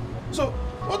 So,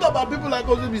 what about people like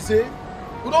us who say,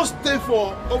 we don't stay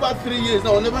for over 3 years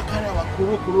now, we'll never carry our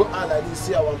kuro out like this,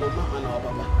 see our mama and our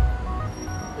baba.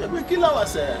 Yeah, we kill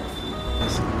ourselves.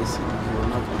 Listen, you will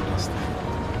not understand.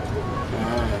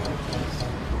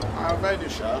 I'm very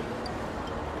sure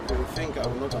you think I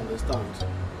will not understand.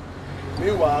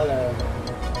 Meanwhile,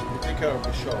 you take care of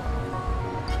the shop.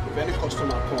 If any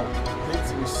customer comes, take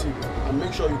the receipt and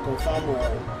make sure you confirm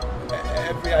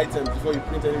every item before you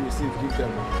print any receipt, give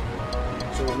them.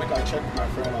 So make I check my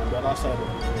friend on the other side of the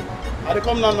road. I dey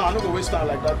come now, I don't go waste time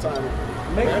like that time.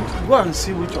 Go and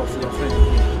see which of your friends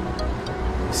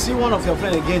again. See one of your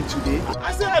friends again today.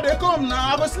 I said I dey come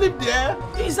now, I go sleep there.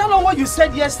 Is that not what you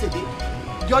said yesterday?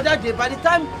 The other day, by the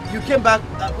time you came back,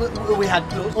 we had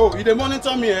closed. Oh, you dey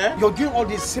monitor me, eh? You're doing all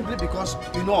this simply because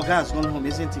you know Oga has gone home,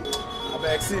 isn't it?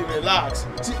 See, relax.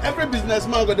 See, every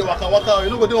businessman go to waka, you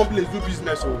know, go to one place do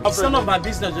business. It's none of my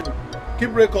business.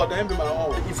 Keep record, then be my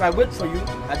own. If I wait for you,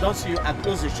 I don't see you, I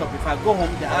close the shop. If I go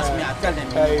home, they ask me, I tell them,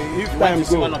 if time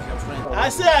go, one of your friends. I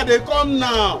say they come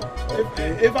now.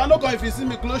 If I don't come, if you see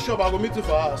me close shop, I will meet you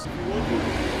for house. If you want to,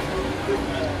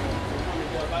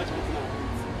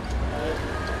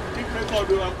 keep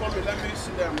record, I'm coming. Let me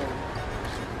see them.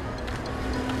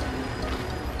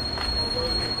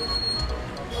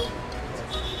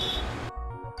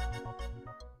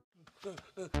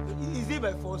 Is it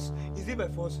by force? Is it by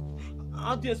force?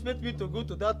 How do you expect me to go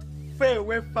to that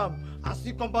faraway farm and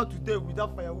still come back today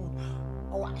without firewood?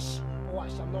 Owash,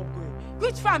 I'm not going.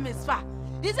 Which farm is far?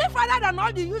 Is it farther than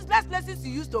all the useless places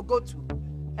you used to go to?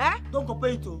 Eh? Don't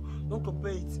compare it, oh. Don't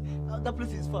compare it. That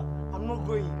place is far. I'm not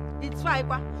going. It's far,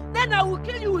 Ekwa. Then I will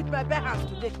kill you with my bare hands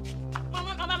today.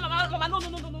 Mama, no. Mama,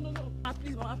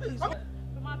 please. Mama, please.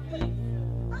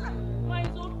 Mama,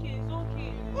 it's okay.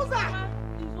 Who's that?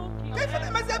 Hey,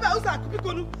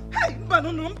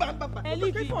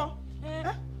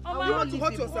 Mama, you want to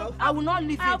hurt yourself? I will not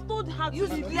leave it. I have told her to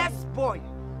useless boy.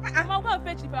 Mama, go and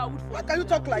fetch the firewood for How can you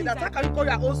talk like that? How can you call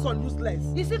your own son useless?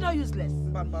 Is he not useless?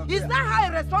 Is that how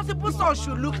a responsible son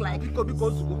should look like?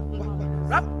 Because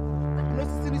rap. No,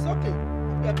 it's okay.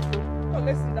 Oh,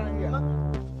 let's sit down here.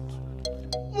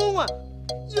 Mama,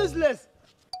 useless.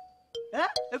 Eh?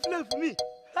 A flame for me.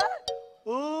 Huh?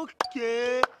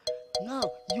 Okay. Now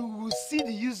you will see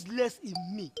the useless in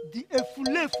me, the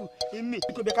efulefu in me.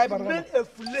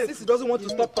 Since he doesn't want to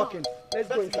stop talking, let's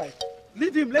go inside.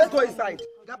 Leave him, let's go inside.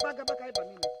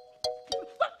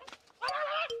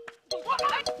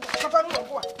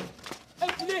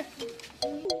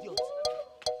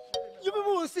 You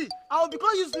people will see, I will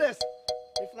become useless.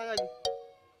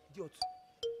 Idiot.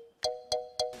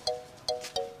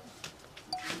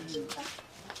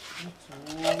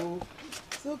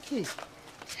 It's okay.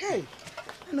 Hey,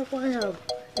 I know what I have.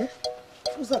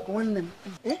 Who's that one name?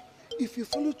 If you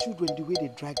follow children the way they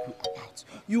drag you about,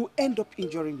 you end up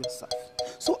injuring yourself.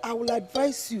 So I will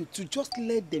advise you to just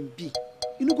let them be.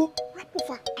 You know, go wrap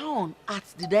over. How on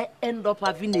earth did I end up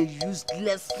having a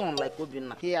useless son like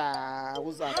Obina? Yeah,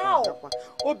 who's that? How?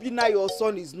 Obina, your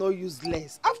son is not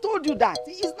useless. I've told you that.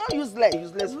 He is not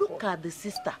useless. Look at the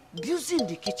sister, busy in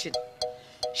the kitchen.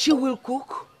 She will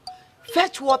cook,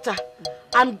 fetch water,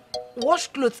 and wash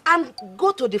clothes, and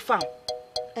go to the farm.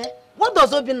 What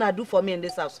does Obina do for me in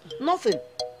this house? Nothing.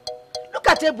 Look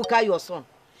at Ebuka, your son.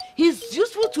 He's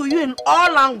useful to you in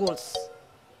all angles.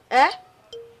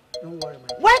 Don't worry, man.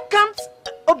 Why can't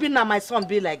Obina, my son,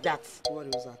 be like that? Don't worry,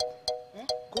 Uzak.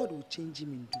 God will change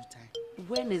him in due time.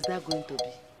 When is that going to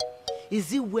be?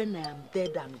 Is it when I am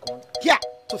dead and gone? Yeah,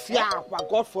 to fear,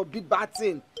 God forbid bad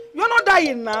thing. You're not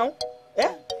dying now.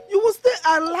 You will stay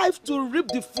alive to reap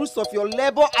the fruits of your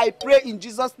labor, I pray in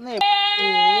Jesus' name.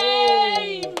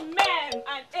 Amen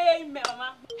and amen,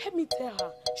 Mama. Help me tell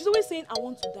her. She's always saying, I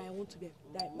want to die.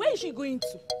 Where is she going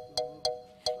to?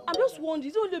 I'm just wondering,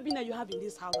 is it only Obina you have in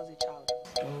this house as a child?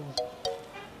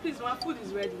 Please, my food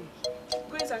is ready.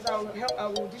 Go inside, I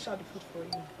will dish out the food for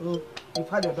you. Oh, you've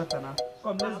had your daughter now.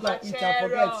 Come, let's go and eat and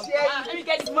forget. Let me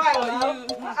get the food Smile for now. you.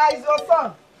 It's your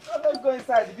son. So let's go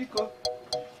inside, Biko.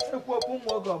 Oh,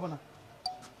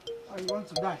 you want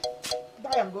to die?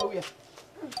 Die and go where?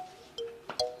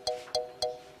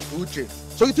 Uche,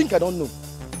 so you think I don't know?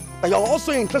 And you're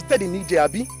also interested in EJ,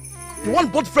 Abi? You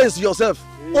want both friends to yourself?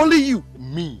 Only you?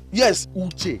 Me? Yes.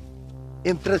 Uche,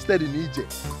 interested in EJ.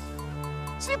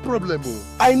 See problem, oh.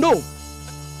 I know.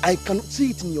 I can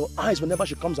see it in your eyes whenever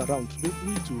she comes around.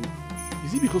 Wait,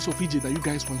 is it because of EJ that you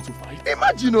guys want to fight?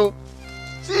 Imagine, oh.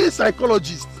 See a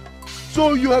psychologist.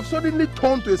 So you have suddenly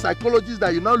turned to a psychologist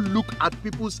that you now look at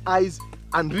people's eyes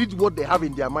and read what they have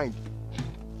in their mind.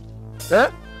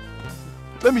 Let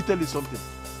me tell you something.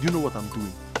 Do you know what I'm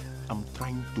doing? I'm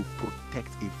trying to protect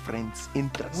a friend's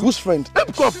interest. Whose friend?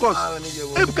 Ebuka, of course.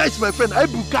 Ebuka is my friend.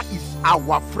 Ebuka is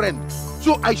our friend.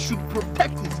 So I should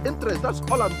protect his interest. That's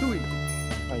all I'm doing.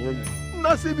 I hear you.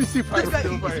 Now CBC.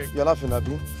 You're laughing,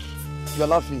 Abi. You're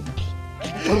laughing.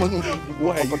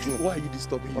 Why are you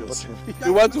disturbing yourself?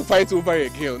 You want to fight over a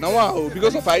girl. Now wow,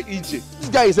 because of EJ. This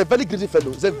guy is a very greedy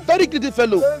fellow. He's a very greedy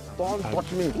fellow. Don't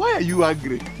touch me. Why are you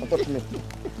angry? Don't touch me.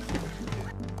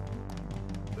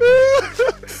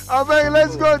 Abeg,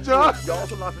 let's go, John. You're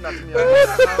also laughing at me.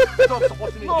 Stop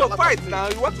supporting me. No, fight now.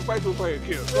 You want to fight over a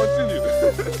girl. Continue.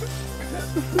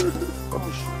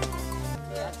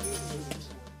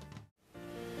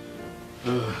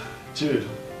 Chill.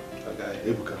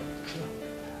 Ebuka.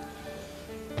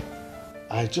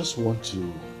 I just want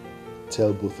to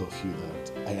tell both of you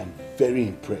that I am very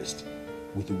impressed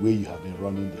with the way you have been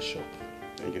running the shop.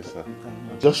 Thank you, sir.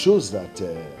 Just shows that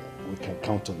we can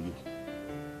count on you.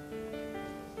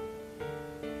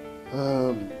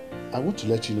 I want to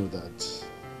let you know that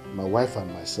my wife and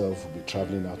myself will be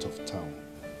traveling out of town.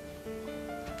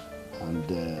 And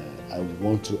I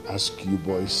want to ask you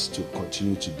boys to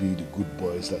continue to be the good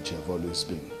boys that you have always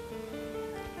been.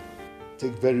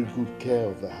 Take very good care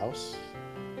of the house.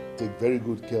 Take very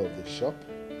good care of the shop.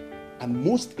 And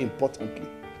most importantly,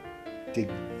 take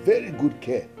very good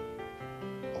care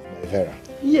of my Vera.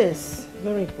 Yes,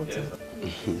 very important.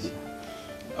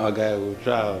 Okay, we'll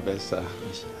try our best, sir.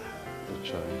 We'll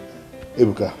try.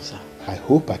 Ebuka, sir, I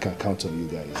hope I can count on you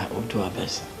guys. I will do our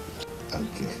best.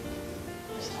 Okay.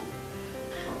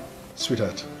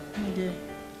 Sweetheart, Yeah.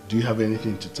 do you have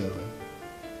anything to tell them?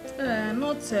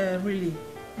 Not really.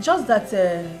 Just that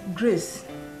Grace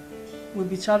will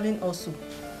be traveling also.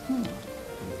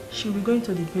 She'll be going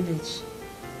to the village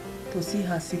to see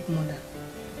her sick mother.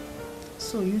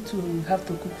 So you two will have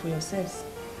to cook for yourselves.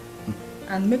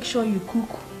 And make sure you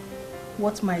cook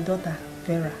what my daughter,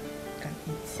 Vera, can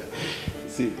eat.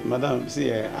 See, madam,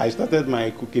 see, I started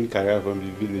my cooking career from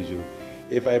the village.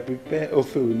 If I prepare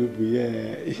ofe unubu,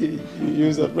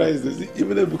 you're surprised to see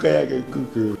even Ebuka can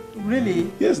cook.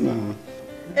 Really? Yes, ma'am.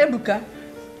 Ebuka?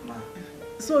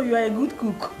 So you are a good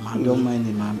cook? Ma'am, don't mind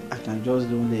it, ma'am. I can just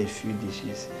do only a few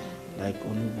dishes. Like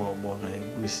onubo, bono,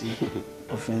 egusi,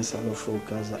 offense, alofo,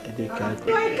 kaza, edeka.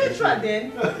 You are a caterer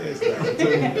then?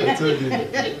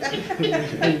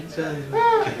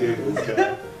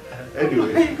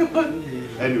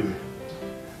 Anyway,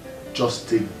 just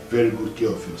take very good care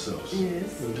of yourselves.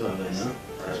 Yes. We'll do our best.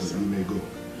 So you may go.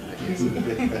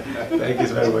 Thank you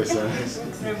very much, sir.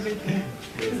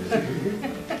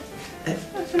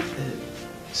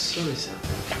 Sorry, sir.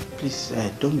 Please,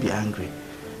 don't be angry.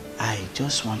 I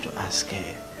just want to ask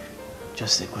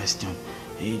just a question.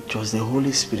 It was the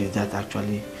Holy Spirit that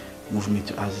actually moved me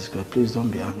to ask this question. Please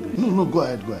don't be angry. No, go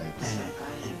ahead, go ahead.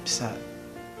 Sir,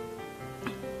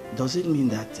 does it mean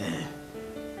that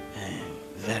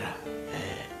Vera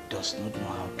does not know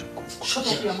how to cook? Shut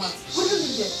up your mouth. What do you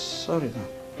mean there? Sorry, ma'am.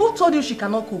 Who told you she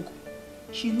cannot cook?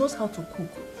 She knows how to cook.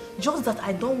 Just that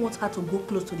I don't want her to go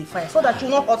close to the fire so that she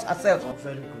will not hurt herself. Oh,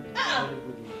 very good. Very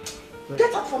good.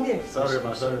 Get out from here. Sorry,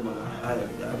 ma. Sorry, ma.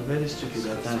 I'm very stupid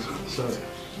at times. Sorry.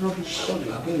 Rubbish. Sorry.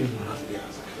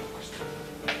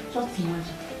 Just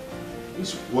imagine.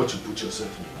 This is what you put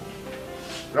yourself in.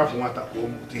 Grab water,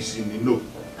 come, this in the no.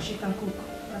 She can cook.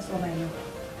 That's all I know.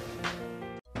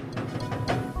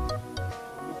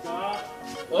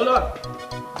 Hold on.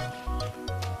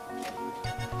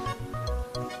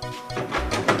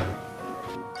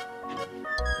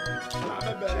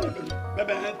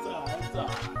 Baby, enter.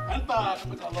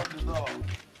 Make I lock the door.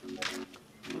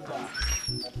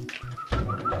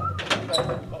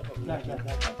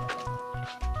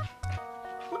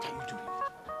 What are you doing?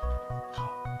 How?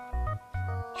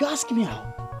 You asking me how?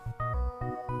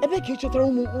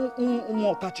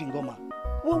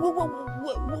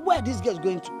 Where are these girls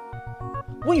going to?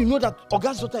 When you know that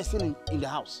Oga's daughter is still in the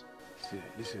house. See,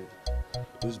 listen.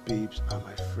 Those babes are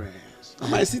my friends.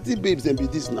 My city babes, then be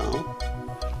this now.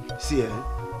 See,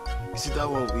 you see that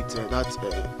one with that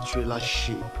trailer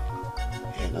shape.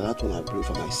 And that one I bring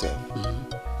for myself.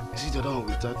 You see the other one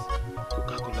with that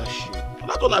Coca-Cola shape.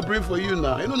 That one I bring for you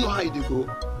now. You don't know how it go.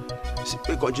 See,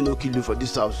 we continue kill you for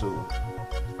this house. So.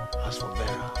 As for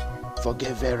Vera,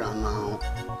 forget Vera now.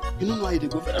 You don't know how it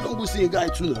go. Vera don't go see a guy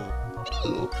too now. You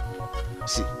don't know.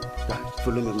 See, guys,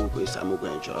 follow me, I'm going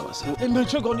to enjoy ourselves.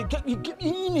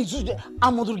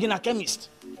 I'm a chemist.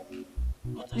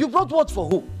 You brought what for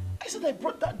who? I said I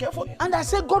brought that girl for you. And I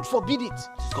said God forbid it.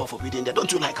 God forbid it.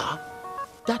 Don't you like her?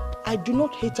 That I do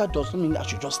not hate her doesn't mean I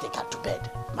should just take her to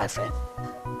bed, my friend.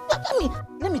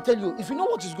 Let me tell you, if you know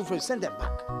what is good for you, send them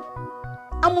back.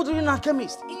 I'm a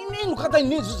chemist.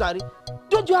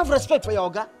 Don't you have respect for your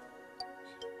Oga?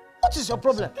 What is your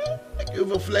problem? You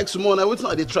flex more. Now, what's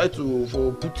now they try to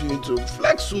put you into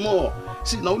flex more.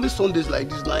 See, now only Sundays like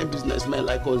this, 9 businessmen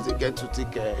like us, they get to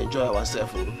take enjoy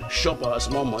ourselves, shop our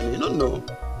small money. You don't know.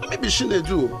 Maybe she they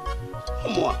do.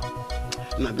 More.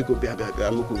 Now because I'm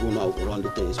going to go now around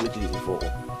the things, make it easy for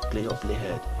play your play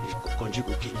head. Conji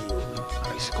go kill you.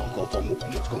 I see come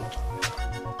just come.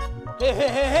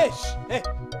 Hey!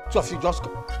 Two of you just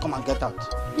come and get out.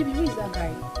 Baby, who is that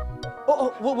guy?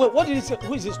 Oh, wait, what did he say?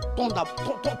 Who is this Tonda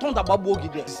Babogi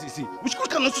there? See, which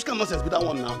kind of nonsense be that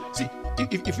one now? See,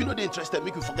 if you know they're interested,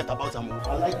 make you forget about them.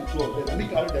 I like the two of them. Make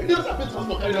carry them. You don't have to pay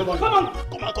transport, carry them. Come on,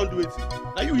 do it.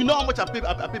 Now you know how much I pay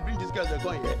bring these girls, they're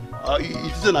going here.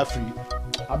 It isn't a free.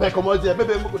 I beg come out there,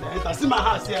 baby, I'm going to enter. See my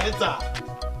house here, enter.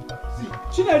 See,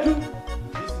 Chinedu.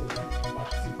 Listen,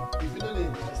 if you know they're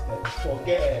interested,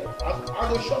 forget. I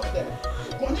go shop them.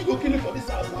 When you go kill him for this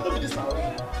house, not this house.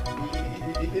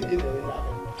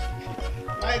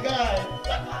 My guy.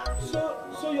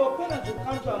 So your parents will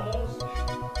come to amongst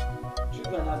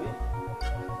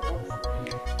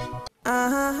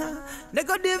They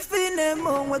go define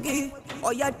monwagi.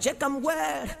 Oh yeah, check 'em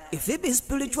well. If it be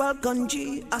spiritual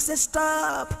kanji, I say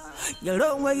stop.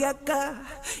 Yellow yaka.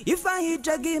 If I hit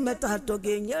a game at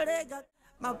Hatogen, Yerega.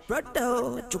 My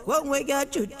brother, Chukwa ya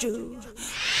chuchu.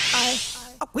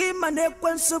 I quit my neck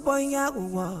when Suboya.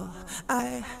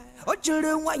 I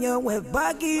children when you were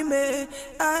baggy me.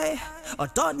 I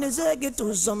thought this egg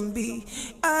to zombie.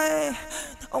 I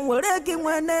wreaking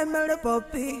when they marry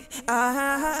puppy.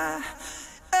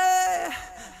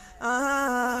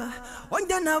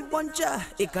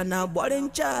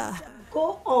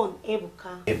 Go on,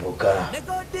 Ebuka. Ebuka,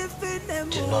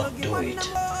 do not do it.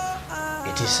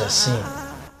 It is a sin.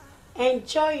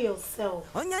 Enjoy yourself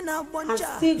and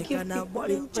still give people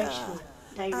the impression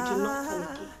that you do not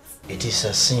forgive. It is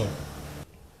a sin.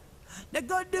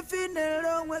 Ebuka,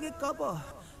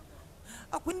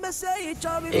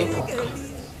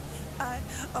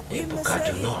 Ebuka,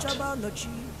 do not. Do not.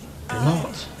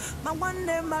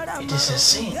 It is a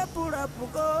sin.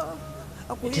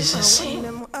 It is a sin.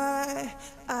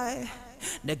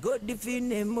 The God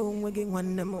define moon wagging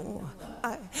one more.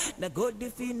 The God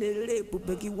define the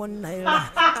pupeki one night.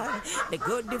 The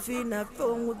God define a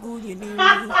phone with good in you.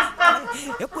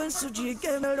 A quincy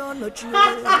came on the tree.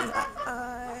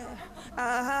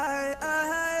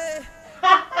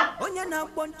 On your now,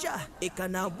 boncha, it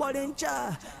can now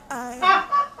bolincha.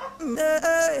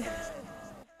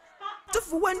 To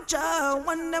one child,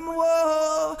 one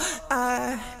more.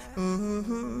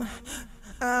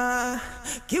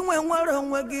 King when we're on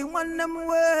wagging one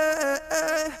way.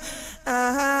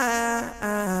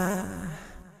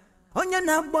 On your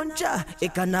now, boncha,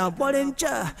 it can now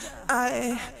bolincha.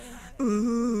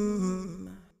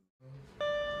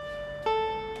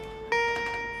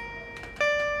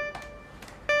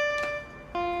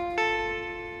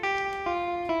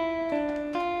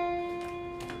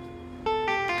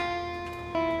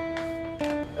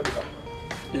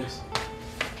 Yes.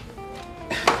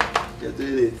 You're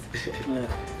doing it. Yeah.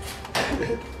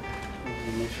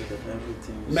 Make sure that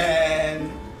everything. Man,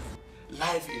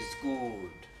 life is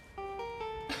good.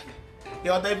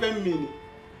 You're not even mean.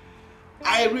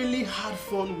 I really had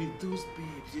fun with those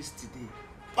babes yesterday.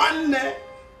 One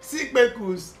sick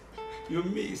bekus. You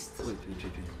missed. Wait.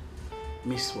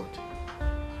 Miss what?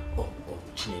 Oh,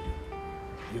 Chinedu.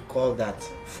 You call that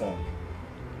fun?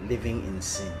 Living in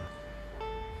sin.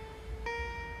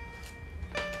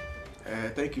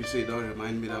 Thank you, say don't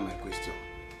remind me that my question.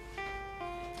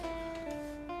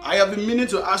 I have been meaning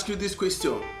to ask you this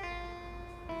question.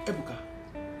 Ebuka,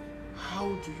 how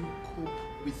do you cope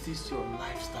with this your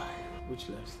lifestyle? Which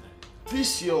lifestyle?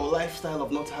 This your lifestyle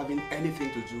of not having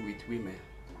anything to do with women.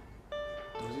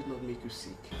 Does it not make you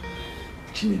sick?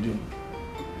 Chinedu,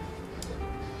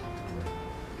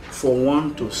 for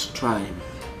one to strive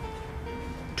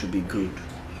to be good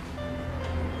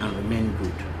and remain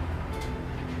good,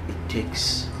 it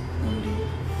takes only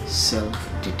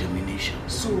self-determination.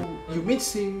 So, you mean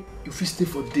say you will stay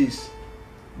for days,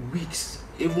 weeks,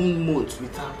 even months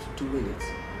without doing it?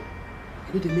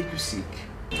 You know they make you sick.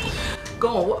 Go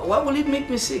on, why will it make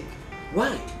me sick?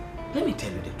 Why? Let me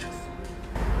tell you the truth.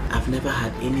 I've never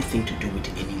had anything to do with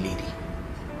any lady.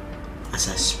 As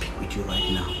I speak with you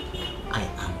right now, I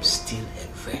am still a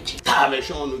virgin.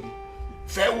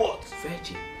 Fair what?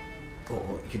 Virgin.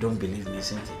 Oh, you don't believe me,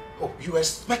 isn't it? Oh, you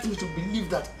expect me to believe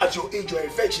that at your age you're a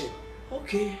virgin?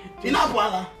 Okay.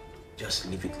 Just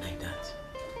leave it like that.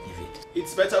 Leave it.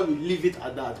 It's better we leave it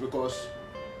at that because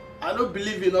I don't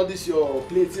believe in all this your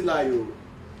plenty lie.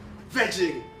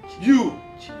 Virgin, you.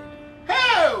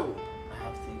 Hell! I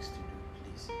have things to do,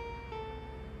 please.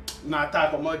 Nah,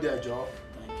 come out there, Joe.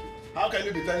 Thank you. How can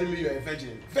you be telling me you're a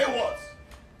virgin? Fair what?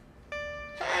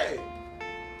 Hey!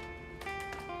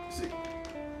 See,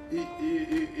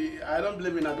 I don't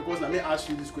blame you now because let me ask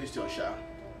you this question, Sha.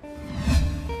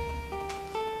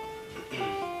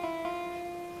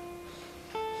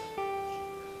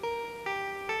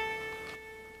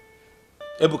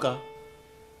 Ebuka,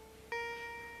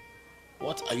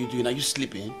 what are you doing? Are you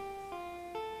sleeping?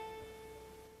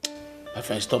 My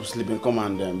friend, stop sleeping. Come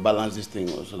and balance this thing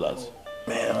so that.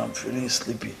 Man, I'm feeling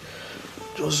sleepy.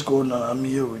 Just go now. I'm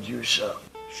here with you, Sha.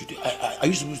 Are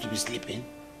you supposed to be sleeping?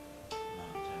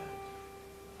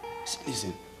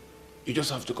 Listen, you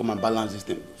just have to come and balance this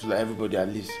thing so that everybody at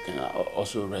least can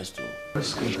also rest too.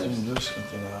 Just continue.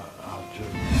 I'll do.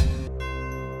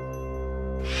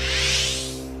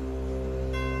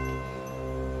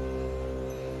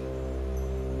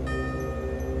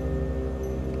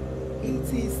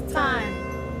 It is time.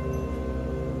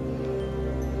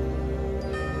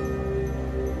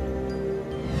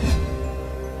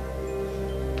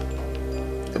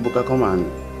 Ebuka, come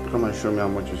and show me how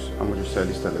much you sell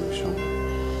this television.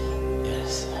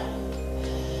 Yes.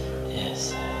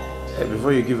 Yes. Hey,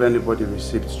 before you give anybody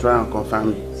receipts, try and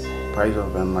confirm price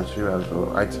of materials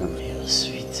or items. You're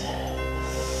sweet.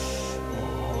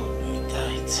 Hold me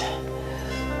tight.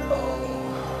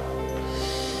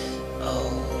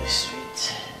 Oh,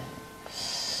 sweet.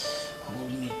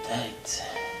 Hold me tight.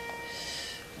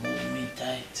 Hold me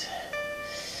tight.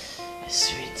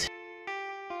 Sweet.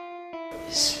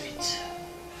 Sweet.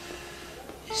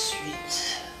 Sweet.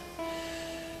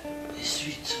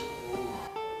 Sweet.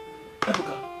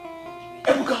 Ebuka.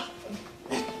 Ebuka.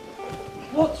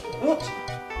 What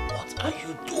are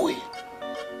you doing?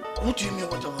 What do you mean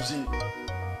what I was saying?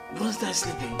 Don't start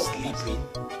sleeping. Sleeping?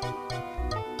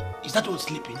 Is that what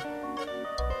sleeping?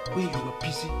 When you were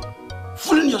busy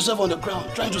fooling yourself on the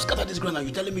ground, trying to scatter this ground, and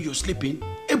you're telling me you're sleeping?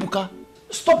 Ebuka,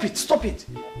 stop it, stop it.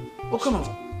 What kind of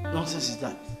nonsense is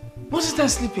that? What is that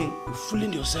sleeping? You're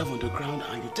fooling yourself on the ground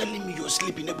and you're telling me you're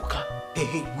sleeping, Ebuka.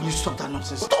 Hey, will you stop that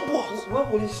nonsense? Stop what?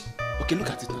 What is? Okay, look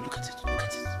at it now, look at it, look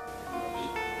at it.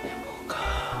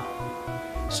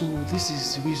 Ebuka. So this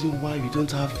is the reason why you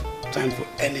don't have time for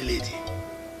any lady.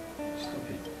 Stop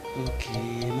it.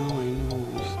 Okay, now I know.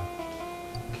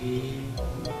 Okay.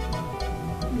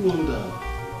 No wonder.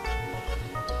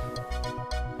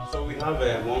 So we have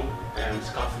one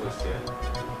scarf waist here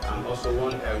and also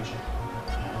one LG.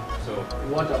 So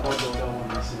what about the other one?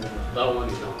 That one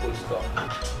is on full stop.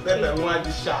 Baby, one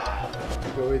is sharp.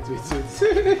 Wait.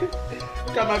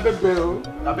 Look at my baby.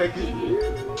 I beg you.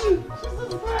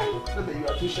 Baby, you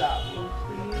are too sharp.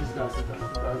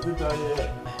 Sit down here.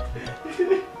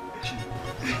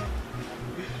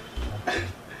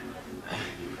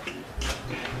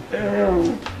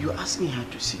 You're asking her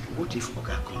to sit. What if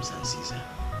Oga comes and sees her?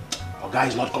 Oga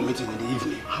is not coming in the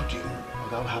evening. How do you know?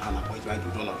 Oga will have an appointment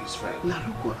with one of his friends. Now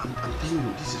look, I'm telling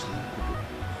you, this is not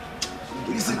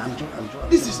good. Listen,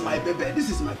 this is my baby. This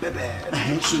is my baby.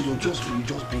 So you just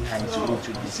bring her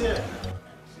into this. Yeah.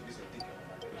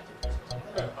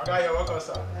 Oga, you're welcome,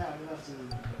 sir.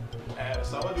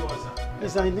 So what do you want, sir?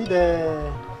 Yes, I need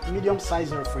a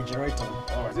medium-sized refrigerator.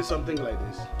 Oh, is this something like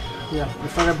this? Yeah,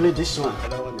 preferably this one.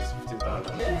 That one is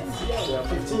 15,000. Yeah,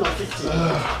 15 or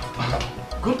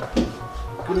 15. Good.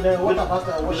 And what about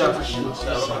the washing machine?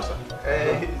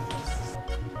 Hey.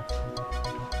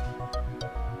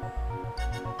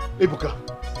 Ebuka,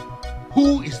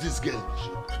 who is this girl?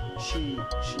 She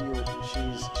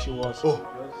was. Oh,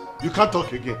 you can't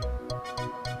talk again.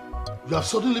 You have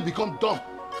suddenly become dumb,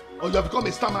 or you have become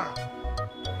a stammerer.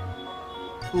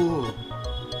 Oh,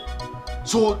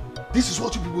 so this is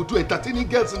what you people do, entertaining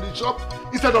girls in the shop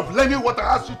instead of learning what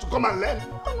I asked you to come and learn?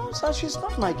 Oh no, sir, she's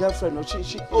not my girlfriend. No,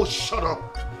 she. Oh, shut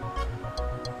up!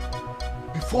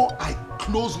 Before I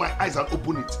close my eyes and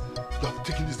open it, you have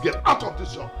taken this girl out of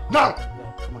this shop now.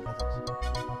 Come on,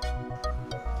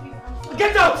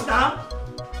 get out now!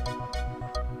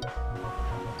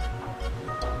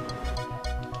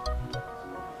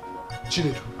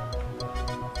 Chinedu,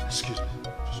 excuse me.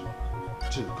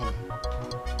 Chinedu, come here.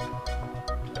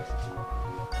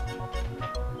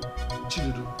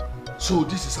 Chinedu, so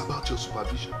this is about your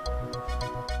supervision.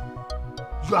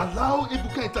 You allow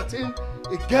Ebuka entertain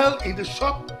a girl in the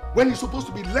shop when he's supposed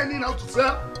to be learning how to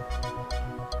sell?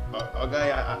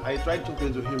 Okay, I tried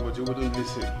talking to him, but he wouldn't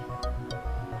listen.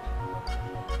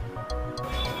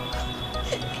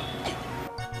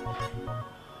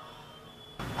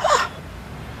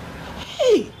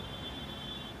 Hey!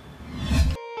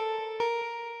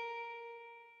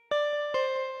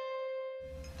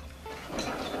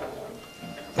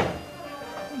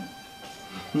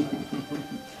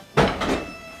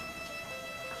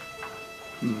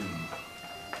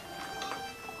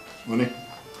 Money,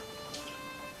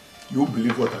 you won't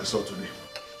believe what I saw today.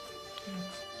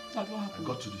 What happened? I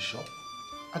got to the shop.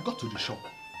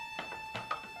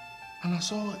 And I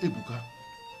saw Ebuka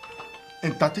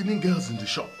entertaining girls in the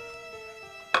shop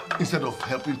instead of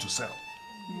helping to sell.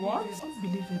 What? It's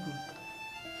unbelievable.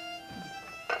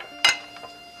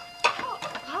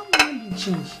 How will he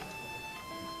change?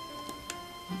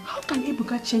 How can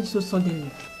Ebuka change so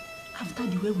suddenly after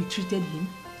the way we treated him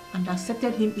and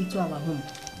accepted him into our home?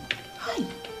 Hi.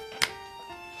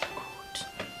 God.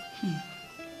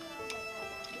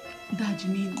 Dad, you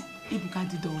mean Ebuka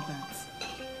did all that?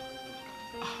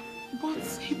 But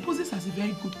he poses as a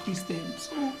very good Christian,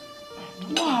 so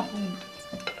what happened?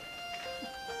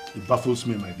 It baffles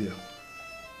me, my dear.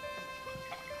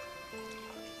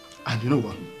 And you know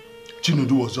what?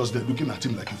 Chinedu was just there looking at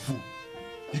him like a fool.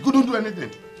 He couldn't do anything.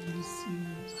 Are you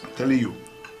serious? I'm telling you.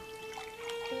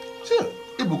 See,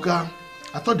 Ebuka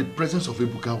I thought the presence of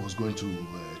Ebuka was going to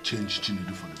change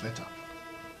Chinedu for the better.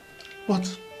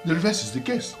 But the reverse is the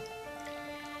case.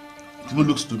 It even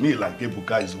looks to me like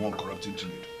Ebuka is the one corrupting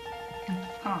Chinedu.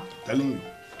 I'm telling you.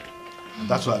 And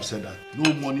that's why I've said that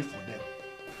no money for them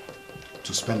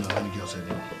to spend on any girls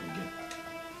anymore again.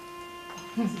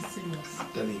 This is serious. I'm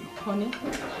telling you. Honey,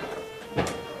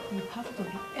 you have to be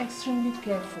extremely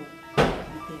careful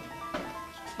with them.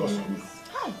 Of course I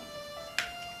will.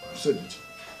 I've said it.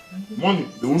 Money,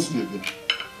 they won't see again. You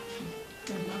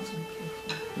have to be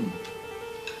careful.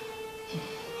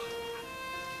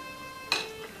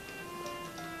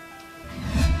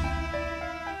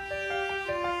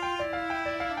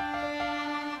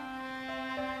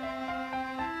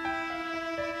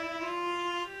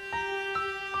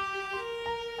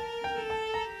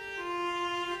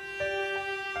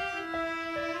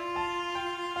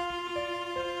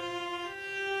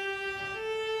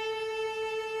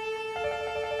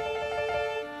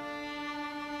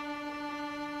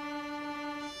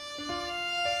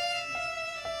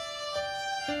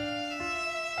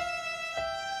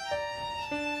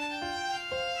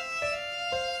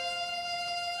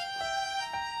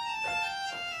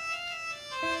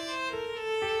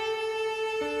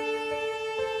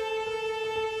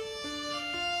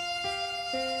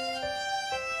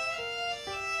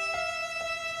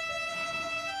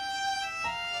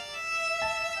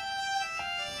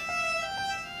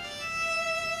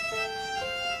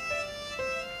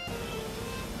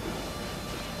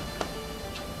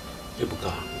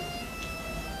 Ebuka,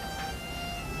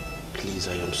 please,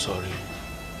 I am sorry.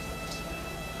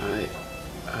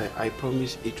 I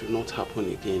promise it will not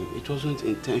happen again. It wasn't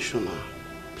intentional.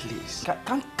 Please.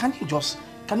 Can you just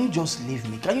leave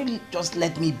me? Can you just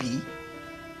let me be?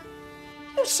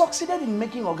 You succeeded in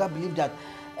making Oga believe that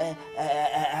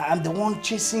I'm the one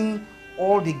chasing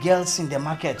all the girls in the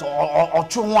market or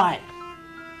through wine.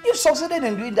 You succeeded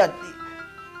in doing that.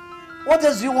 What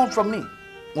else do you want from me?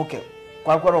 Okay.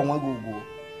 Alobam,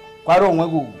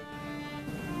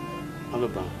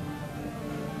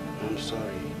 I'm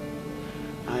sorry.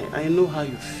 I know how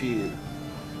you feel.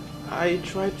 I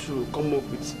tried to come up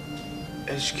with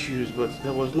excuse, but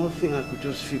there was nothing I could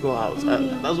just figure out.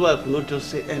 That's why I could not just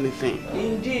say anything.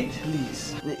 Indeed.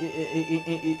 Please.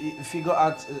 Figure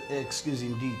out excuse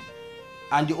indeed.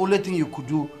 And the only thing you could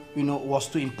do, was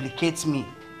to implicate me.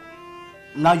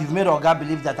 Now you've made Oga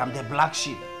believe that I'm the black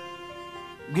sheep.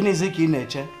 You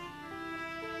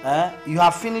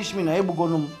have finished me now.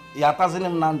 Ebugonum, you are passing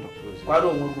him Nando.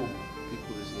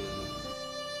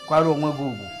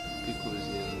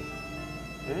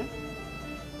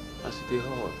 As they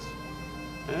hurt.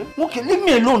 Okay, leave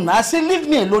me alone. I say leave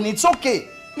me alone. It's okay.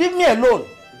 Leave me alone.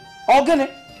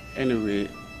 Anyway,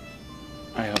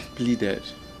 I have pleaded.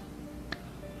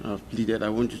 I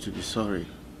want you to be sorry.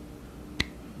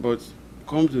 But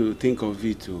come to think of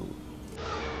it,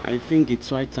 I think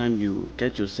it's right time you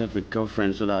get yourself a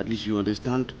girlfriend so that at least you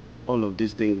understand all of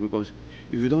these things. Because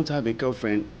if you don't have a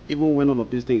girlfriend, even when all of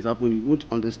these things happen, you won't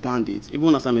understand it.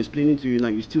 Even as I'm explaining to you now,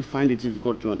 you still find it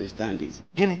difficult to understand it.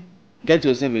 Guinea. Get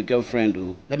yourself a girlfriend,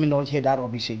 Let me not hear that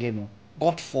rubbish again.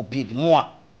 God forbid. More.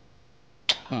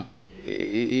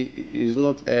 It's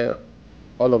not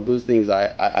all of those things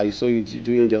I saw you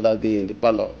doing the other day in the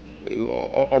parlor.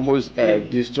 Almost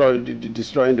destroying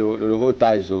the whole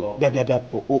ties.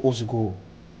 Ozugo.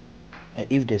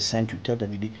 If they send you, tell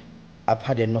them I've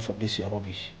had enough of this your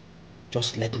rubbish.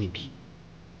 Just let me be.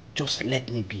 Just let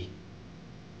me be.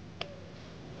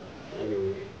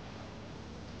 Anyway,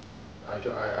 I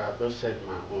have just said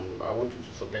my own. I want you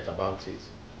to forget about it.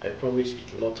 I promise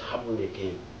it will not happen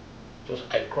again. Just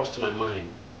I crossed my mind.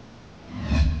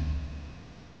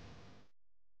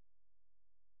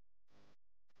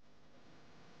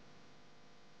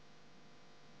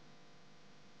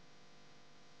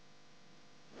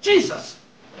 Jesus!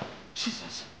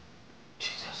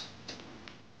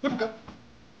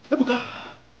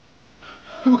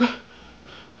 Ebuka,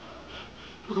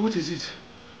 what is it?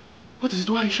 What is it?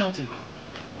 Why are you shouting?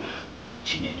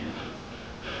 Chinedu,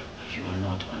 you will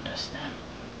not understand.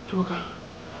 Ebuka,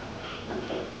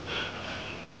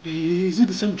 is it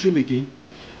the same dream again?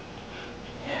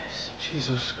 Yes.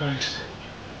 Jesus Christ.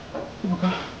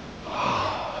 Ebuka,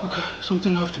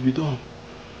 something has to be done.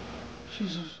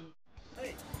 Jesus.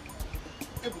 Hey,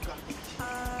 Ebuka,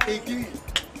 again.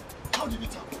 How did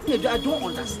it happen? I don't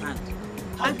understand.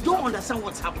 I don't understand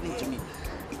what's happening to me.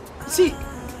 See,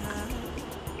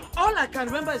 all I can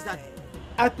remember is that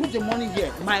I put the money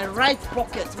here, my right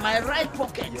pocket.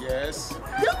 Yes.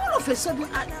 Then all of a sudden,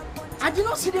 I did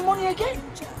not see the money again.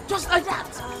 Just like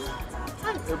that.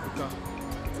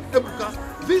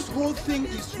 Ebuka, this whole thing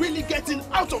is really getting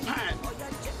out of hand.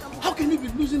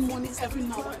 refusing money every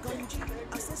now and then.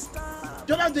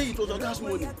 The other day it was Oga's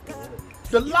money.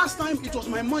 The last time it was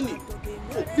my money.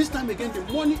 Oh, this time again the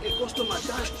money a customer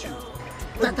dashed you.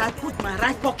 That I put my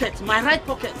right pocket.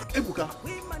 Ebuka,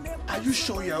 are you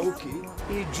sure you are okay?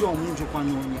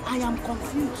 I am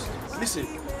confused. Listen,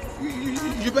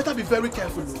 you better be very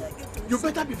careful. You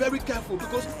better be very careful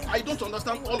because I don't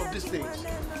understand all of these things.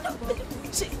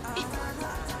 See,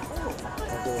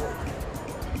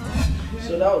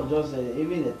 so that was just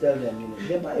even they tell them,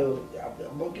 they buy your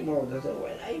Pokemon, they say,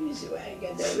 well, I miss it, I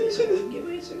get that, so give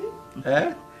it to me.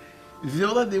 Eh? The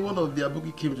other day one of the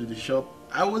Abuki came to the shop,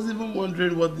 I was even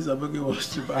wondering what this Abuki was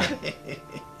to buy.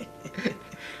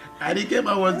 And he came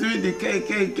and was doing the K.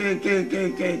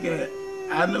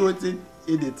 I know what in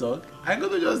the talk. I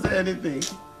couldn't just say anything.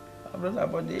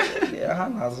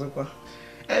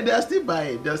 And they're still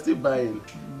buying,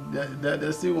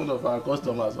 They're still one of our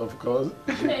customers, of course.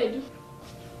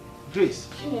 Grace.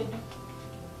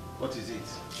 What is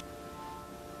it?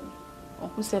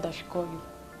 Uncle said I should call you.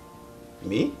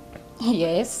 Me?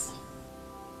 Yes.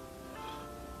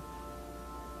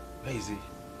 Where is he?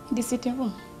 In the sitting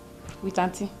room with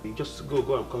Auntie. You just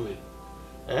go and come in.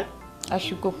 Eh? I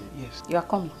should go. Yes. You are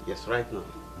coming? Yes, right now.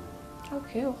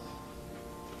 Okay.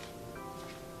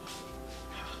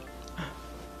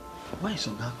 Why is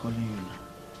Oga calling you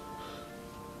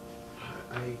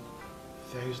now?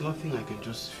 There is nothing I can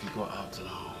just figure out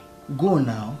now. Go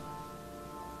now.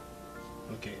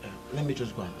 Okay, let me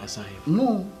just go and answer him.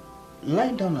 No,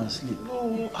 lie down and sleep. No,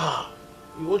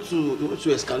 you want to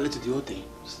escalate the whole thing?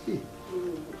 Sleep.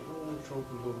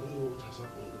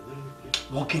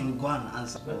 Walking, go and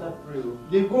answer. Better pray.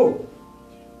 They go.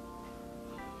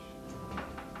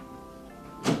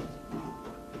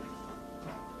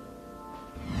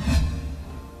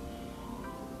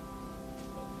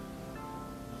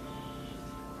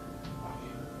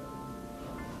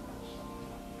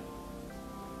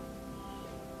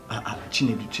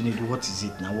 Chinedu, what is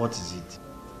it now? What is it?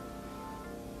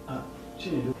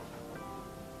 Chinedu.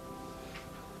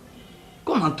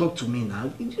 Come and talk to me now.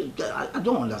 I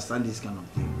don't understand this kind of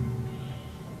thing.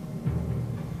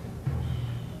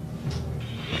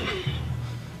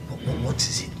 What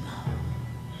is it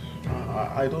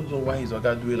now? I don't know why is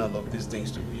Oga doing all of these things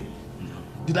to me.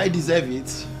 Did I deserve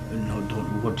it? No,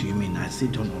 don't. What do you mean? I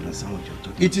still don't understand what you're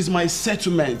talking about. It is my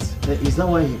settlement. Is that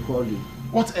why he called you?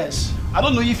 What else? I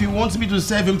don't know if he wants me to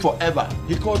serve him forever.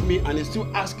 He called me and he's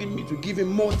still asking me to give him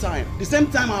more time. The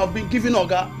same time I have been giving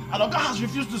Oga, and Oga has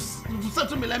refused to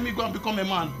settle me, let me go and become a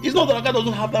man. It's not that Oga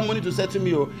doesn't have that money to settle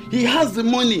me. He has the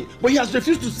money, but he has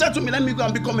refused to settle me, let me go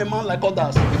and become a man like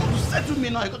others. He wants to settle me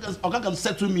now, Oga can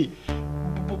settle me.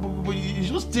 But he's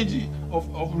just stingy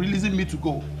of releasing me to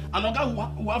go. And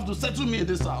Oga will have to settle me in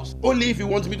this house. Only if he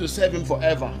wants me to serve him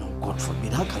forever. No, God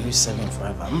forbid. How can you serve him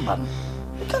forever?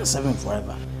 You can't serve him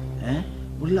forever. Eh?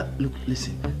 Well, look,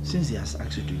 listen. Since he has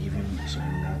asked you to give him some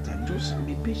more time, just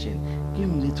be patient. Give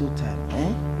him a little time.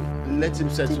 Eh? Let him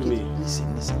settle me.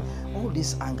 Listen. All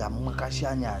this anger,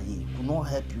 Makashanya, will not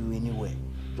help you anywhere.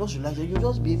 Just relax. You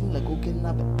just behaving like okay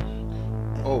nabe.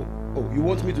 Oh, you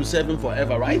want me to serve him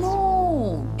forever, right?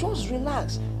 No, just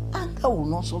relax. Anger will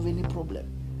not solve any problem.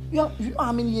 You know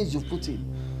how many years you've put in?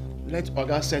 Let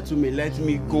Oga settle me. Let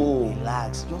me go.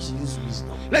 Relax. Just use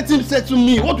wisdom. Let him settle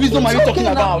me. What wisdom are you talking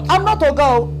about? I'm not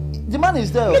Oga. The man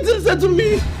is there. Let him settle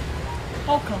me.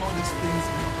 How can all these things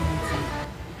be happening to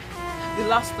me? The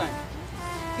last time,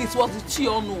 it was the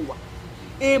Chionowa,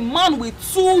 a man with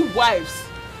 2 wives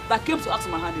that came to ask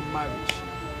my hand in marriage.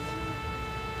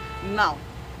 Now,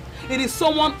 it is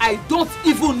someone I don't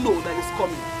even know that is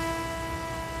coming.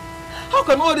 How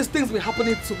can all these things be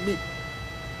happening to me?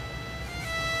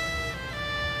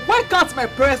 Why can't my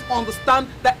parents understand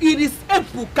that it is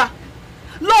Ebuka?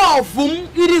 Love whom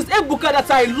it is Ebuka that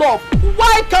I love.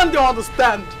 Why can't they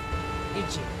understand?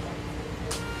 EJ,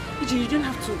 you don't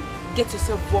have to get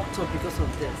yourself worked up because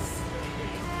of this.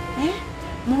 Eh?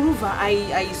 Moreover,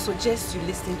 I suggest you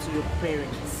listen to your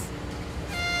parents.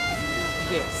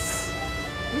 Yes,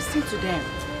 listen to them.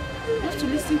 You have to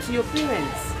listen to your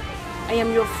parents. I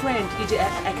am your friend, EJ.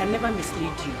 I can never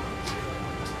mislead you.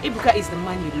 Ebuka is the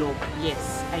man you love.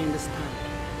 Yes, I understand.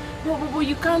 But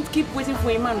you can't keep waiting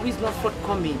for a man who is not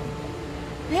forthcoming.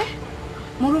 Eh?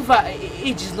 Moreover,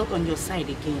 age is not on your side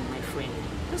again, my friend.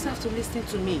 You just have to listen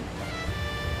to me.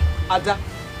 Ada,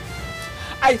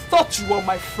 I thought you were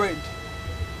my friend.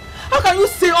 How can you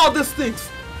say all these things?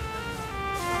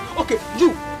 Okay,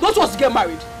 you don't want to get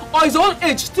married. Or is your own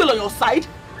age still on your side?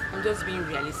 I'm just being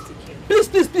realistic here.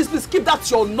 Please, keep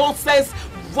that your nonsense,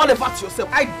 whatever to yourself.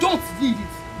 I don't need it.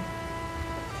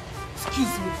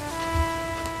 Excuse me.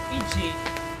 EJ,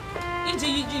 Inji,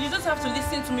 you just have to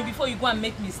listen to me before you go and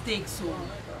make mistakes. So.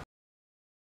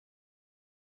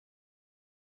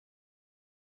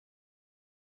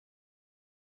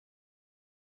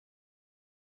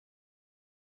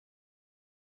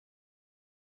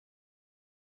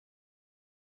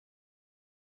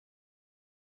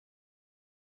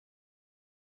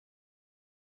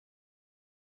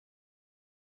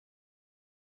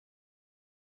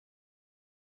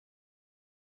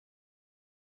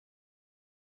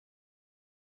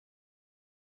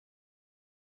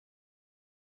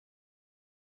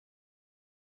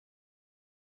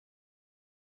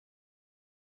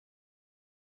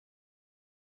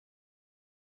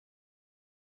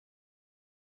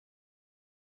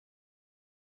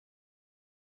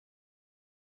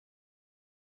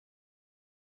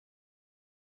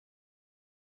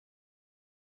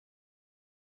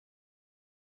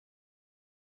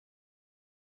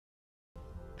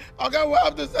 Okay, what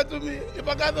have to say to me? If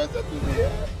I can't say to me,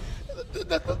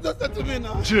 don't say to me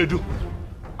now. Chinedu,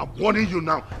 I'm warning you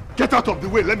now. Get out of the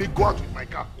way. Let me go out with my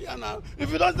car. Yeah, now.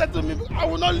 If you don't say to me, I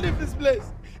will not leave this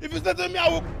place. If you say to me, I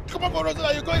will come up for us so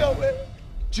that you go your way.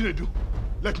 Chinedu,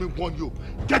 let me warn you.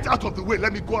 Get out of the way.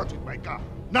 Let me go out with my car.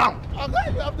 Now.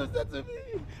 Okay, you have to say to me.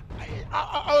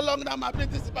 How long now my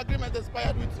apprenticeship agreement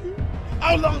expired with you?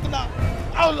 How long now?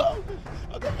 How long?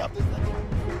 Okay, you have to say to me.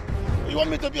 You want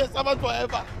me to be a servant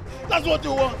forever? That's what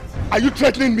you want. Are you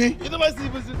threatening me? You never see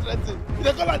people threatening. You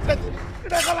don't call and threaten. You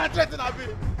don't call and threaten, Abi.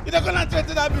 You don't call and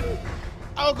threaten, Abi.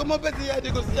 I will come up with here.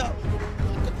 They go see her.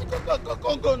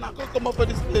 Go now. Come up for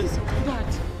this place. Dad,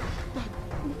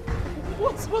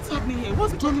 what's happening here?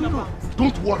 What's he talking about?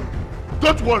 Don't worry.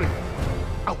 Don't worry.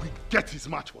 I will get his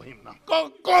match for him now.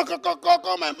 Call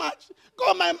my match.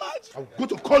 Call my match. I'm going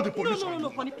to call the police. No,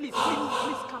 Funny, please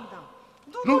calm down.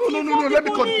 No, let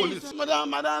me call the police.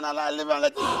 Madam, I live and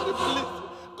let you call the police.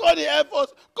 Call the Air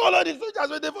Force. Call all the soldiers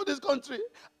waiting for this country.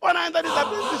 When I enter this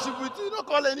apprenticeship with you, don't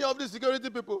call any of the security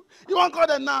people. You won't call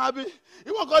them now, Abi.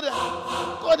 You won't call them.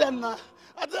 Call them now.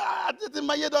 I think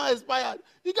my year don't expired.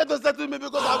 You get to settle me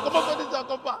because I've come up for this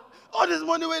company. All this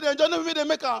money where they enjoy me, they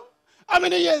make out. How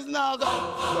many years now, guys?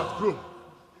 You have grown.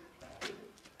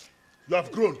 You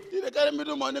have grown. You carry me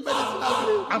to money medicine,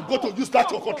 Abi. I'm going to use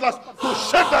that your cutlass to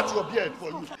shave that your beard for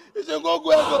you. It's a go.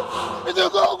 It's a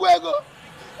go.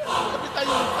 Every time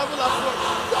you travel abroad,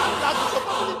 you have to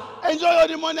support me. Enjoy all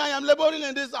the money I am laboring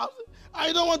in this house.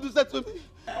 I don't want to settle me.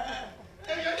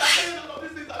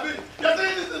 You're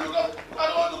saying this because I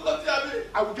don't want to come to Abi.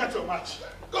 I will get your match.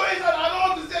 Go inside. I don't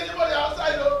want to see anybody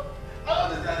outside, though. I don't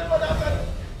want to see anybody outside.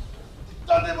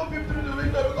 Don't even peep through the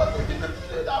window because they keep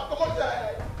it down. Come on,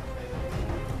 there.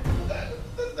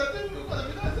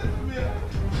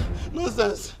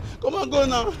 Nonsense. Come on, go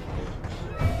now.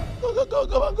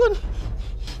 Go.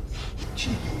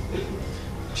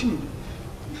 Chini,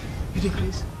 you dey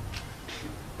crazy?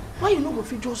 Why you no go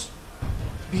fit just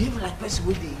behave like person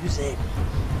wey dey use head?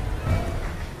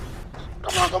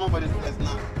 Come on for this place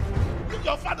now. Look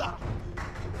your father.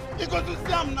 You go to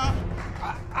see him now.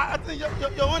 I think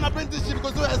your one apprenticeship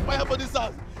goes to expire for this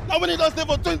house. Now when you don't stay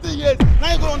for 20 years,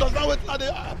 now you go understand what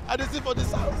I dey see for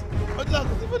this house. What I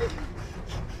go see for this?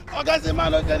 I can't see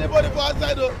man, not anybody for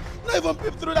outside though. Not even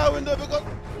peep through that window because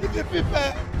if you peep,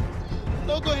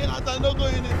 no go in outside, no go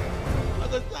in it.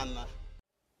 Understand now.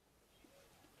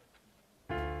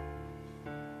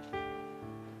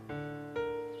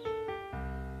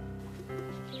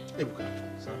 Ebuka,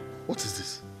 sir, what is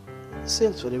this?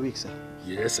 Sales for the week, sir.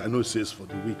 Yes, I know sales for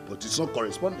the week, but it's not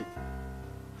corresponding.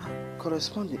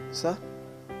 Corresponding, sir?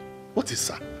 What is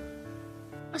sir?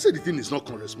 I said the thing is not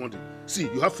corresponding. See,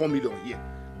 you have 4 million here,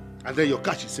 and then your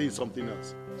cash is saying something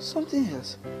else. Something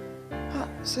else?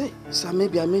 Say, sir,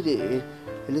 maybe I made a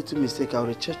little mistake. I'll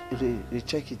recheck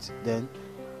it then.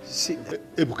 See,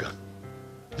 Ebuka,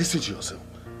 listen to yourself.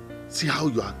 See how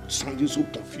you are sounding so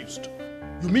confused.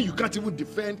 You mean you can't even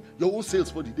defend your own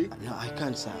sales for the day? No, I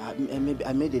can't, sir. Maybe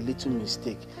I made a little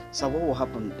mistake. Sir, what will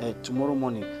happen tomorrow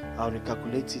morning? I'll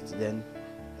recalculate it, then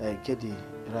get the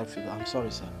right figure. I'm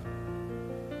sorry, sir.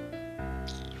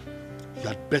 You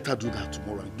had better do that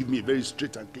tomorrow and give me a very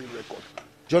straight and clean record.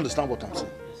 Do you understand what I'm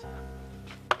saying? Yes, sir.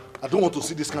 I don't want to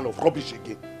see this kind of rubbish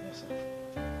again. Yes, sir.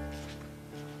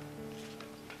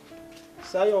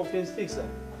 Sir, your open stick, sir.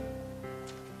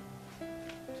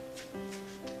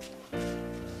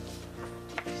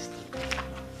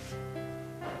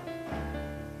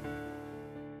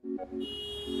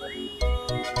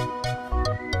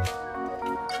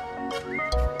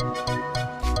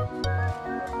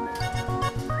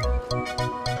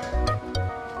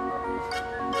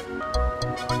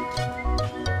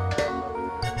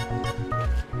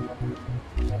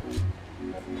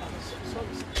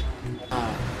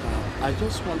 I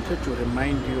just wanted to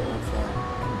remind you of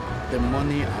the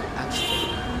money I asked for.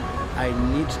 I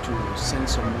need to send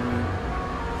some money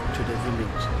to the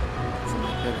village for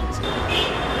my parents.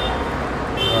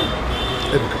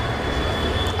 Ebuka,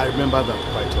 I remember that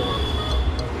quite well.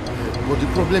 But the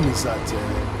problem is that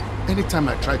anytime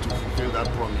I try to fulfill that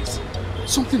promise,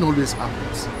 something always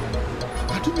happens.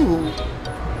 I don't know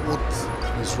what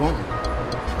is wrong,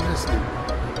 honestly.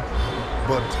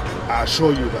 But I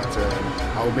assure you that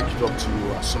I will make it up to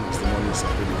you as soon as the money is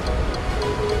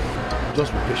available.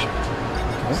 Just be patient.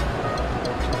 Okay?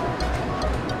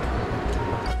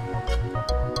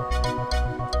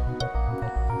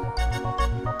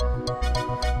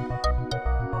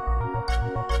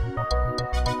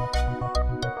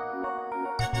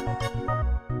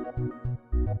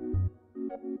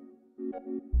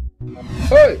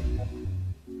 Hey!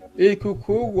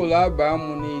 Ikuku gwụrụ aba m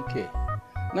n'ike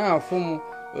na-afụ m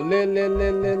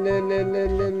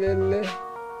olelelelelelelelele.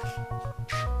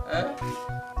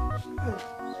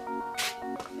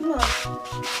 No,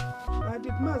 I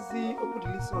did not see open the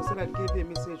list or said I gave you a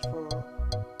message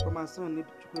for my son.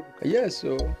 Yes,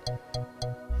 so.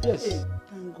 Yes. Hey,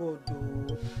 thank God,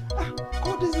 though.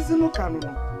 God, this is no canon.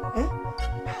 Eh?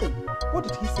 Hey, what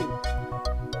did he say?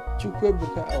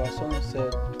 Chiwetalu, our son,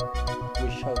 said we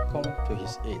shall come to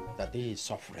his aid, that he is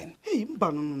suffering. Hey,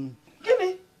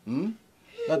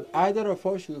 That either of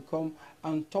us should come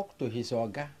and talk to his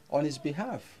Oga on his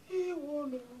behalf.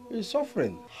 He's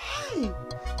suffering. Hey,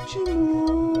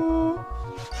 Chimu,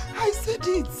 I said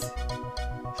it.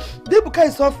 Ebuka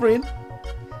is suffering.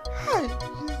 Hi,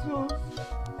 Jesus.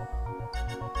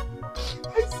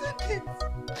 I said it.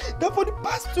 That for the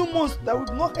past 2 months that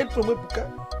we've not heard from Ebuka,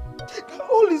 that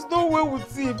all is not well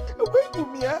with him. Wait for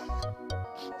me, huh?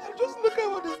 Just look at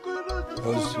what is going on.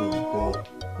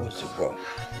 What's wrong?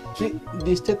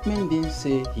 The statement didn't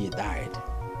say he died.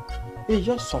 He's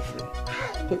just suffering.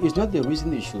 So it's not the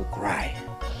reason you should cry.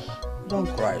 Don't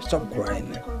cry. Stop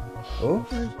crying. Oh?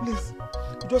 Please,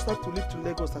 you just have to leave to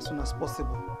Lagos as soon as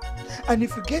possible. And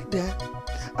if you get there,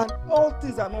 and all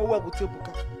things are not well with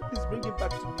Ebuka, please bring him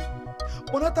back to me.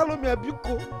 Bonatalumia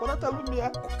Buko,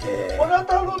 Bonatalumia. Okay.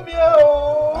 Bonatalumia.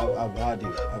 Oh. I've heard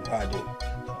you.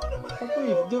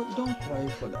 Don't cry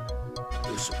for that.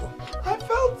 I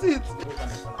felt it.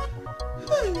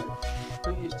 Hey.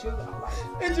 He's still alive.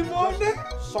 Ejimone.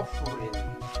 Suffering.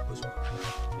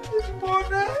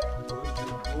 Ejimone.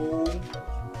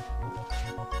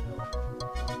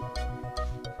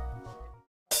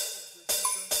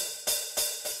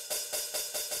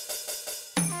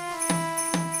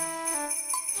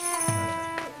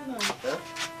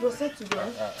 You're set to go.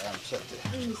 I'm set to.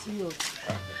 Let me see you.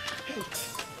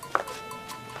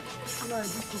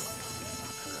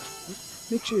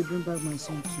 Make sure you bring back my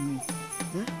son to me.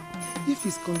 Yeah? If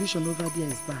his condition over there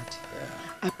is bad,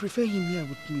 I prefer him here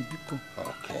with me.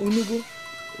 Okay. Onugo.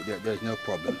 There's no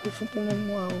problem.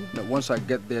 Now, once I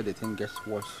get there, the thing gets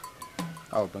worse.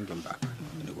 I'll bring him back.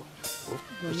 Onugo.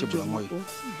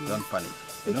 Don't panic.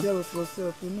 Take care of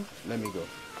yourself, you know. Let me go.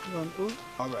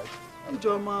 All right.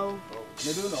 Enjoy my.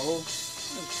 You do know.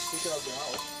 Take care of the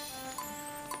house.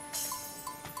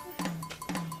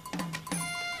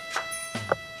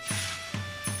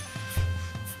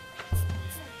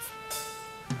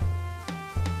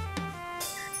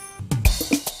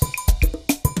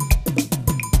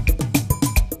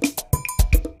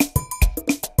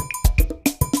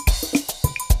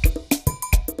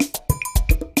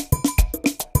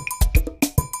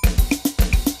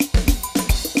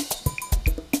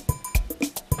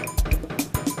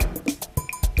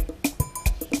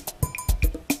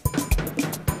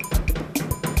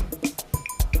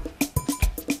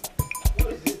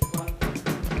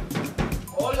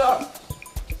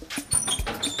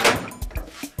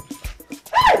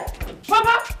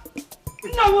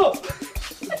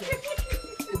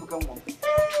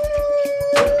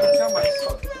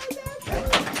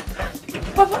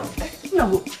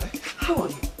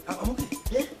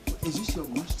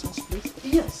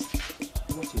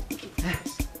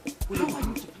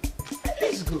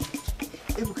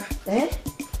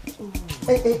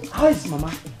 How is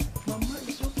Mama? Mama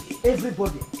is okay.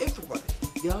 Everybody.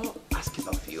 They are all asking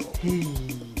of you. Hey.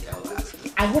 They are all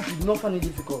asking. I hope you did not find it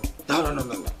difficult.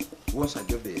 No. Once I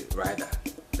give the rider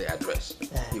the address,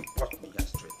 he brought me here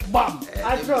straight. Bam!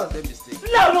 Let me stay.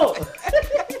 No!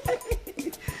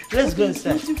 Let's go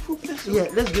inside. Yeah,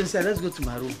 let's go inside. Let's go to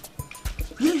my room.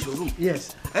 Here is your room.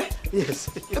 Yes. Yes.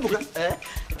 Ebuka.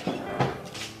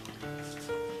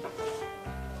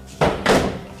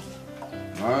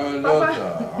 My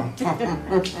daughter. I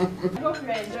hope you are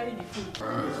enjoying the food.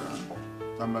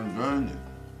 I'm enjoying it.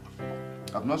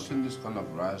 I've not seen this kind of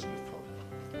rice before.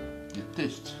 the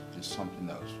taste is something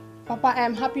else. Papa, I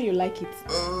am happy you like it.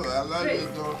 Oh, I like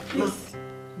it though. Please,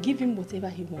 give him whatever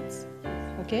he wants.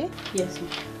 Okay? Yes,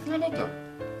 ma'am. No, doctor.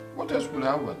 What else would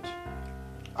I want?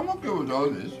 I'm okay with all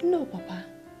this. No, Papa.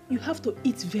 You have to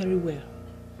eat very well.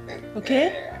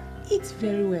 Okay? Eat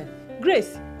very well.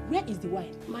 Grace, where is the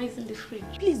wine? Mine is in the fridge.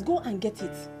 Please go and get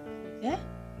it. Yeah?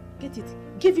 Get it.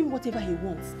 Give him whatever he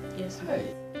wants. Yes, ma'am.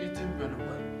 Hey, eating very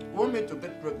well. You want me to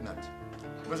get pregnant?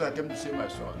 Because I came to see my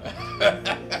son.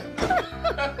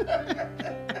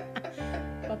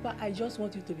 Papa, I just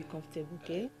want you to be comfortable,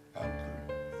 okay? I'm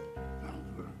good. I'm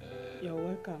good. You're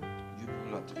welcome. You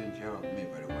people are taking care of me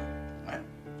very well.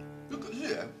 Look,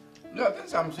 see, there are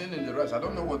things I'm seeing in the rice. I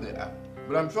don't know what they are.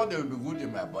 But I'm sure they will be good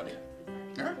in my body.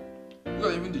 Huh?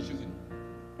 Look at even the chicken.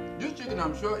 This chicken,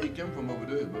 I'm sure it came from over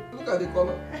there. But look at the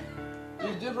color.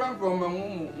 It's different from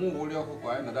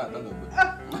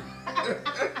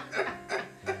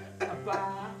Papa,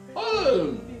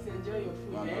 oh. please enjoy your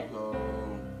food,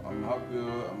 I'm happy.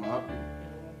 I'm happy.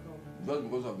 Just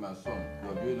because of my son,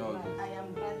 you're doing all this. I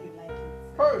am glad you like it.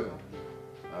 Hey.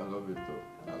 I love it too.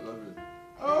 I love it.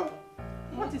 Oh.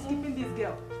 What is keeping this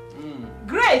girl?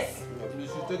 Grace!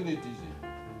 Please, she's taking it easy.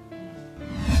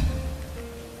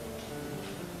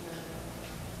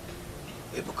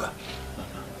 Ebuka,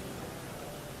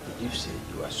 did you say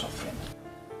you are suffering?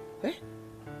 Eh?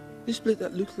 This place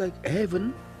that looks like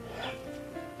heaven?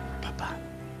 Papa,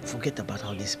 forget about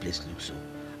how this place looks. So,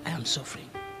 I am suffering.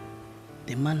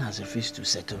 The man has refused to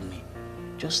settle me,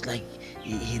 just like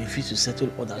he refused to settle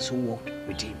others who worked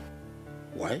with him.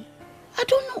 Why? I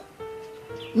don't know.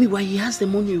 Meanwhile, he has the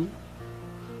money.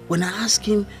 When I ask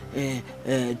him,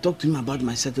 talk to him about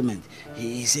my settlement,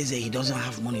 he says that he doesn't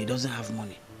have money. He doesn't have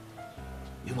money.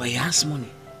 Meanwhile, he has money.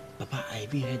 Papa, I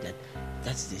even heard that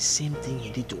that's the same thing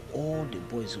he did to all the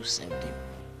boys who served him.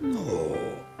 No.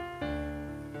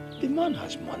 The man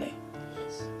has money.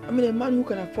 I mean, a man who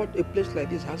can afford a place like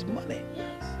this has money.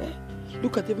 Yes. Eh?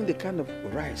 Look at even the kind of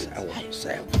rice I was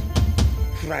served.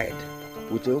 Fried.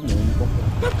 With a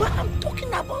Papa, I'm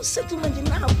talking about settlement. You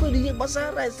know how good the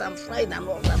bazaar rice and fried and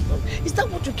all that stuff. Is that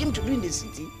what you came to do in the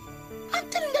city? I'm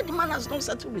telling you that the man has not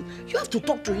settled me. You have to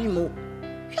talk to him, oh.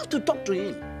 You have to talk to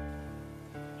him.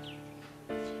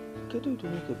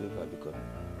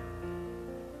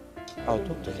 I'll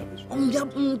talk to him.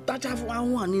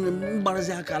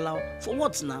 For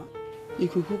what now?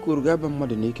 Ikuku kurugaba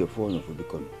mmadụ na ike fọ onye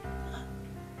biko.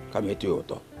 Ka meti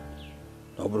ụtọ.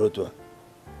 Na oburu otu a.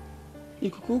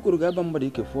 Ikuku kurugaba mmadụ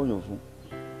ike fọ onye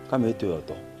ka meti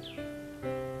ụtọ.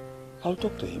 I'll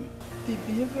talk to him. The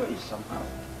behavior is somehow.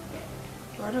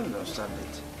 I don't understand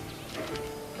it.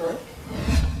 Right?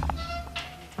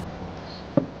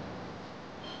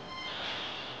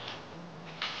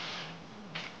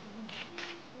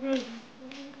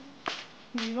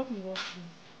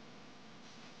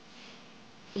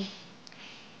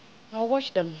 I'll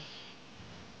watch them,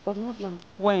 but not now.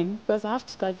 When? Because I have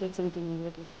to start getting something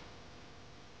ready.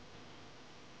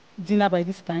 Dinner by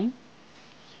this time?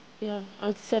 Yeah,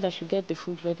 I said I should get the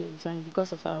food ready in time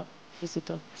because of our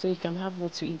visitor, so he can have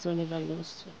what to eat whenever he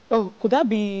wants to. Oh, could that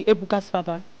be Ebuka's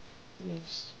father?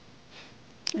 Yes.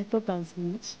 I thought that was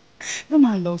much. No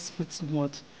man loves food too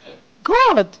much.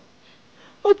 God!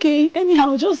 Okay,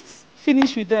 anyhow, just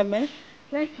finish with them, eh?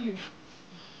 Thank you.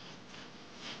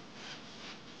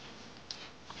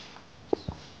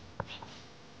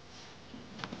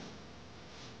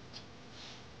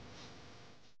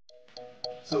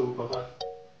 So, Papa,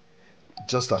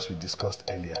 just as we discussed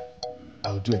earlier,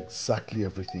 I'll do exactly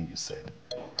everything you said.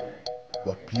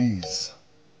 But please,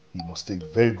 you must take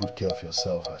very good care of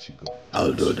yourself as you go.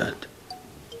 I'll do that.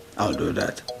 I'll do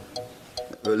that.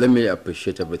 Let me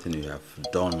appreciate everything you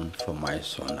have done for my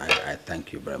son. I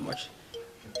thank you very much.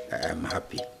 I'm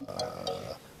happy.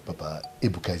 Papa,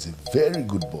 Ebuka is a very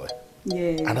good boy.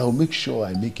 Yes. And I'll make sure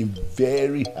I make him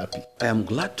very happy. I am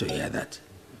glad to hear that.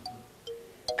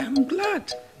 I'm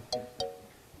glad.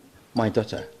 My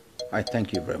daughter, I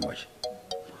thank you very much.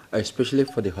 Especially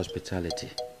for the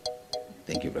hospitality.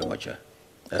 Thank you very much.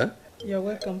 Huh? You're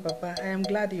welcome, Papa. I am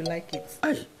glad you like it.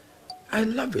 I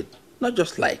love it. Not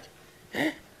just like.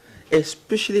 Eh?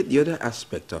 Especially the other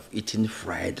aspect of eating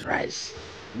fried rice.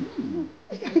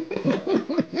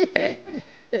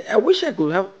 I wish I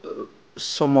could have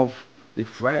some of the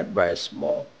fried rice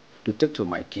more to take to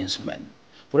my kinsmen,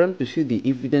 for them to see the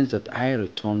evidence that I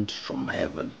returned from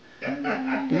heaven.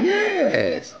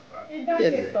 Yes. In that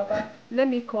case, Papa, let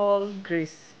me call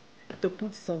Grace to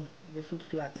put some in the food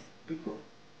flat.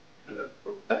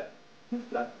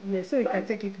 Yeah, so you can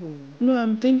take it home. No,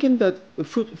 I'm thinking that a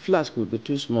fruit flask would be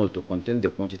too small to contain the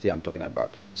quantity I'm talking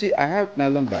about. See, I have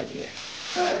nylon bag here.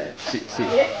 See.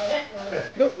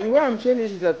 No, what I'm saying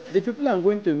is that the people I'm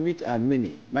going to meet are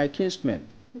many, my kinsmen.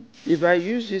 If I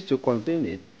use this to contain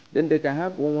it, then they can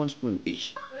have one spoon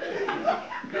each.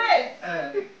 Grace!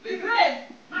 Grace!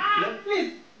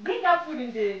 Please, bring that food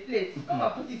in the plate. Come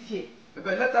and put it here.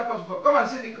 But let that pass. Come and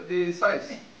see the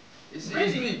size. It's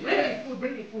Bring big. the food,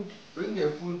 bring the food. Bring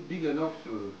the food big enough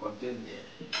to contain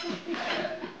it.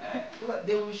 So that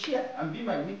they will share and be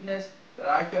my witness that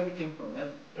I actually came from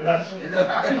them.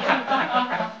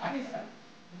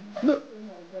 No,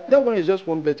 that one is just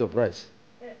one plate of rice.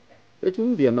 It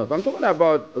won't be enough. I'm talking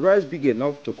about rice big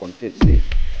enough to contain.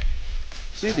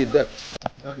 See the depth.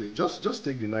 Okay, just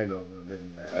take the 9 of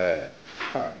them.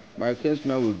 My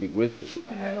kinsman will be grateful.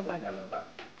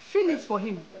 Fill it for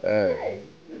him.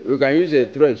 We can use a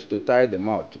thread to tie them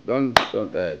out. Don't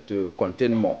to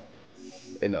contain more.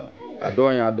 You know.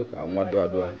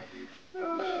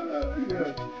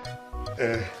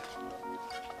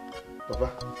 Papa.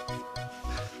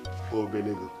 Oh,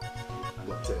 Benego.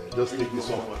 But just take this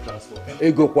one for transport.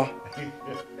 Ego kwa.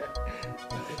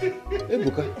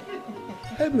 Ebuka,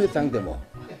 help me thank them all.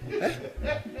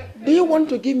 Do you want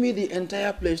to give me the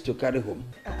entire place to carry home?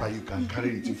 Papa, you can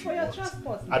carry it if you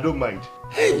want. I don't mind.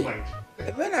 Hey. I don't mind.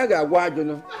 When I got wide, you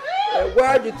know,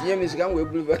 wide you to is going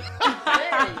to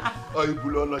Oh, you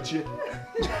pull on a chair.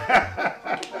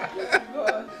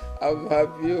 I'm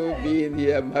happy being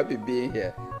here. I'm happy being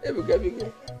here.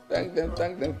 Ebuka,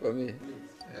 thank them for me.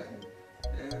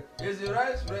 Is the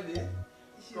rice ready?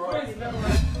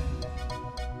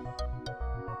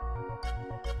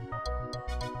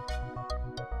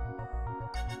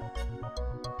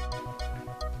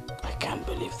 I can't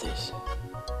believe this.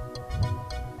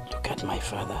 Look at my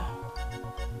father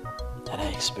that I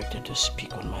expected to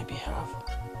speak on my behalf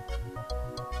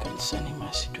concerning my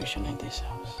situation in this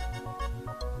house.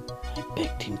 I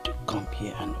begged him to come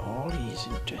here and all he is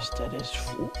interested is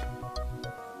food,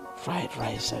 fried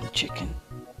rice and chicken.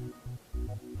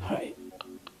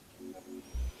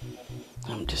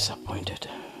 I'm disappointed.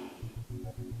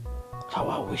 How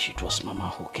I wish it was Mama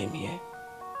who came here.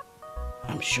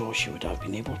 I'm sure she would have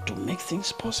been able to make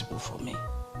things possible for me.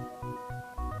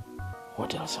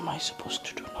 What else am I supposed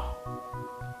to do now?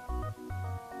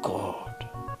 God,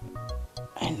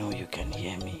 I know you can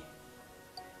hear me.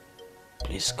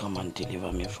 Please come and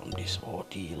deliver me from this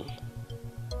ordeal.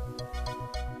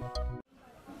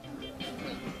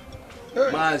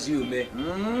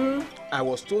 I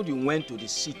was told you went to the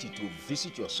city to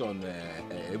visit your son,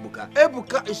 Ebuka.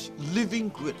 Ebuka is living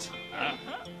great.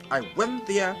 I went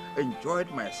there, enjoyed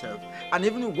myself, and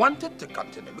even wanted to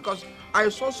continue because I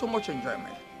saw so much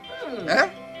enjoyment.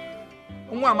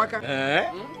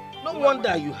 No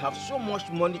wonder you have so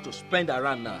much money to spend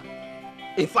around now.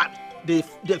 In fact, the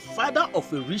father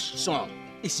of a rich son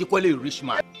is equally a rich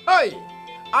man. Hey,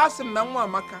 ask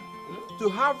Amaka to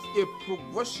have a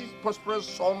progressive, prosperous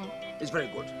son is very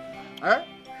good.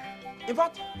 In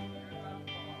fact,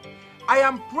 I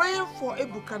am praying for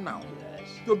Ebuka now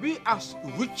to be as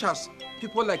rich as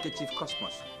people like Chief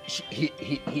Cosmos.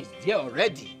 He's there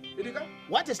already. Idika?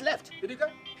 What is left?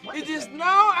 Idika? It is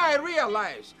now I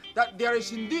realize that there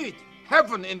is indeed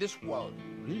heaven in this world.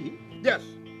 Really? Yes.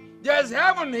 There's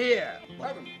heaven here.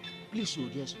 Heaven. Please, so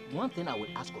there's one thing I will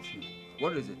ask of you.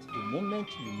 What is it? The moment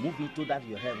you move into that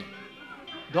your heaven,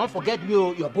 don't forget me,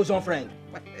 your bosom friend.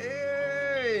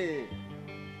 Hey!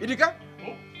 Idika,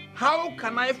 how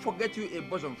can I forget you, a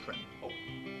bosom friend?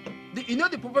 You know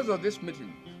the purpose of this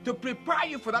meeting? To prepare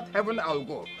you for that heaven I'll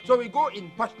go. So we go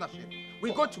in partnership.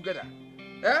 We go together.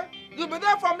 You'll be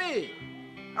there for me.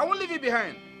 I won't leave you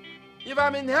behind. If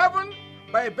I'm in heaven,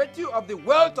 by virtue of the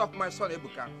wealth of my son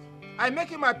Ebuka, I make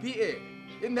him my PA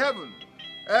in heaven.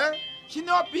 She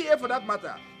no PA for that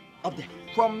matter. Up there.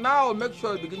 From now, I'll make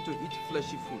sure you begin to eat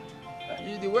fleshy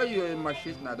food. The way you're in my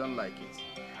shit, I don't like it.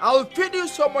 I'll feed you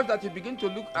so much that you begin to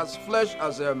look as flesh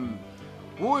as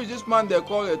who is this man they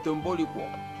call a Tomboliko?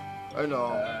 You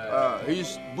know,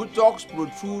 his buttocks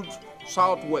protrude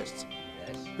southwest.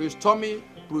 Yes. His tummy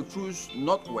protrudes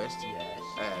northwest. Yes.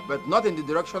 But not in the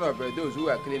direction of those who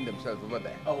are killing themselves over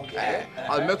there. Okay.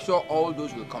 I'll make sure all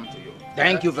those will come to you.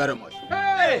 Thank you very much.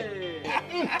 Hey!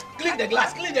 Click the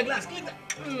glass, click the glass, click the...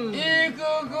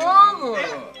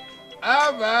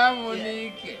 Aba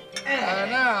Monique,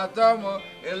 Anna Tomo,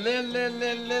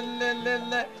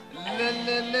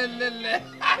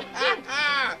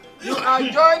 you are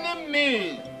joining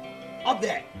me up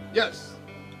there. Yes,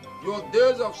 your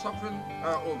days of suffering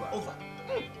are over.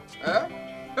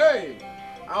 Hey,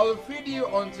 I will feed you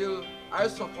until I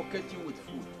suffocate you with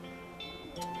food.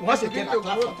 Once you again, begin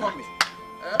to grow tummy.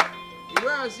 The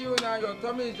way I see you now, your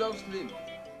tummy is just slim.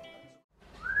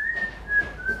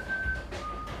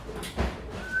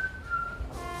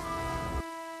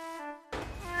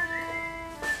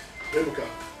 Ebuka.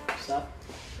 Sir?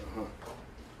 You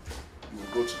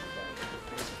will go to the bank.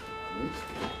 And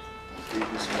pay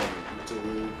this money into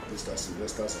Mr.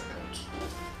 Sylvester's account.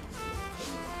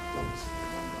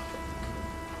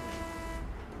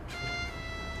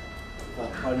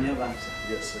 Pioneer Bank, sir?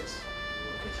 Yes, yes.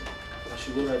 Okay, sir. I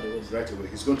should go right away. Right away.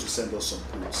 He's going to send us some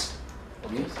clothes.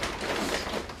 Okay.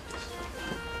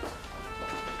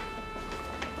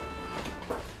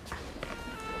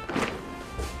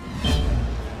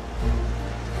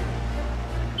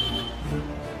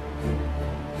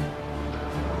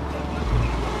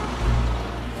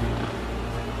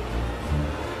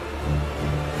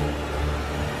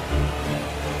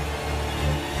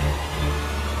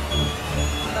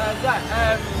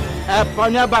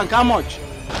 Pioneer Bank, how much?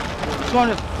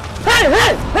 200. Hey!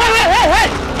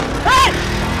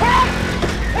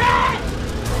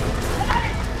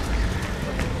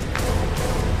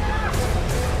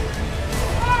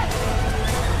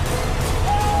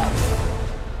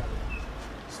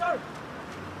 Sorry.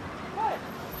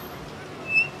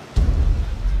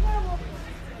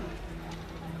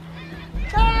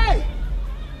 Hey!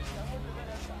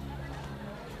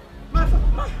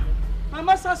 My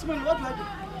master's man, what do I do?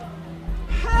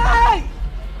 Hey!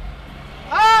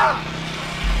 Ah!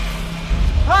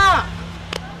 Ah!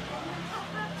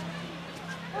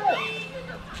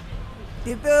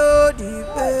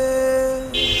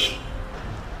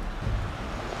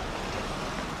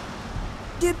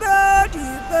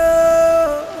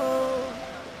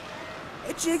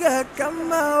 Chiga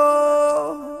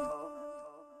kamao.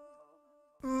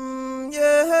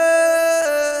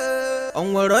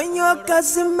 Ongoronyo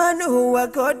kasimanu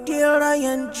wakodira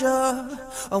yanjo.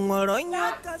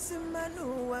 Ongoronyo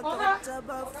kasimanu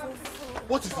wakotabafu.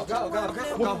 What is it?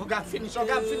 Oga, finish.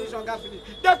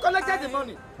 They've collected the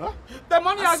money. Huh? The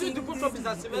money has been to put from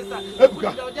Mr. Sylvester. Ebuka.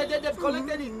 They've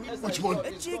collected it. Which money?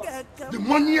 The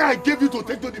money I gave you to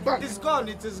take to the bank. It's gone.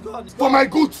 It is gone. For my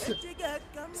goods.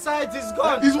 Sir, it is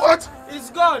gone. Is what? It's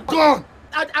gone. Gone.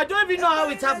 I don't even know how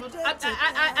it happened.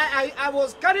 I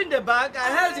was carrying the bag. I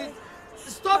held it.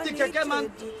 Stopped the keke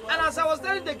man, and as I was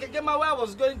telling the keke man where I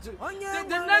was going to,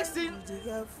 the next thing,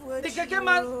 the keke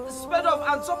man sped off,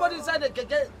 and somebody inside the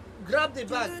keke grabbed the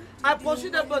bag. I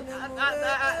pursued them, but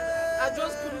I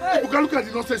just couldn't. Ebuka, look at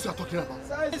the nonsense you are talking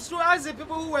about. It's true. Ask the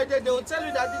people who were there; they will tell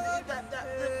you that.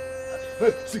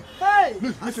 Hey, see. Hey!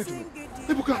 Listen to me.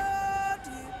 Ebuka,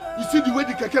 you see the way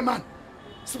the keke man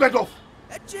sped off?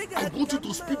 I want you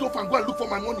to speed off and go and look for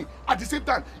my money at the same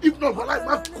time. If not, well, I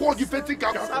might call the fetting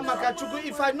out.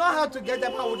 If I know how to get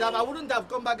them, I wouldn't have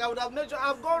come back. I would have made sure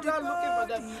I've gone around looking for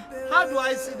them. How do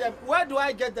I see them? Where do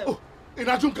I get them? Oh, in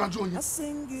Ajun Kanjo.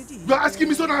 You are asking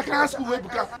me so that I can ask you,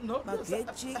 Ebuka. No,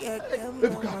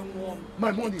 Ebuka,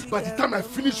 my money, by the time I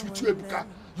finish with you, Ebuka,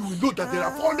 you will know that there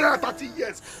are 430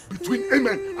 years between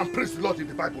Amen and praise the Lord in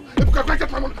the Bible. Ebuka, go and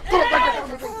get my money. Go and get my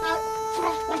money.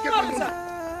 Go and get my money.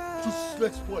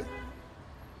 Let's boy.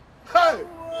 Hey!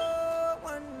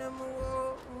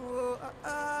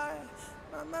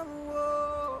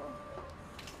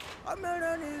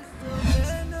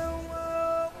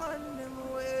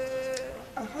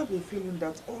 I have a feeling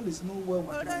that all is not well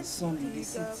with my son in the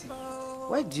city.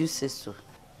 Why do you say so?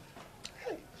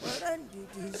 Hey, I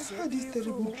had this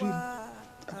terrible dream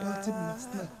about him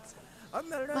last night.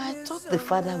 But I thought the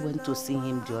father went to see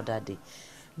him the other day.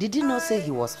 Did he not say he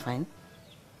was fine?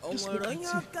 Just look at you.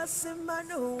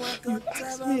 You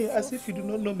ask me as if you do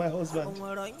not know my husband.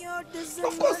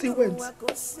 Of course he went.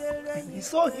 And he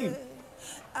saw him.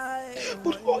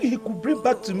 But all he could bring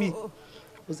back to me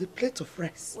was a plate of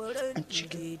rice and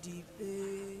chicken.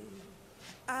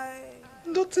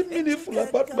 Nothing meaningful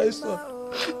about my son.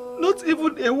 Not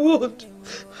even a word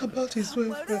about his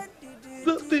welfare.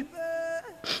 Nothing.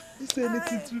 He said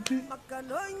anything to me.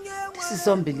 This is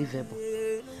unbelievable.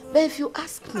 But if you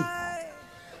ask me,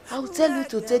 I will tell you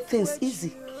to take things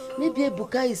easy. Maybe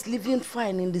Ebuka is living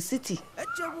fine in the city.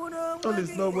 All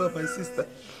is not well, my sister.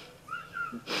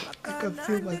 I can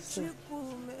feel myself.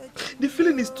 The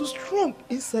feeling is too strong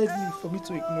inside me for me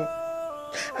to ignore.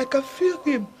 I can feel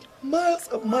him miles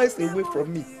and miles away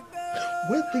from me.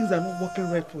 When things are not working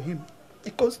right for him,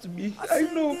 it comes to me. I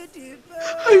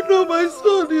know my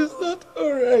son is not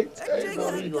alright. Don't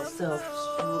worry yourself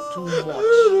too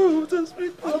much.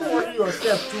 Don't worry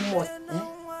yourself too much.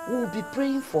 We will be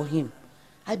praying for him.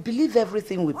 I believe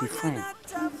everything will be fine.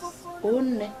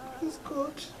 Onne. Please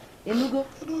God. Enugo.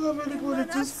 I don't have anybody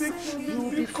to speak to. You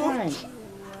will be fine.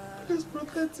 Please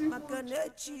protect him.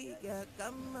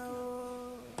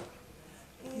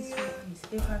 This one is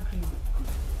evergreen.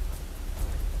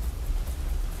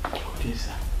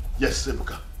 Yes,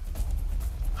 Ebuka.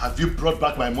 Have you brought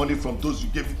back my money from those you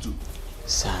gave it to?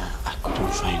 Sir, I couldn't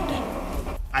find them.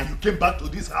 And you came back to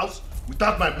this house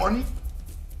without my money?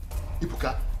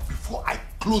 Ebuka, before I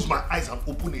close my eyes and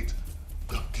open it,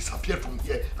 you have disappeared from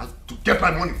here and to get my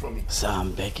money from me. Sir,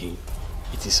 I'm begging.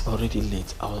 It is already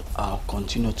late. I'll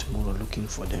continue tomorrow looking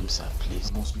for them, sir, please.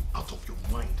 You must be out of your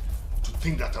mind to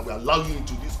think that I will allow you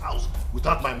into this house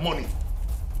without my money.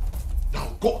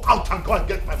 Now go out and go and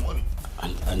get my money.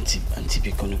 Auntie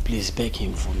Bikono, please beg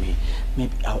him for me.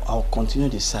 Maybe I'll continue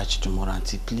the search tomorrow,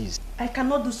 Auntie, please. I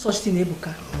cannot do such thing,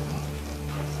 Ebuka.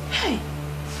 Hey,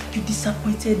 you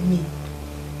disappointed me.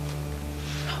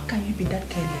 How can you be that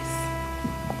careless?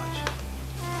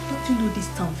 Don't you know this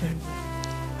town very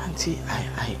well? Auntie,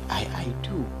 I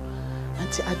do.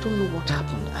 Auntie, I don't know what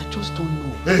happened. I just don't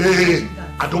know. Hey,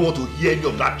 I don't want to hear any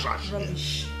of that trash.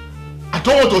 Rubbish. I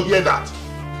don't want to hear that.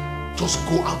 Just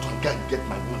go out and go and get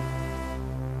my money.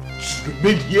 Just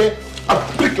remain here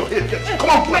and break your head. Yes. Come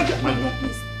on, go and get my money.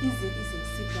 Please, easy.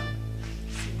 Sit down.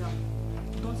 Sit down.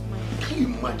 Don't mind. Can you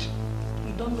imagine?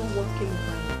 You don't know what came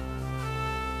over him.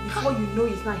 Before you know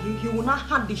it now, he will not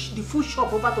hand the full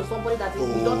shop over to somebody that you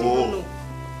don't even know.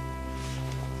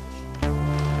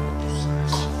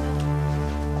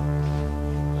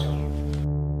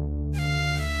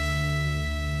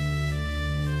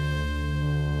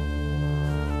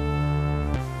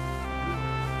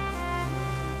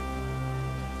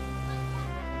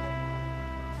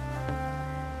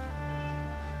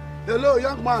 Hello,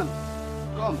 young man.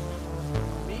 Come.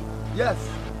 Me? Yes.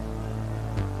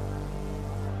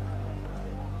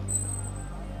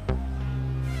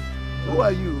 Who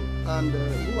are you? And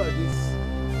who are these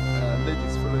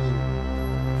ladies following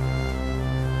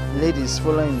you? Ladies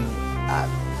following me?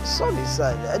 Sorry,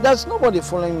 sir. There's nobody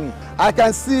following me. I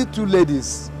can see two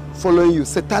ladies following you,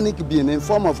 satanic being in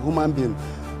form of human being.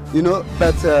 You know,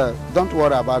 but don't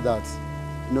worry about that.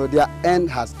 You know, their end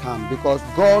has come because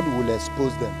God will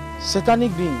expose them.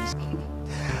 Satanic beings?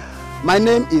 My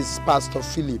name is Pastor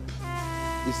Philip.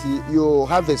 You see, you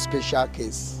have a special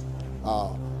case.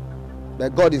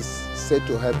 That God is said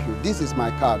to help you. This is my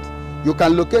card. You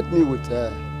can locate me with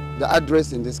the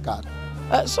address in this card.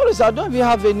 Sorry, sir, I don't even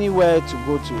have anywhere to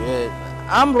go to.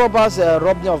 Armed robbers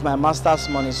robbed me of my master's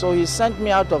money, so he sent me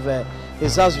out of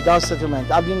his house without settlement.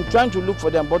 I've been trying to look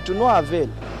for them, but to no avail.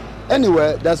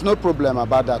 Anyway, there's no problem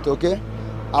about that, okay?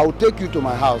 I will take you to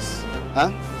my house.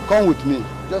 Huh? Come with me.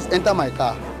 Just enter my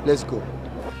car. Let's go.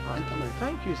 Enter my car.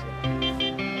 Thank you, sir.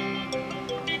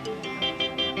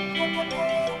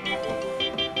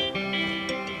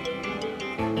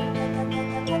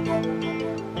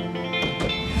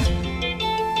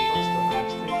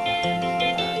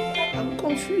 I'm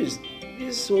confused.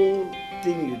 This whole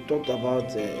thing you talked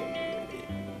about a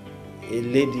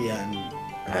lady and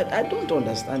I don't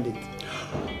understand it.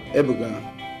 Ebuka,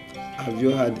 have you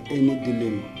had any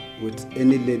dealing with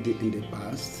any lady in the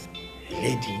past?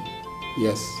 Lady?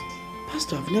 Yes.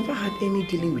 Pastor, I've never had any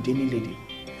dealing with any lady.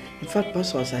 In fact,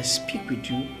 Pastor, as I speak with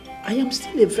you, I am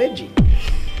still a virgin.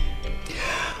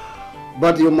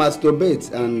 But you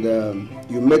masturbate and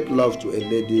you make love to a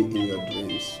lady in your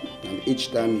dreams. And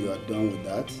each time you are done with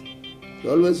that,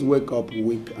 you always wake up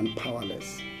weak and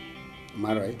powerless. Am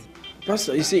I right?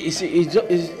 Pastor, you see,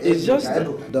 it's just...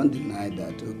 Don't deny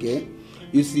that, okay?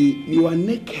 You see, you are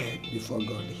naked before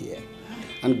God here.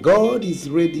 And God is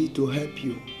ready to help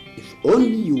you if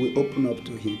only you will open up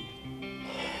to Him.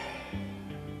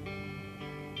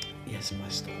 Yes,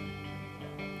 Pastor.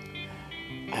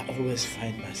 I always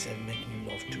find myself making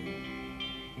love to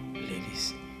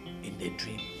ladies in the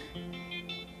dream.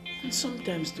 And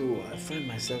sometimes too, I find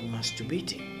myself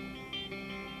masturbating.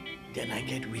 Then I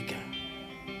get weaker.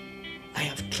 I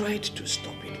have tried to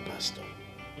stop it, Pastor,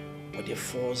 but the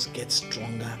force gets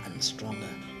stronger and stronger.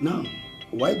 Now,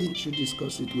 why didn't you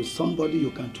discuss it with somebody you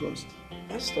can trust?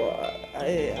 Pastor,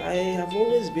 I have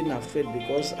always been afraid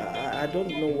because I don't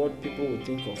know what people will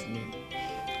think of me.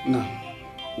 Now,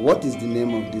 what is the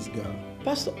name of this girl?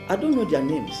 Pastor, I don't know their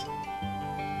names.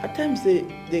 At times they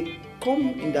come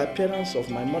in the appearance of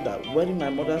my mother, wearing my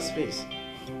mother's face.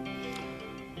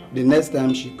 The next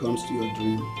time she comes to your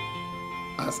dream,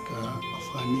 ask her of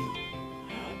her name.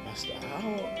 Pastor,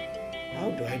 how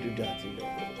do I do that? You know,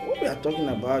 what we are talking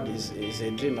about is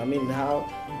a dream. I mean, how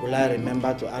will I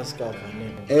remember to ask her of her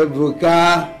name?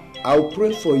 Ebuka, I'll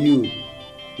pray for you.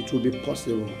 It will be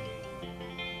possible.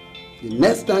 The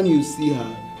next time you see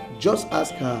her, just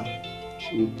ask her.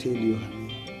 She will tell you her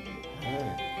name.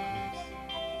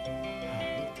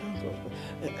 Thank God.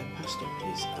 Pastor,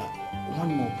 please,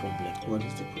 one more problem. What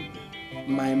is the problem?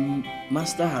 My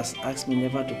master has asked me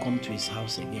never to come to his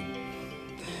house again.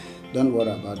 Don't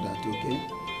worry about that, okay?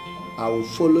 I will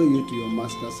follow you to your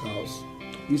master's house.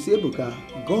 You see, Ebuka,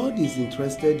 God is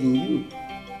interested in you.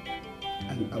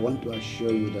 And I want to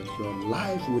assure you that your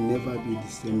life will never be the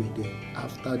same again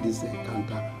after this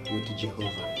encounter with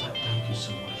Jehovah. Thank you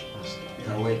so much, Pastor.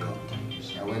 You're welcome. Thank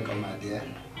you. You're welcome, my dear.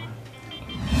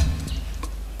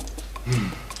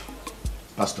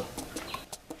 Pastor,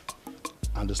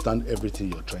 I understand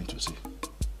everything you're trying to say.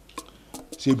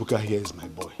 See, Ebuka here is my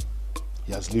boy.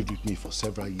 He has lived with me for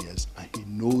several years and he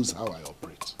knows how I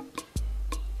operate.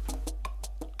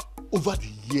 Over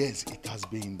the years, it has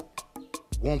been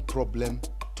one problem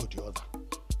to the other.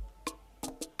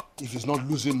 If he's not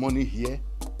losing money here,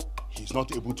 he's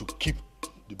not able to keep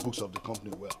the books of the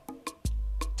company well.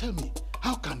 Tell me,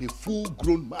 how can a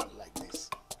full-grown man like this,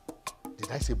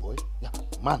 did I say boy? Yeah,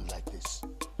 man like this.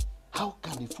 How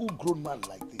can a full-grown man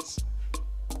like this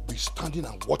be standing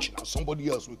and watching and somebody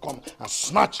else will come and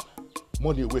snatch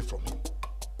money away from him?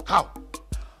 How?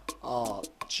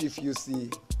 Chief, you see,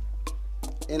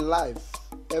 in life,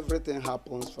 everything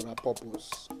happens for a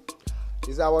purpose.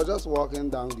 You see, I was just walking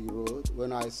down the road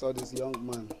when I saw this young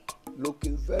man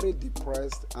looking very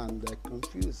depressed and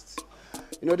confused.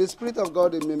 You know, the Spirit of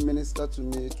God in me ministered to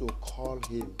me to call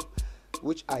him,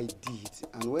 which I did.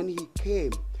 And when he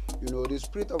came, you know, the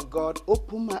Spirit of God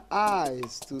opened my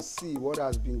eyes to see what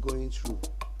has been going through.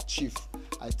 Chief,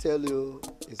 I tell you,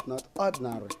 it's not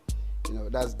ordinary. You know,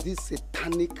 there's this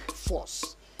satanic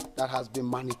force that has been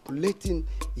manipulating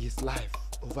his life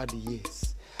over the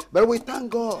years. But we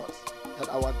thank God that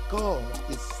our God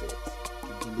is set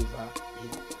to deliver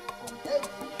him from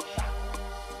every shadow.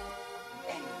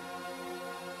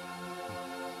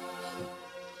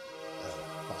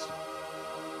 Pastor,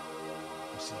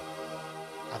 you see,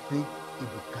 I think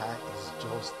Ebuka is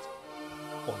just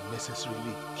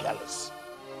unnecessarily careless.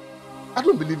 I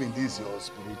don't believe in this, your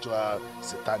spiritual,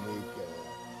 satanic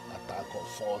attack or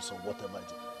force or whatever it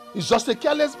is. He's just a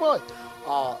careless boy.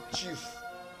 Chief,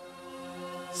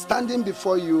 standing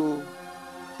before you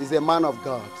is a man of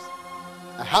God.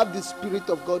 I have the Spirit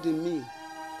of God in me.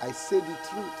 I say the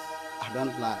truth. I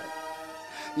don't lie.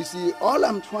 You see, all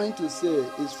I'm trying to say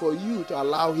is for you to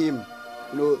allow him,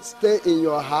 you know, stay in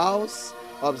your house,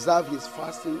 observe his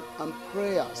fasting and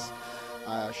prayers.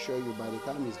 I assure you, by the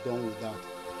time he's done with that,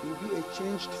 he will be a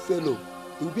changed fellow.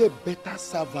 He will be a better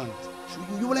servant.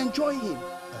 You will enjoy him.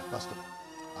 Pastor,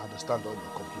 I understand all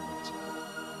your compliments.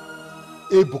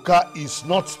 Ebuka is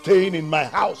not staying in my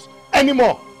house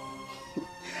anymore.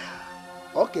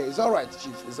 Okay, it's all right,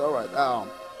 Chief. It's all right.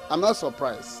 I'm not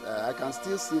surprised. I can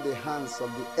still see the hands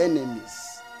of the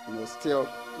enemies, you know, still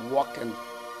working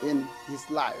in his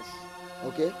life.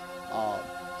 Okay?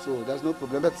 So there's no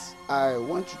problem. But I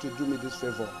want you to do me this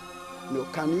favor. You know,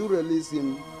 can you release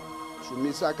him to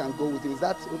me so I can go with him? Is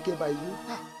that okay by you?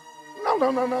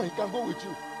 No. He can go with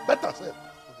you. Better, sir.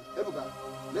 Ebuka,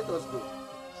 let us go.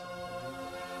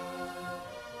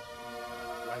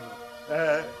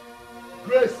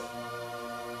 Grace!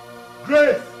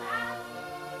 Grace!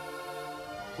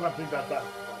 Go and bring that back.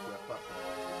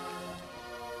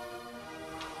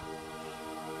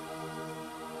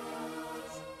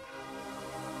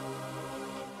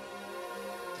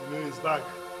 You know, his bag.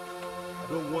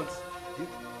 I don't want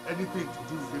anything to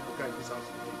do with Ebuka in this house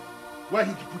again. Why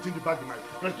he keep putting the bag in my...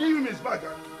 But give him his bag.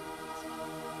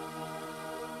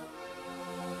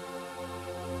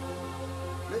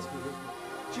 Let's go.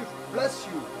 Chief, bless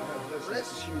you.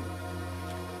 Bless you.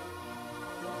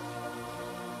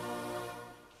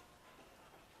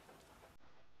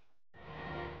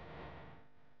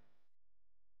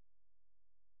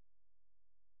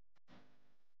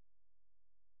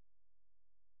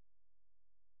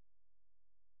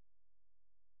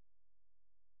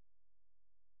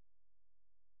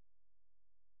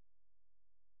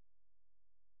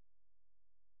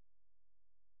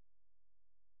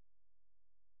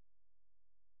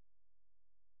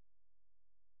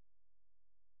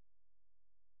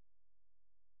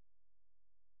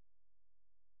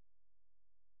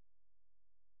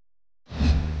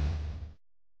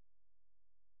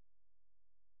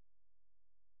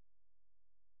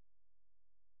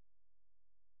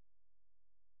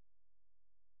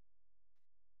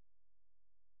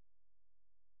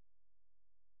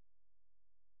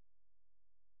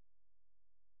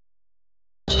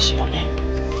 What's your name?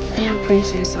 I am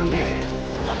Princess Amira.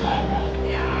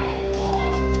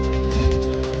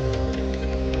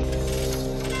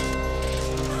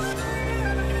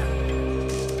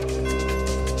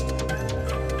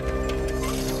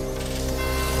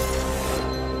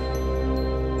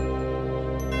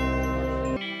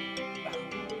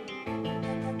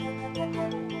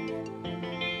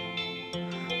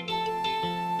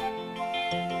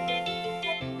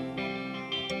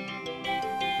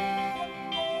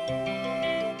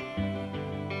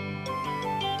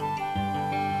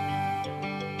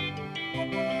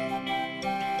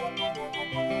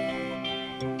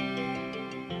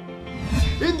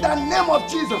 In the name of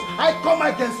Jesus, I come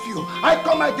against you. I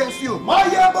come against you.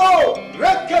 Mayebo,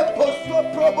 rekepo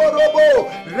soproborobo,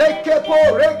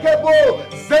 rekebo,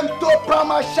 zento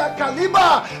prama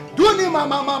shakaliba, duni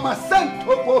mama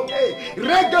sento bohe,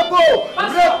 regebo,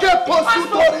 rekepo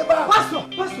sutoriba.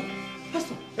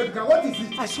 Pastor. Ebuka, what is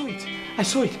it? I saw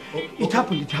it. It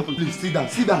happened. Please sit down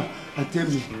and tell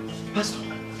me. Pastor,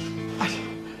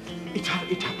 it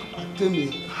happened. Tell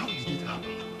me, how did it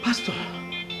happen? Pastor,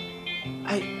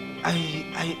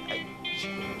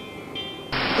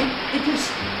 it was.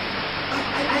 I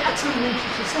asked her name.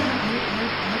 She said her name.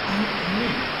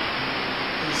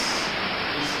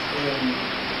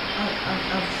 I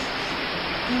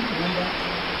can't remember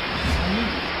her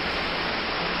name.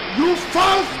 You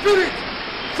foul spirit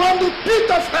from the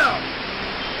pit of hell,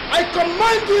 I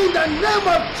command you in the name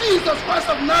of Jesus Christ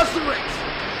of Nazareth,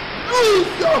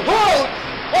 lose your hold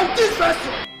on this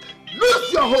vessel.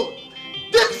 Lose your hold.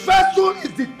 This vessel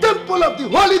is the temple of the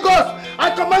Holy Ghost.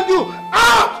 I command you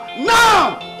out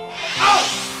now. Out.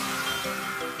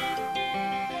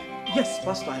 Yes,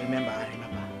 Pastor, I remember.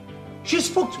 She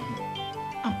spoke to me.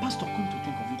 And Pastor, come to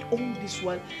think of it, all this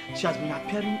while she has been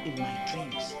appearing in my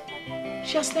dreams.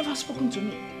 She has never spoken to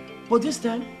me. But this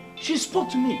time, she spoke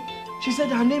to me. She said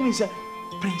her name is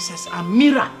Princess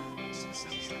Amira.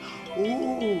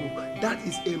 Oh, that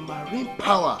is a marine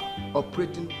power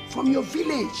operating from your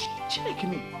village. Check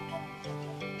me.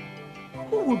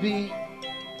 Who will be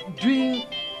doing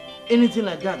anything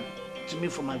like that to me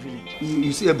from my village?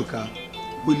 You see, Ebuka,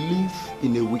 we live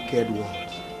in a wicked world.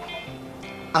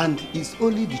 And it's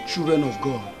only the children of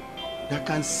God that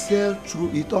can sail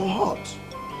through it unhurt.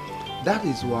 That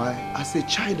is why, as a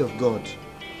child of God,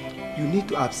 you need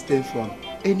to abstain from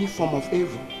any form of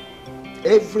evil.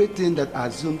 Everything that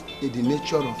assumes the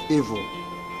nature of evil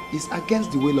is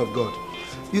against the will of God.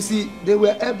 You see, they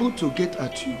were able to get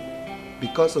at you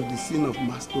because of the sin of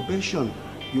masturbation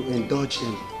you indulged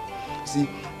in. See,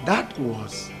 that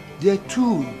was their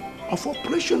tool of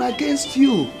oppression against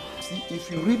you. See, if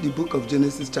you read the book of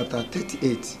Genesis chapter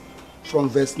 38, from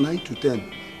verse 9 to 10,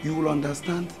 you will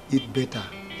understand it better.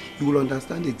 You will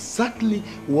understand exactly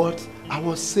what I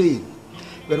was saying.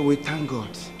 But we thank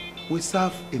God. We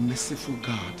serve a merciful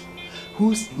God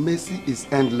whose mercy is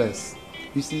endless.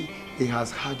 You see, He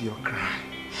has heard your cry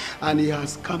and He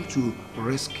has come to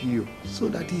rescue you so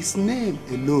that His name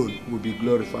alone will be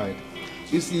glorified.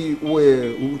 You see,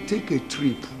 we will take a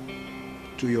trip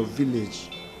to your village,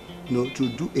 to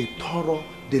do a thorough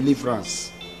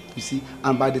deliverance. You see,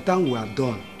 and by the time we are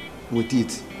done with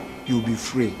it, you'll be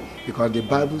free, because the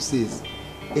Bible says,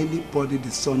 anybody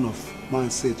the Son of Man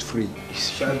set free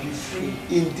shall be free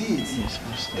indeed. Yes,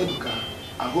 Pastor. Ebuka,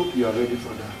 I hope you are ready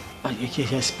for that.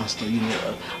 Yes, Pastor.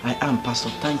 I am, Pastor.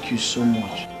 Thank you so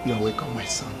much. You are welcome, my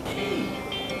son.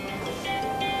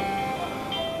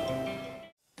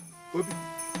 Obi,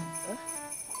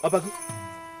 Abagu.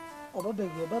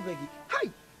 Obabegi. Hi.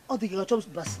 Oh, the girl chops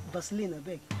Vaseline, I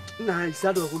beg. Nah, it's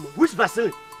that woman. Which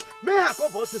Vaseline? May I come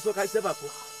for this? Okay, Seba.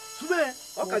 Swear.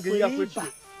 Okay, give you a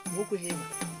question. Moku him.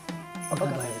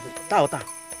 Ta.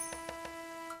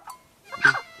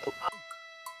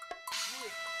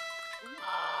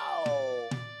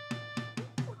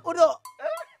 Oh no!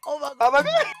 Oh my God!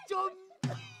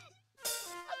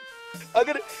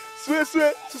 Okay,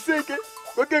 swear, okay,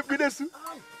 okay, Binesu.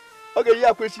 Okay,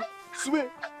 yeah, question. Swear,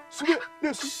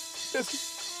 Nesu.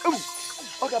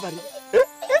 Okay, buddy.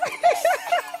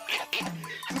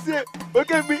 Swear,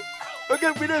 okay,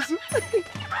 Binesu.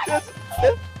 Yes,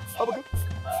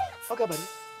 okay, buddy.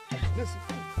 Nesu.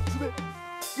 Swear.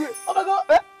 Oh my God!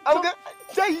 Okay,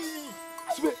 Jay.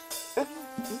 Swear.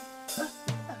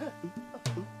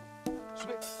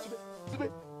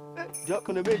 Ja,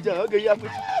 kon je mee, ja, oké, ja,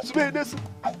 swear, Nesu.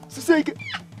 Zeker.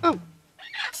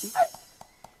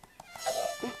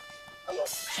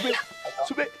 Swear.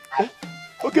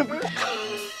 Okay,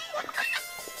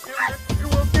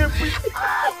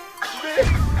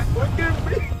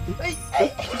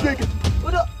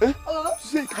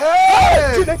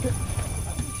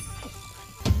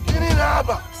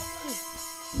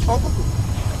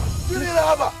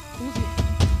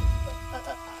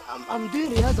 I'm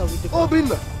doing rehearsal with the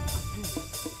Obinna.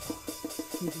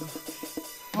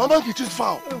 Mama Kichi's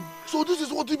foul. So this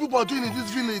is what you people are doing in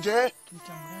this village, eh?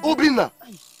 Obinna.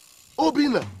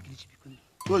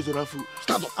 Where is your food?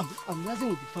 Stand up. I'm dancing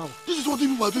with the foul. This is what you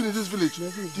people are doing in this village.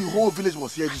 The whole village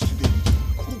was here this today.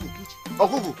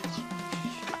 Ogogo.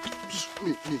 Just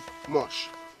me, Marsh.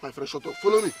 My friend, shut up.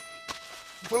 Follow me.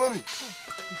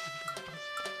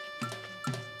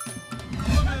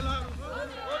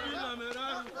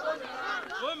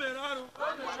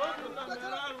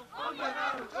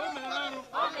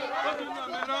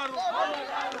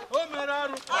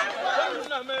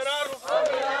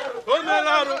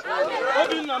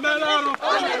 Obina melaro.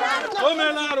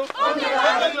 Omelaro.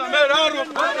 Obina melaro.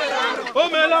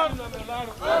 Omelaro.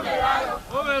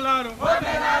 Omelaro.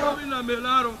 Obina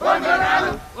melaro.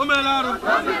 Omelaro.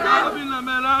 Obina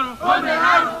melaro.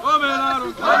 Omelaro.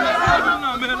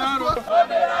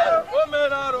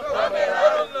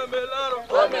 Obina melaro.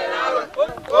 Omelaro.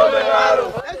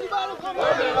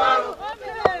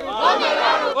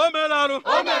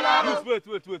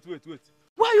 Wait.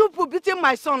 Why are you beating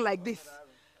my son like this?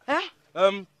 Eh?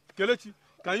 Kelechi,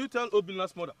 can you tell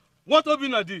Obina's mother what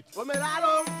Obina did?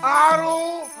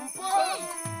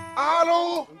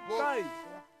 Aro!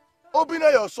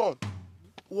 Obina, your son,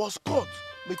 was caught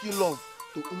making love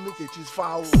to Umekechi's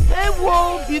fowl. Hey,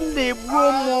 won't be the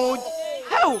bromo.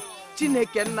 How?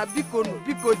 Chineke na biko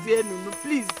zienu.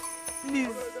 Please,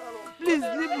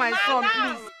 leave my son,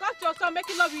 please. Got your son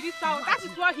making love with this town. That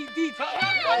is what he did.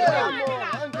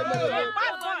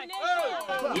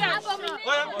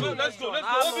 Let's go.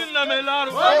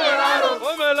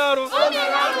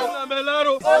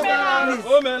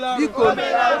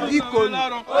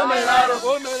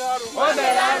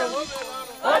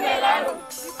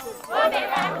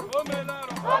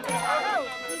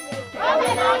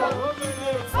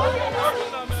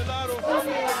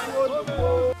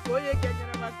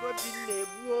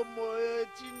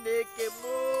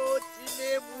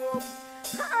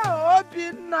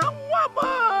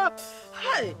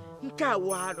 Hey, nka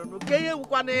waro no geye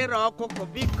ukwa na ere okoko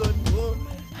biko no.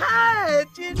 Hey,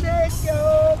 Chineke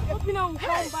o. Obina will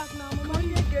come back now, Mama.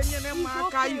 You genye ne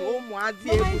maka yi omu azi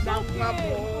ebu na nwa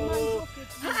mo.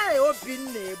 Hey,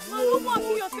 Obina ebu. Don't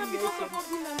worry yourself because of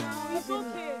Obina now. It's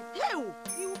okay. Hey,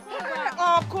 he will come back.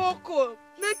 Oh, Coco,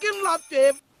 make him love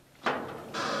him.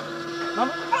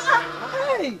 Mama,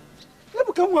 hey.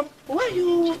 Ebuka, why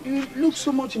you look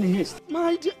so much in haste?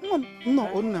 My dear, Mom, no.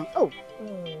 Oh.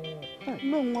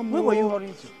 No, Mom. Where were you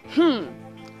hurrying to?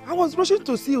 I was rushing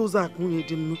to see Ozak when you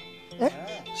didn't know.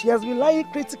 She has been lying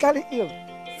critically ill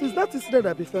since that incident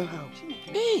that befell her.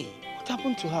 Hey, what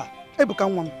happened to her? Ebuka,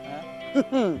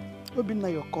 Obina,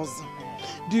 your cousin.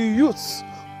 The youths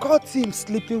caught him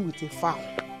sleeping with a fowl.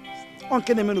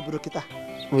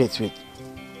 Wait.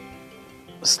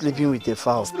 Sleeping with a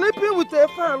fowl. Sleeping with a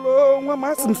fowl, oh,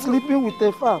 Mama, I'm sleeping with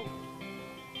a fowl.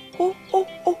 Oh.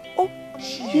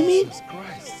 You mean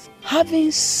having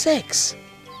sex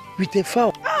with a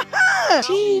fowl?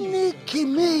 Chineke,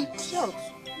 mate.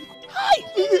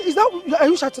 Is that, are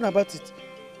you shouting about it?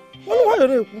 Why are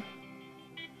you?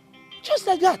 Just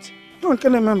like that. Don't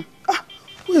kill him, man.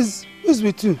 Who is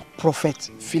with you?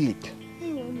 Prophet Philip.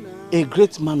 A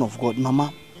great man of God,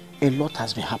 Mama. A lot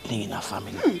has been happening in our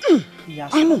family.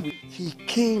 I know. He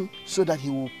came so that he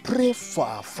will pray for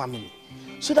our family,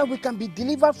 so that we can be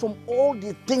delivered from all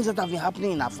the things that have been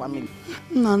happening in our family.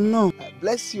 No.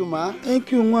 Bless you, ma.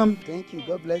 Thank you, Mom. Thank you.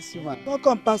 God bless you, ma.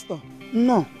 Welcome, Pastor.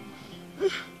 No.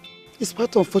 It's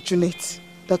quite unfortunate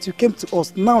that you came to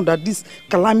us now that this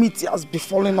calamity has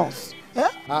befallen us.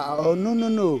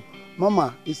 No.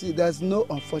 Mama, you see, there's no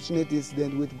unfortunate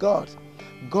incident with God.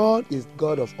 God is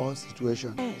God of all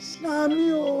situations. Yes.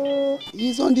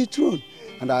 He's on the throne.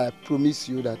 And I promise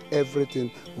you that everything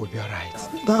will be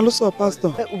alright. Also, Pastor.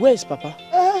 Where is Papa?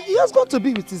 He has got to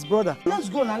be with his brother. Let's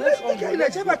go now. Let's go.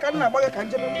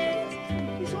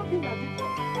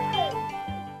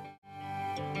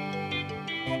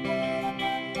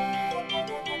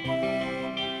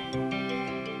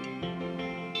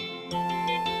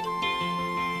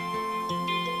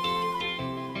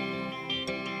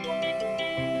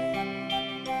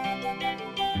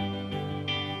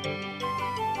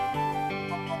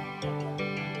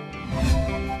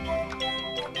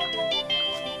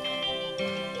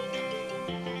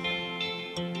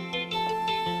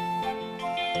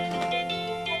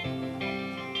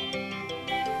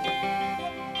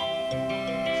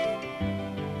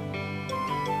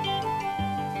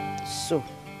 So,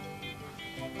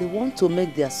 they want to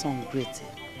make their son great.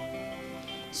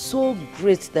 So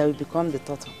great that will become the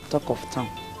talk of town.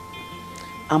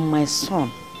 And my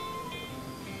son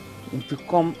will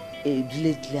become a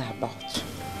village layabout.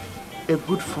 A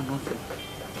good for nothing.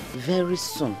 Very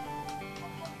soon,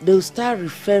 they will start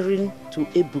referring to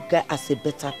Ebuka as a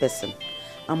better person.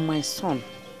 And my son,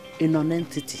 a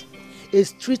non-entity, a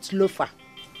street loafer.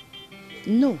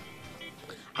 No,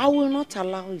 I will not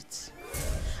allow it.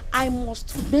 I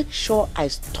must make sure I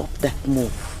stop that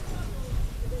move.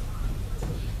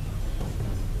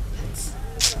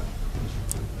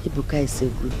 Ebuka is a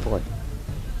good boy.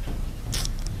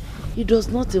 He does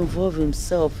not involve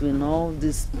himself in all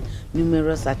these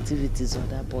numerous activities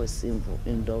other boys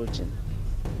indulge in.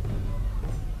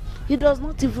 He does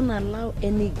not even allow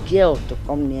any girl to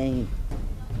come near him.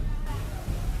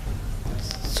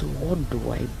 So what do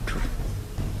I do?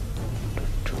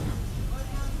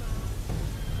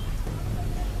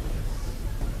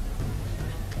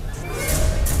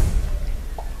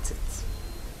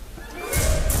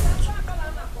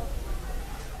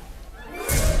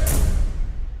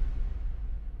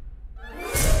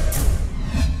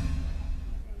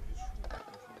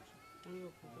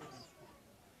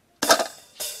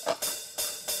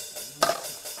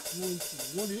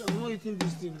 I'm not eating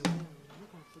this thing.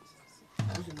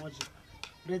 What's the magic?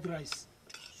 Red rice,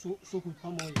 soak with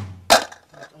palm oil.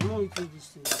 I'm not eating this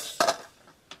thing.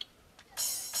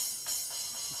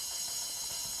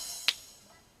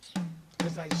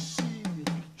 As I see the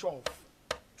picture of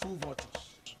two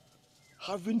vultures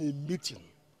having a meeting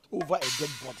over a dead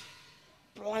body,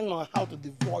 planning on how to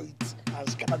devour it and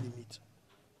scatter the meat.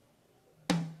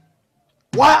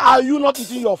 Why are you not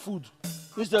eating your food?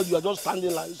 Instead, you are just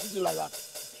sitting like that.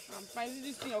 I'm fine.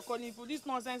 This thing you're calling for, this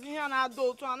nonsense. Here and I do,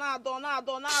 like a ball. I'm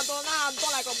not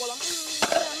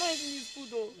eating this food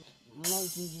though. I'm not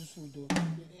eating this food though.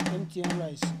 MTN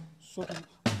rice, soak with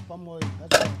palm oil.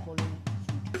 That's what I'm calling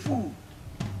food.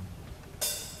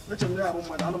 Let him know about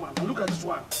my animal. Look at this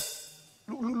one.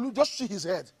 Look, just see his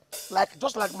head,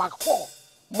 just like Mark 4.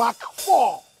 Mark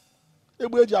 4.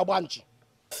 Ebuka Abanchi.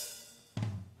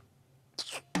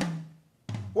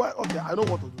 Well, okay, I know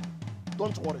what to do.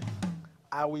 Don't worry.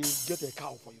 I will get a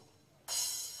cow for you.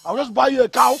 I'll just buy you a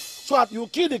cow so that you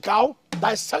kill the cow,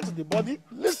 dissect the body,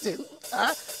 listen,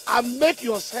 and make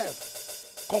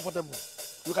yourself comfortable.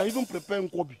 You can even prepare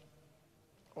nkwobi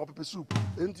or pepper soup,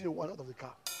 anything you want out of the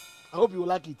cow. I hope you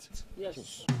like it.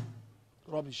 Yes.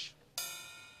 Rubbish.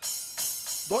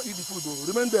 Don't eat the food though.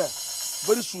 Remain there.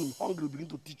 Very soon, hunger will begin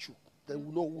to teach you. Then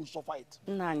we know who will suffer it.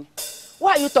 Nani,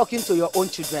 why are you talking to your own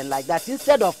children like that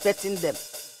instead of petting them?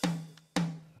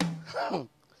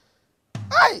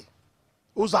 Hey!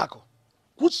 Ozako,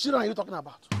 which children are you talking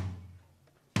about?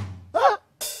 Huh?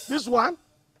 This one?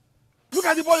 Look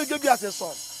at the boy you gave me as a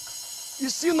son.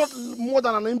 Is he not more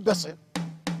than an imbecile?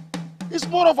 He's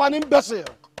more of an imbecile.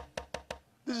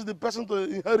 This is the person to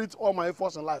inherit all my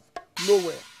efforts in life.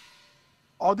 Nowhere.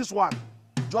 Or this one.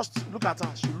 Just look at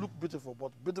her. She look beautiful,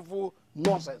 but beautiful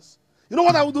nonsense. You know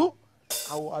what I will do?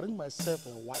 I will arrange myself a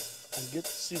wife and get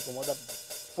seed from other people.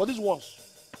 For these ones,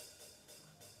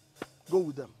 go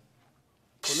with them.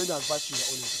 So let me advise you in your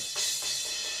own interest.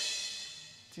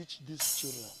 Teach these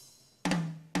children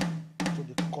to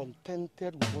be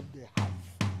contented with what they have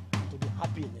and to be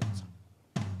happy in it.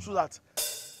 So that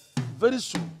very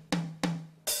soon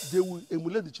they will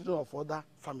emulate the children of other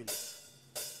families.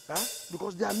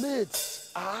 Because their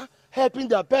mates are helping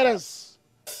their parents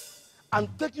and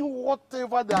taking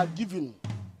whatever they are given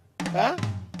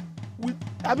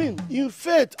in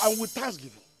faith and with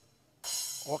thanksgiving.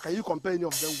 Or can you compare any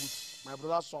of them with my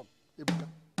brother's son, Ebuka?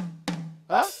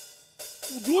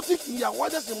 Do you think in your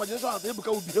wildest imagination that Ebuka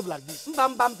will behave like this?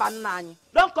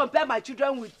 Don't compare my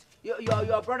children with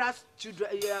your brother's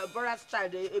children, your brother's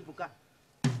child, Ebuka,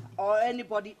 or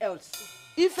anybody else.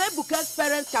 If Ebuka's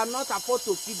parents cannot afford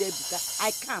to feed Ebuka,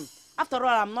 I can. After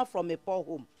all, I'm not from a poor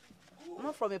home. I'm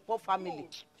not from a poor family.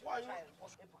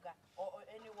 Ebuka or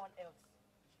anyone else.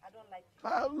 I don't like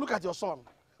it. Look at your son.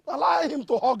 Allow him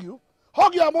to hug you.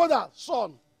 Hug your mother,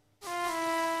 son.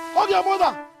 Hug your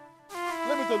mother.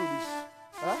 Let me tell you this.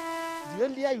 The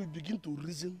earlier you begin to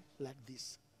reason like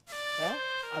this,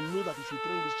 and know that you should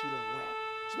train these children well,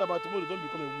 so that by tomorrow they don't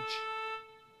become a witch.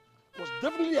 Because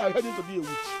definitely I heard him to be a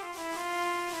witch.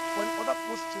 When other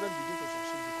people's children begin to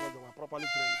succeed because they were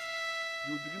properly trained,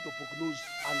 you will begin to poke nose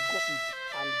and gossip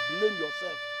and blame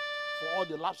yourself for all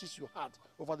the lapses you had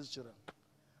over these children.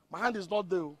 My hand is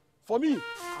not there. For me,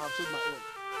 I have said my own.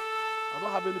 I don't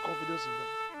have any confidence in them.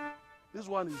 This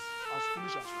one is as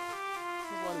foolish as you.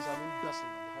 This one is an imbecile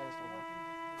at the highest order.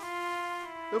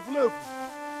 A flave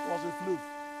was a flave.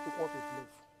 It was a flave.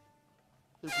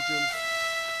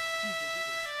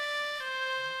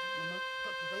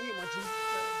 Can you imagine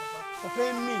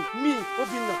comparing me,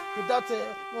 Obinna, with that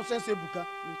nonsense Ebuka?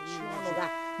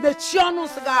 Mechionu,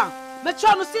 sit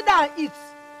down and eat.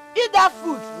 Eat that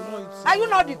food. Are you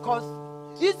not the cause?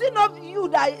 Is it not you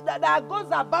that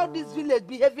goes about this village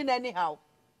behaving anyhow?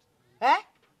 Why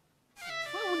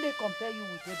won't they compare you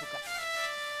with Ebuka?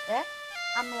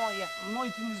 I'm not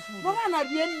eating this food. No, I'm not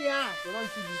eating this food.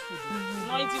 I'm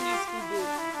not eating this food though.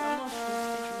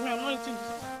 I'm not eating this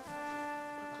food.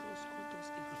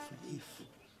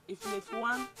 If lift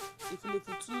 1, if lift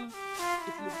 2, if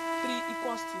lift 3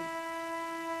 equals to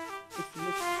if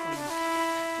lift 4.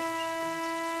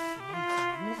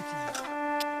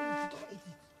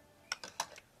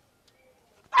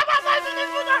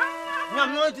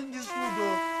 I'm not eating this food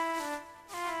though.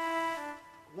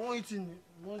 not eating.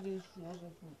 I'm not eating food.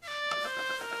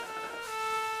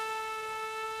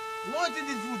 I'm not eating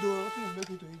this food though. Nothing will make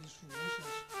me to eat this food.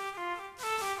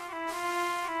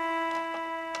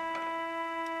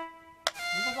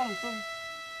 Nonsense.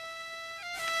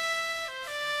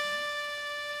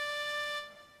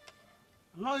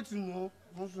 I'm not eating no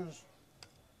nonsense.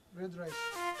 Red rice.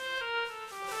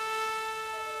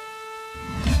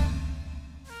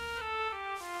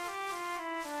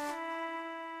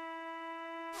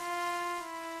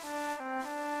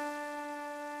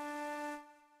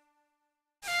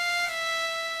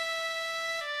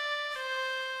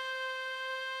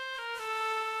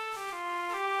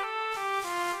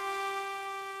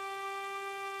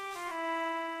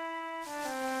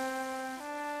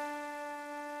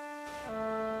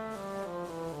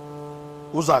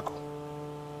 Uzako,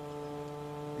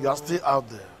 you are still out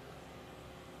there.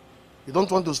 You don't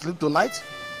want to sleep tonight?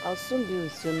 I'll soon be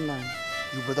with you, man.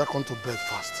 You better come to bed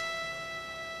fast.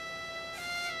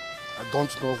 I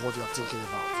don't know what you are thinking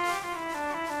about.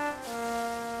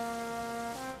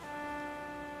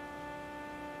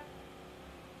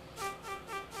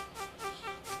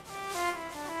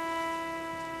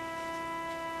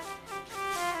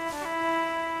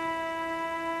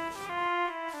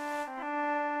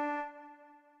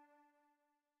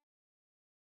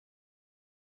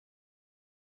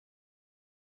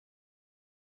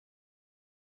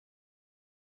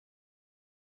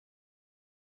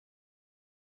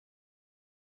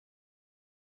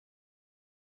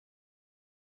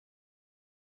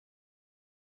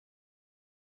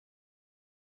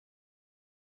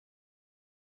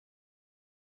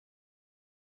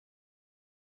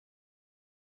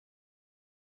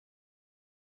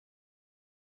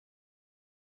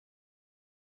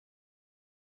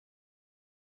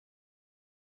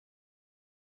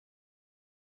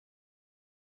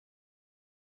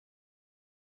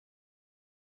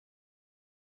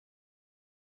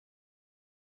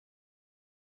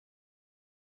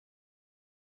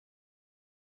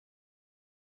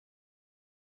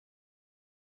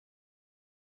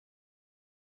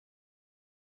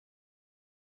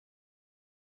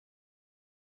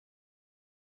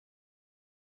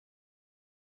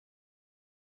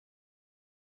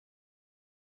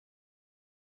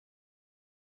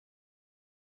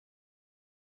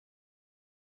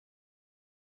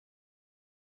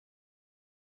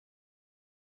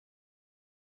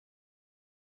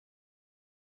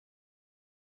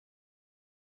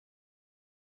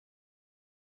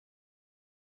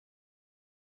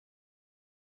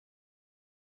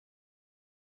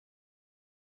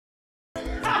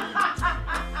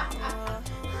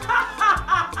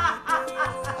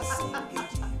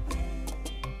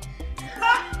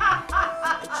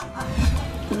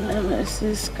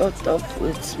 Nemesis caught up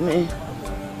with me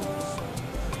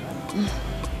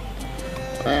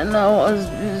when I was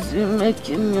busy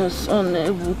making your son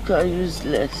Ebuka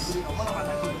useless.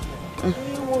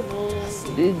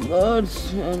 The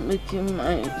gods were making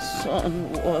my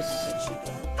son worse.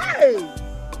 Hey!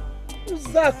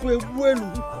 Uzaku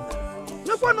ebuelu.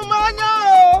 Nekwanu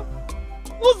manya!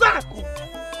 Uzaku!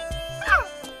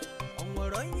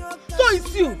 So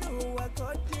it's you.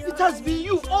 It has been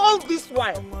you all this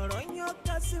while.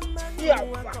 Yeah.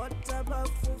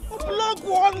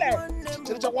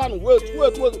 Wait.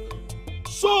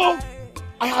 So,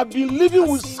 I have been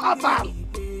living with Satan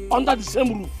under the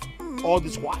same roof all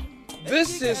this while.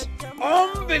 This is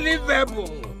unbelievable.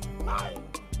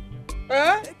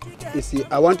 You see,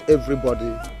 I want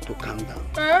everybody to calm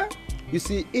down. You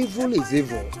see, evil is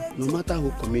evil, no matter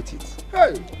who commits it.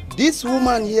 Hey. This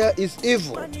woman here is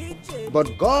evil,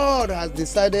 but God has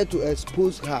decided to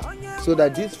expose her so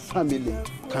that this family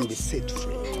can be set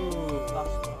free.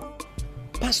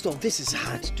 Pastor, this is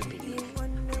hard to believe.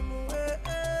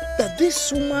 That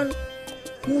this woman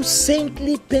who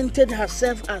saintly painted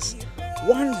herself as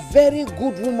one very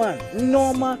good woman,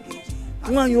 Norma,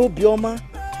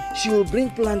 she will bring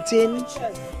plantain,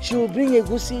 she will bring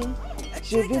egusi,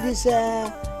 she will bring this,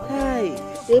 hi,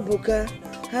 Ebuka,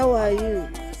 how are you,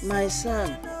 my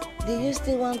son? Do you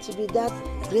still want to be that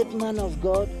great man of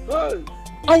God? Hey.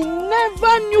 I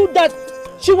never knew that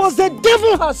she was the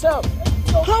devil herself.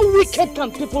 How wicked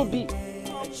can people be?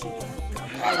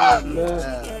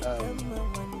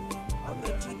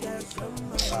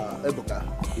 Ebuka,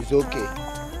 it's okay.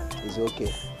 It's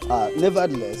okay.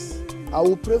 Nevertheless, I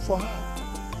will pray for her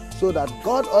so that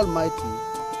God Almighty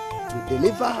will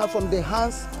deliver her from the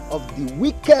hands of the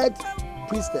wicked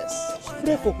priestess.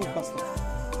 Pray for who, Pastor?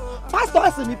 Pastor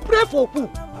asked me, pray for who?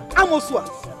 Amosua,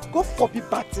 go for the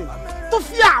party.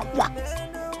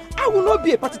 I will not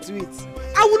be a party to it.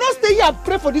 I will not stay here and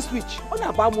pray for this witch.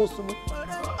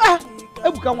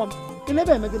 Ebuka, Ebuka one. You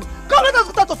never make it. Come, let us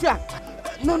get out of here.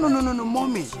 No,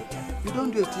 mommy. You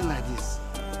don't do a thing like this.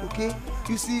 Okay?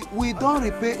 You see, we don't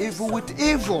repay evil with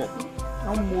evil.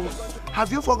 Almost.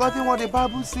 Have you forgotten what the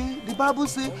Bible says? The Bible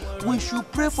says we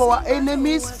should pray for our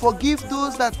enemies, forgive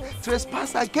those that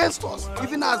trespass against us,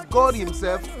 even as God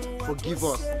himself forgive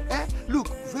us. Look,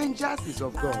 vengeance is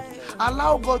of God.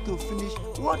 Allow God to finish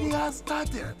what he has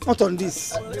started. Not on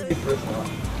this.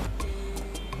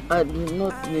 I do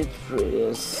not need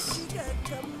prayers.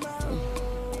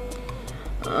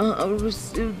 I will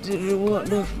receive the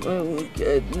reward of my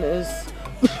wickedness.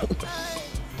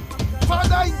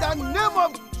 Father, in the name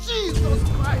of Jesus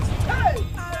Christ, hey!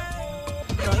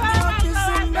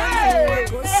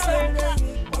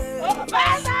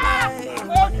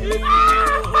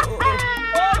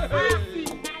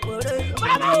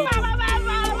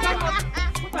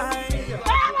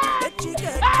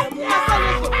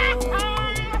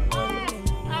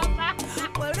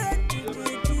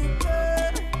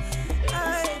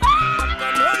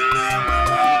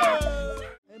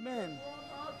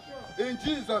 In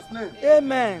Jesus' name.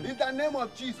 Amen. In the name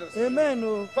of Jesus. Amen.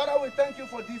 Oh. Father, we thank you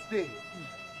for this day.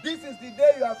 This is the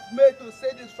day you have made to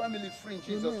set this family free in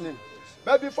Jesus' name.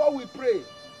 But before we pray,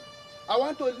 I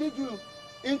want to lead you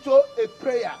into a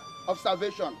prayer of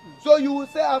salvation. So you will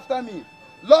say after me,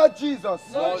 Lord Jesus,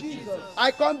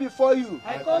 I come before you.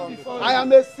 I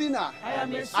am a sinner.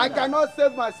 I cannot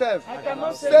save myself.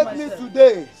 Save me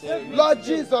today. Lord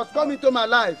Jesus, come into my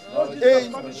life.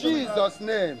 In Jesus'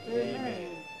 name. Amen.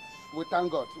 We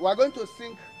thank God. We are going to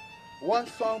sing one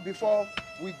song before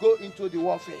we go into the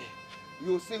warfare.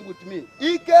 You sing with me.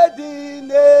 Ike di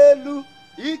n'elu,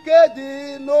 ike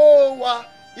di n'ụwa,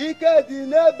 ike di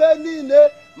n'ebe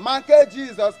niile, ma nke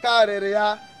Jesus karịrị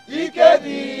ya. Ike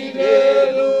di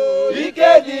n'elu,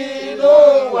 ike di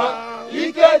n'ụwa,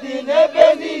 ike di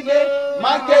n'ebe niile,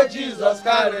 ma nke Jesus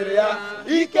karịrị ya.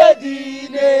 Ike di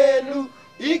n'elu,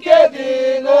 ike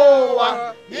di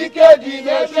n'ụwa, ike di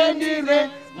n'ebe niile.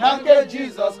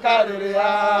 Jesus carry.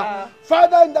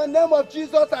 Father, in the name of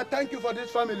Jesus, I thank you for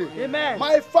this family. Amen.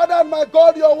 My Father and my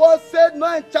God, your word said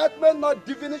no enchantment, no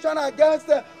divination against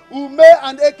Ume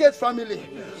and Eke's family.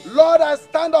 Lord, I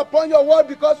stand upon your word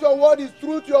because your word is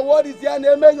truth, your word is here and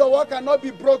amen, your word cannot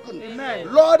be broken.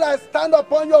 Amen. Lord, I stand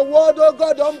upon your word, oh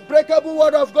God, unbreakable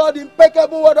word of God,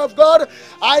 impeccable word of God.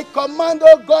 I command,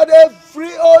 oh God,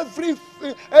 every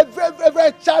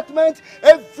enchantment,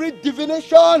 every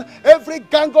divination, every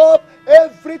gang up,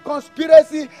 every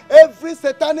conspiracy, every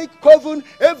satanic coven,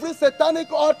 every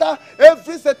satanic altar,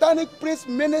 every satanic priest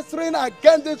ministering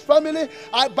against this family,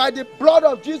 by the blood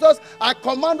of Jesus, I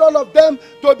command all of them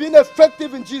to be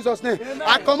ineffective in Jesus' name. Amen.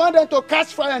 I command them to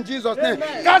catch fire in Jesus' name.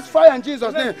 Catch fire in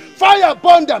Jesus' name. Fire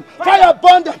burn them. Fire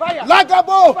burn them.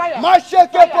 Lagabo,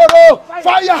 Mashekeporo.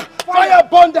 Fire. Fire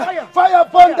burn them. Fire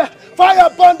burn them. Fire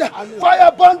burn them.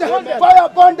 Fire burn them. Fire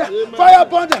burn them. Fire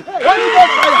burn them.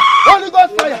 Holy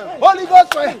Ghost fire. Holy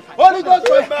Ghost fire. Holy Ghost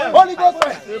fire. Holy Ghost fire. Holy Ghost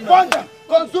fire. Burn them.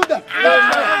 Consume them.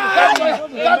 Catch fire.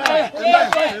 Catch fire.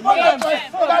 Catch fire. Catch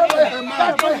fire.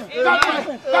 Catch fire.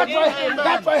 Catch fire.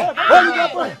 Catch fire. Holy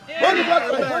Ghost fire. Holy Ghost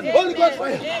fire. Holy Ghost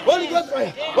fire. Holy Ghost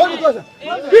fire. Holy Ghost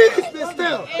fire. Peace be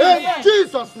still. In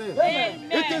Jesus' name.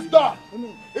 It is done.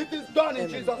 It is done in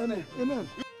Jesus' name. Amen.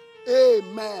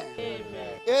 Amen. Amen.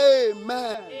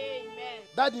 Amen.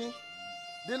 Daddy,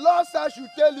 the Lord said I should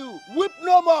tell you, weep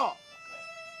no more.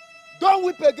 Don't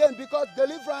weep again because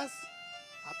deliverance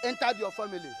has entered your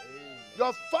family. Amen.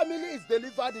 Your family is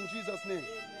delivered in Jesus' name.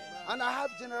 Amen. And I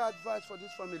have general advice for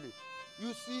this family.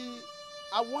 You see,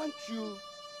 I want you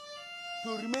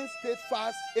to remain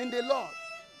steadfast in the Lord.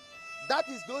 That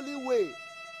is the only way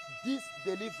this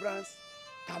deliverance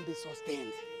can be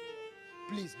sustained.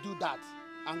 Please do that,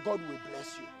 and God will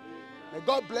bless you. May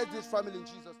God bless this family in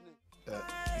Jesus' name.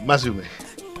 Mazume,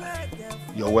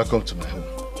 you're welcome to my home.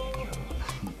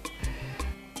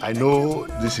 I know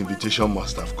this invitation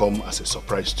must have come as a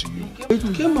surprise to you.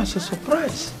 It came as a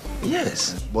surprise,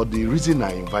 yes. But the reason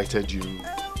I invited you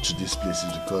to this place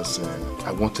is because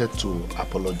I wanted to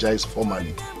apologize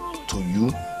formally to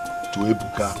you, to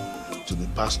Ebuka, to the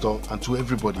pastor, and to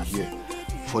everybody here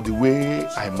for the way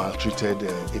I maltreated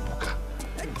Ebuka.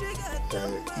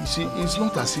 You see, it's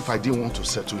not as if I didn't want to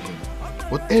settle him,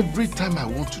 but every time I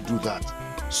want to do that,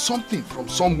 something from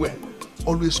somewhere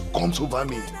always comes over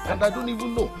me, and I don't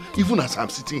even know. Even as I'm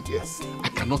sitting here, I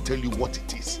cannot tell you what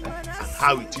it is, and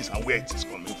how it is, and where it is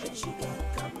coming from.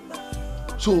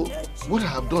 So, what I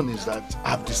have done is that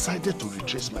I've decided to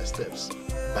retrace my steps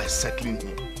by settling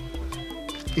him.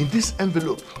 In this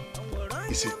envelope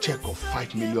is a check of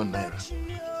 5 million naira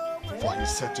for his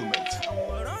settlement.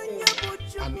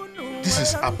 And This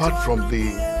is apart from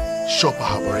the shop I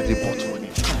have already bought for you.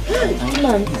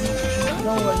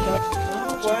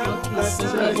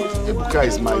 Ebuka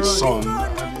is my son.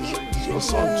 It's your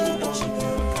son too.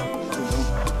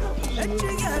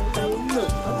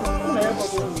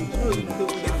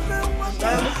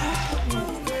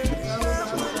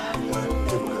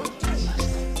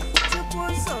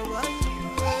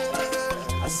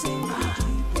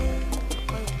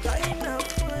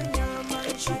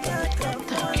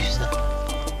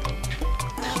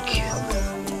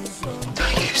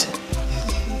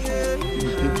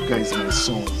 Ebuka is my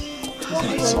son.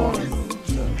 My son.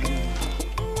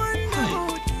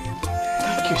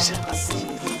 Thank you, sir.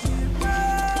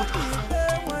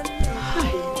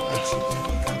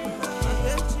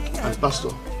 And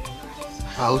Pastor,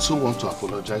 I also want to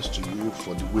apologize to you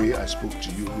for the way I spoke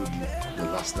to you rudely the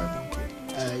last time you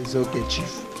came. It's okay,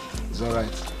 Chief. It's all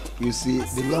right. You see,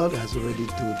 the Lord has already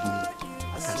told me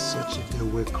that such a day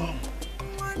will come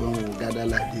when we will gather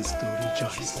like this to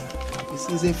rejoice. This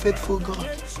is a faithful God.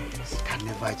 He can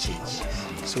never change.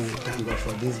 So we thank God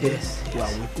for this day. We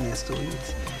are witness to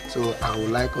it. So I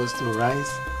would like us to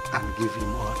rise and give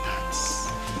Him all thanks.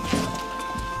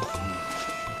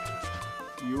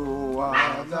 You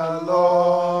are the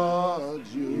Lord,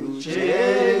 you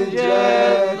change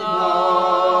it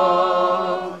not.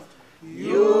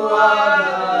 You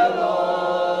are the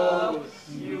Lord,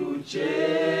 you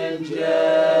change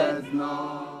it not.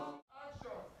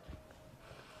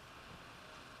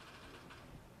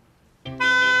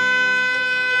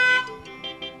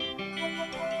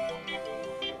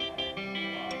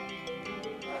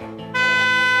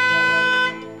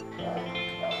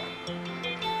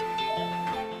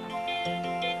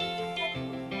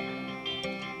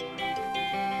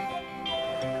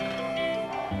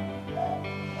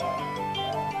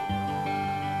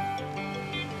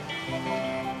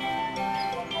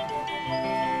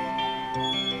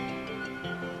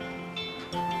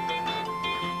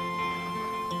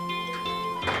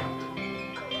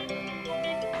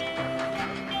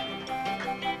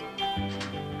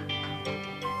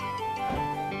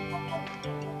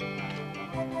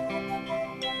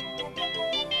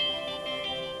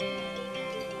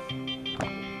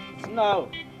 Now.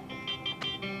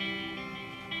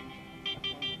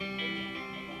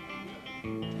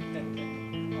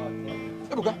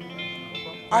 Ebuka,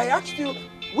 I asked you,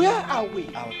 where are we?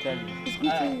 I'll tell you. It's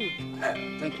good for you.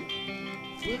 Thank you.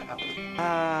 Where are we?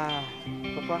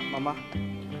 Papa, Mama,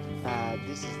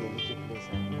 this is the little place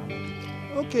I'm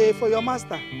managing. Okay, for your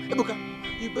master. Ebuka,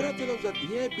 you better tell us that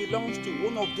here belongs to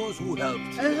one of those who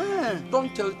helped.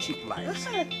 Don't tell cheap lies.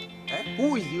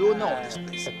 Who is the owner of this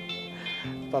place?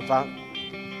 Papa,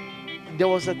 there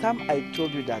was a time I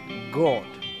told you that God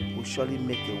will surely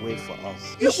make a way for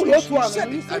us. You said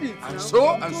it. And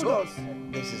so?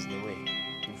 This is the way.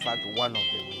 In fact, one of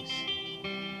the ways.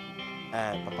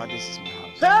 Papa, this is my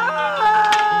house.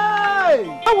 Hey!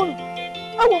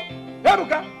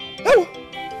 Ebuka!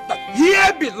 That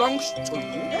here belongs to you?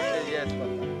 Yes,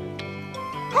 Papa.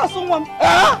 Has someone?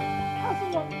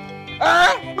 Ebuka!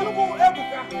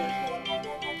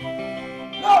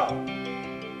 No!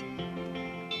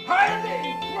 Highly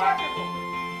impractical!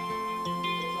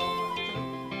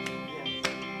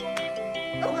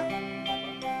 Ebuka!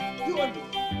 You want this?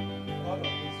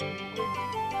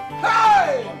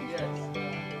 Hey! Yes.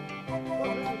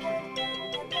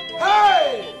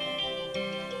 Hey!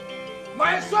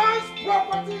 My son's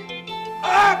property,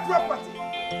 our property.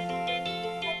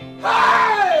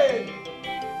 Hey!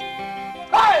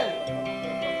 Hey!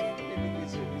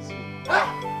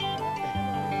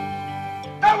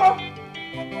 Ewo!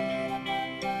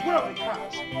 Put up the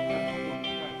cars.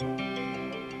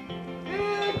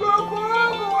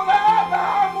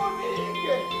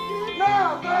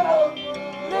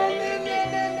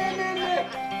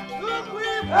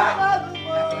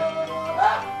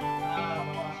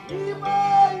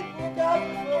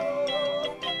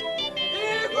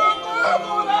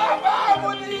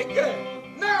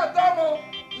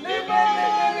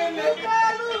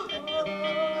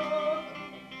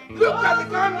 Look at the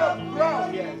kind of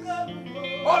ground, yes.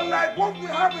 Unlike what we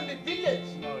have in the village.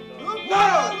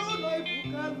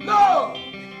 No!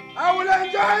 I will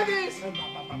enjoy this.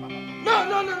 No.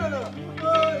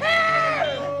 Hey!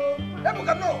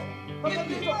 Ebuka, no.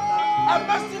 I've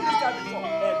not seen this guy before.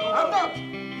 I'm not.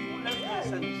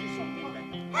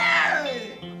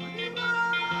 Hey!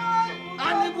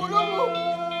 Anibulubu!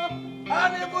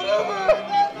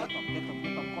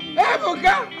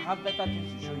 Ebuka! I have better things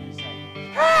to show you inside.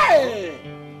 Hey!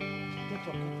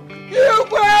 You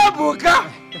go Ebuka!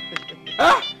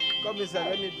 Huh? Come inside,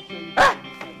 let me show you.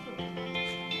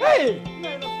 Hey!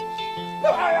 No,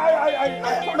 I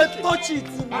touch it.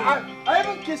 I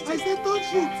haven't kissed it. I said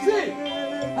touch it. See?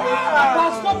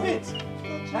 Stop it.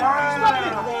 Stop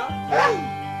it.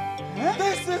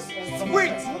 This is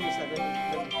sweet.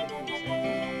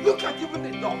 Look at even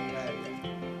the door.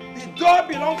 The door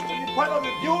belongs to the part of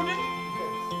the building.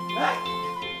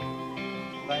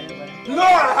 No, I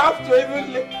have to even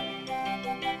lick.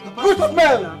 Good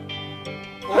smell.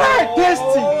 Right,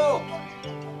 tasty.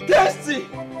 Tasty.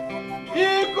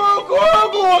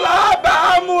 Ikukugula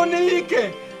bamunike.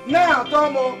 Now,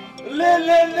 Tomo. Le.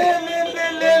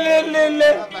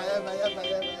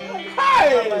 Hi.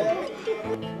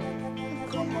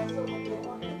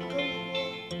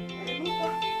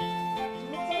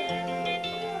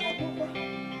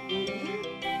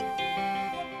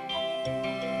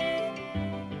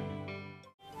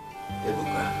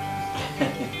 Ebuka.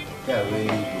 Yeah, very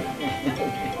good.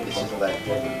 This is like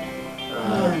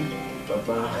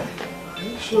Papa. Are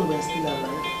you sure we're still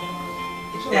alive?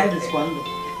 That is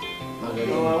wonderful.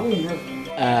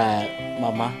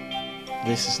 Mama,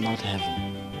 this is not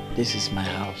heaven. This is my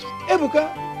house. Ebuka,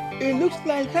 it looks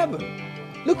like heaven.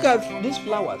 Look at these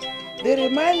flowers. They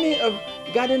remind me of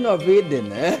Garden of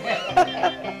Eden.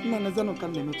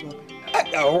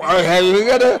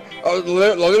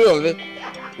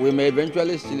 We may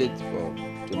eventually steal it for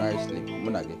tonight's sleep.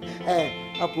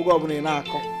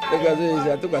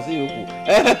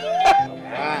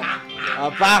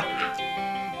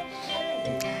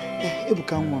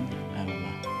 Ebuka,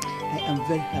 I am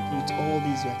very happy with all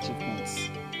these your achievements.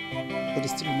 But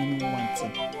there's still remaining one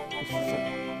thing.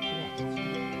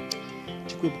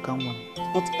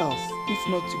 What else if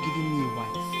not to giving me a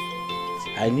wife?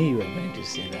 I knew you were going to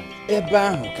say that.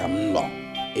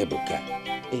 Ebuka,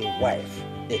 a wife,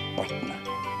 a partner.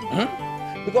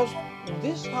 Because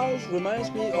this house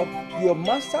reminds me of your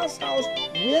master's house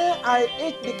where I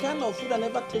ate the kind of food I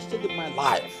never tasted in my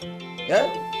life. Yeah?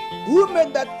 Who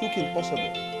made that cooking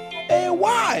possible? A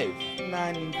wife!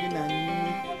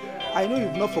 I know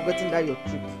you've not forgotten that your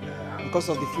trip because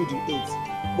of the food you ate.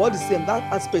 But all the same, that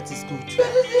aspect is good.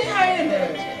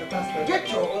 Get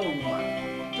your own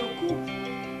man to cook.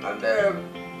 And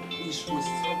we support the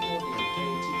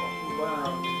entirety of the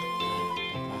world.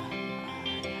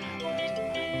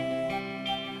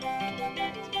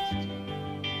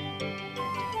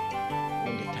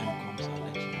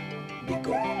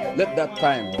 Let that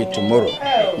time be tomorrow,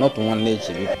 not one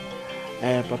nature.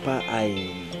 Papa,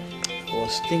 I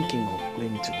was thinking of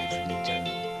going to the village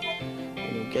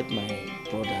and get my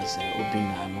brothers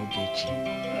Obina and Ogechi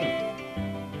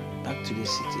back to the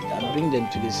city and bring them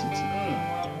to the city.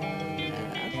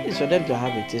 At least for them to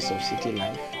have a taste of city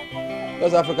life.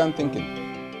 That's African thinking.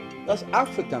 That's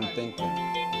African thinking.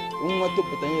 You're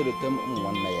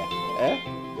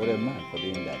a man for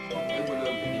doing that.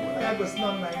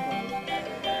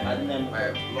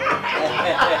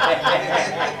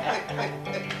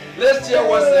 Let's cheer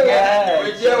once again. We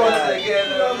cheer once again.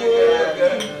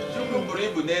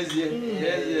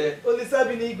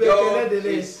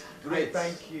 Great.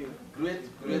 Thank you. Great.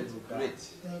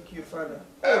 Thank you, Father.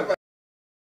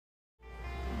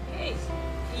 Hey,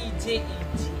 EJ.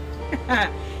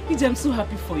 EJ, I'm so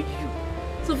happy for you.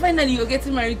 So finally you're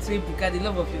getting married to Ebuka, the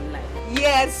love of your life.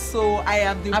 Yes, so I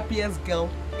am the happiest girl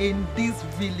in this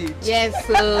village. Yes,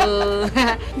 so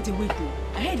EJ, wait though.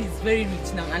 I heard he's very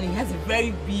rich now and he has a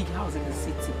very big house in the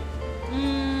city.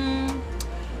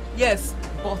 Yes,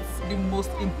 but the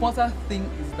most important thing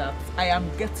is that I am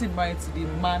getting married to the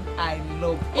man I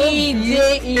love.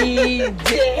 EJ.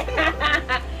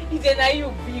 EJ, now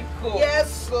you big girl. Yes,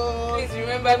 so please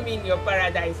remember me in your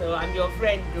paradise. So I'm your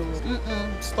friend, though.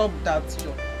 Stop that,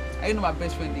 Joe. Are you know my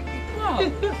best friend again?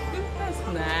 Wow, that's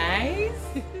nice.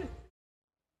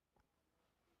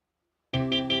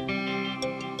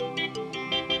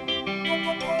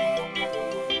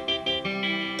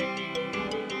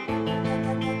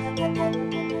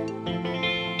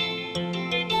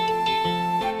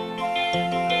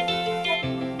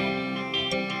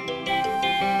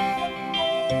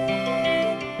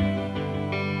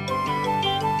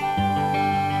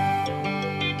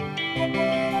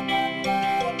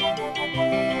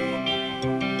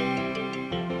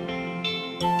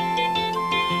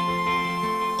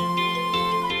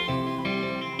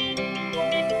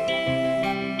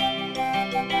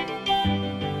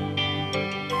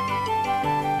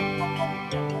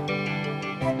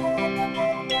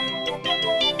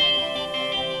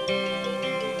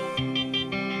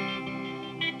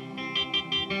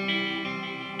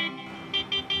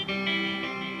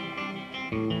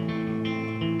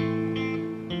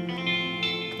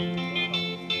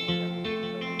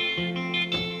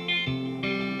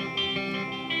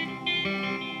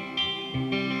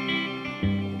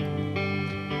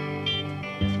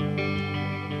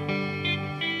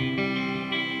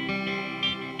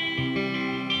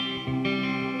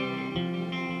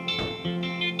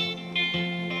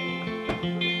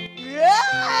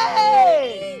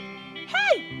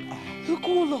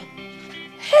 Ezinụlọ.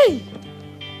 Hey!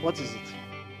 What is it?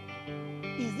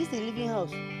 Is this a living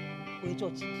house or a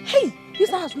church? Hey! This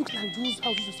house looks like those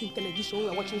houses you see in television when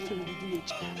we are watching film in the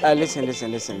village. Listen.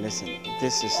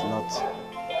 This is not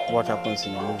what happens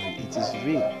in a movie. It is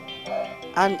real.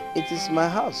 And it is my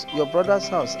house, your brother's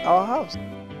house, our house.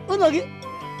 Unagi?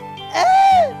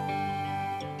 Eh!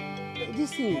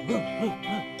 This thing, is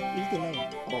it a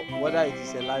lion? Oh, whether it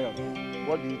is a lion,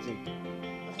 what do you think?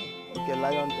 Okay,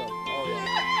 lion dog. Oh,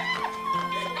 yeah.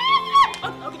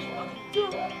 Okay. So,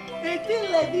 a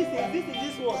thing like this exists in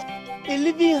this world. A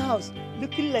living house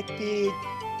looking like a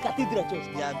cathedral church.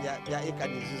 Yeah,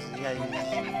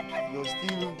 you're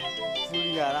still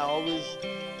fooling around, always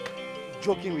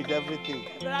joking with everything.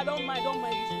 But I don't mind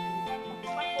this.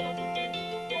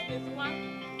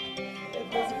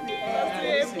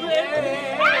 Listen.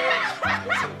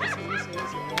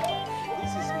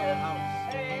 This is my house.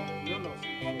 None of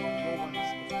you, no one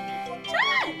is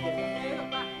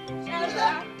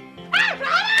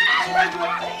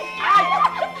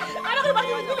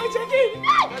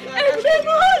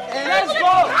Let's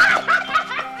go!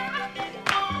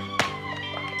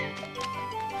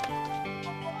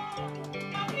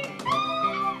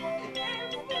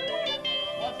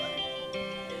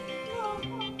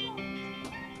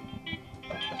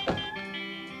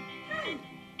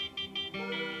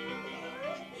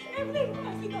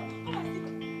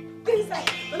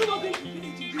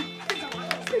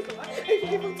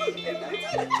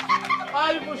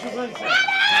 All people should go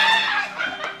inside.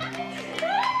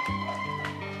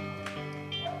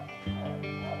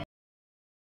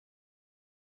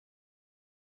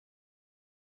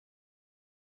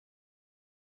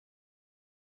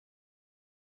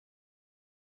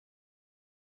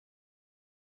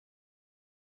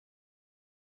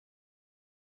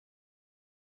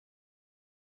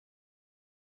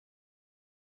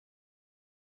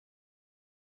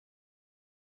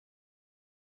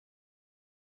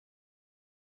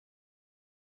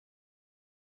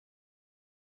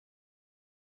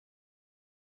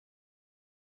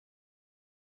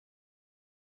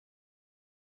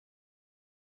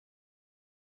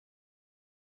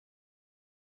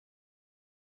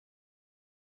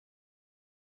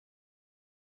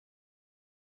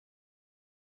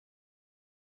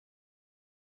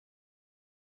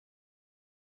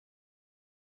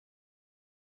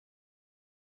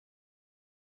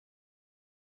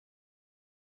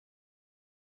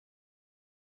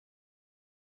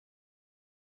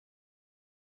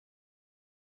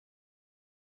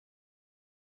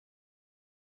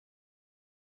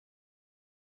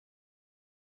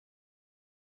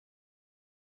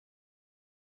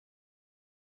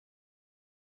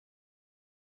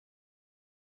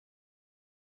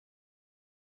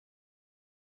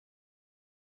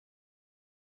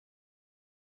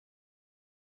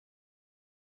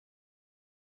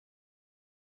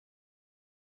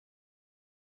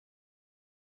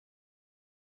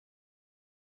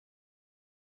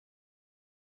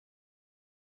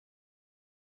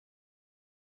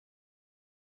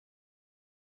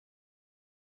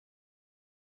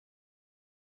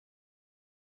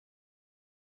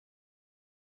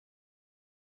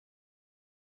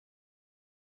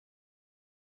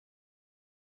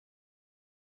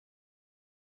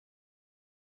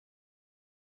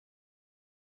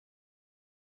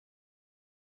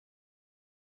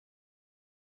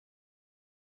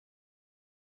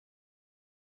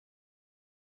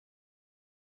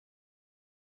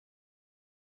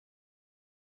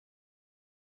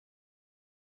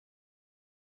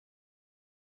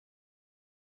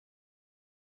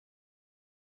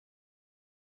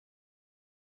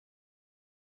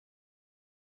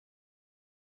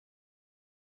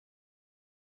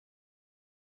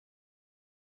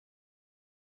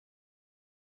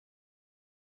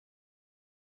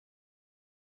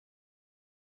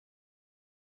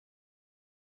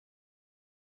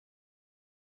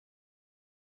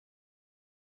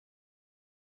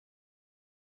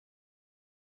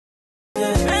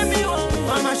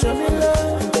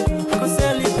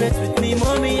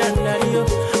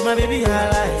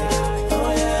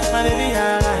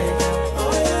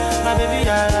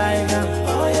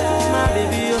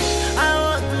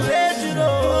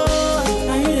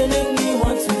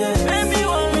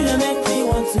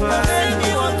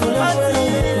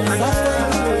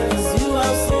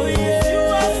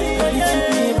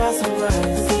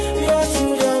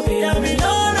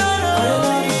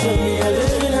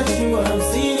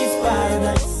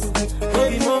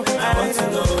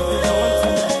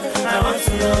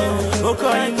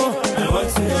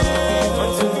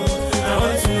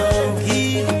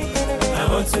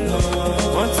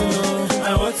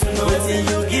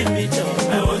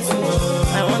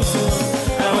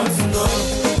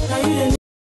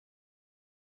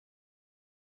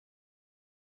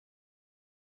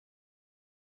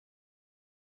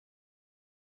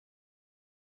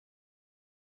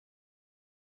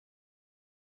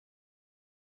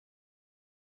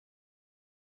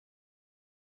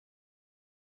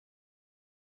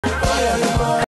 fire.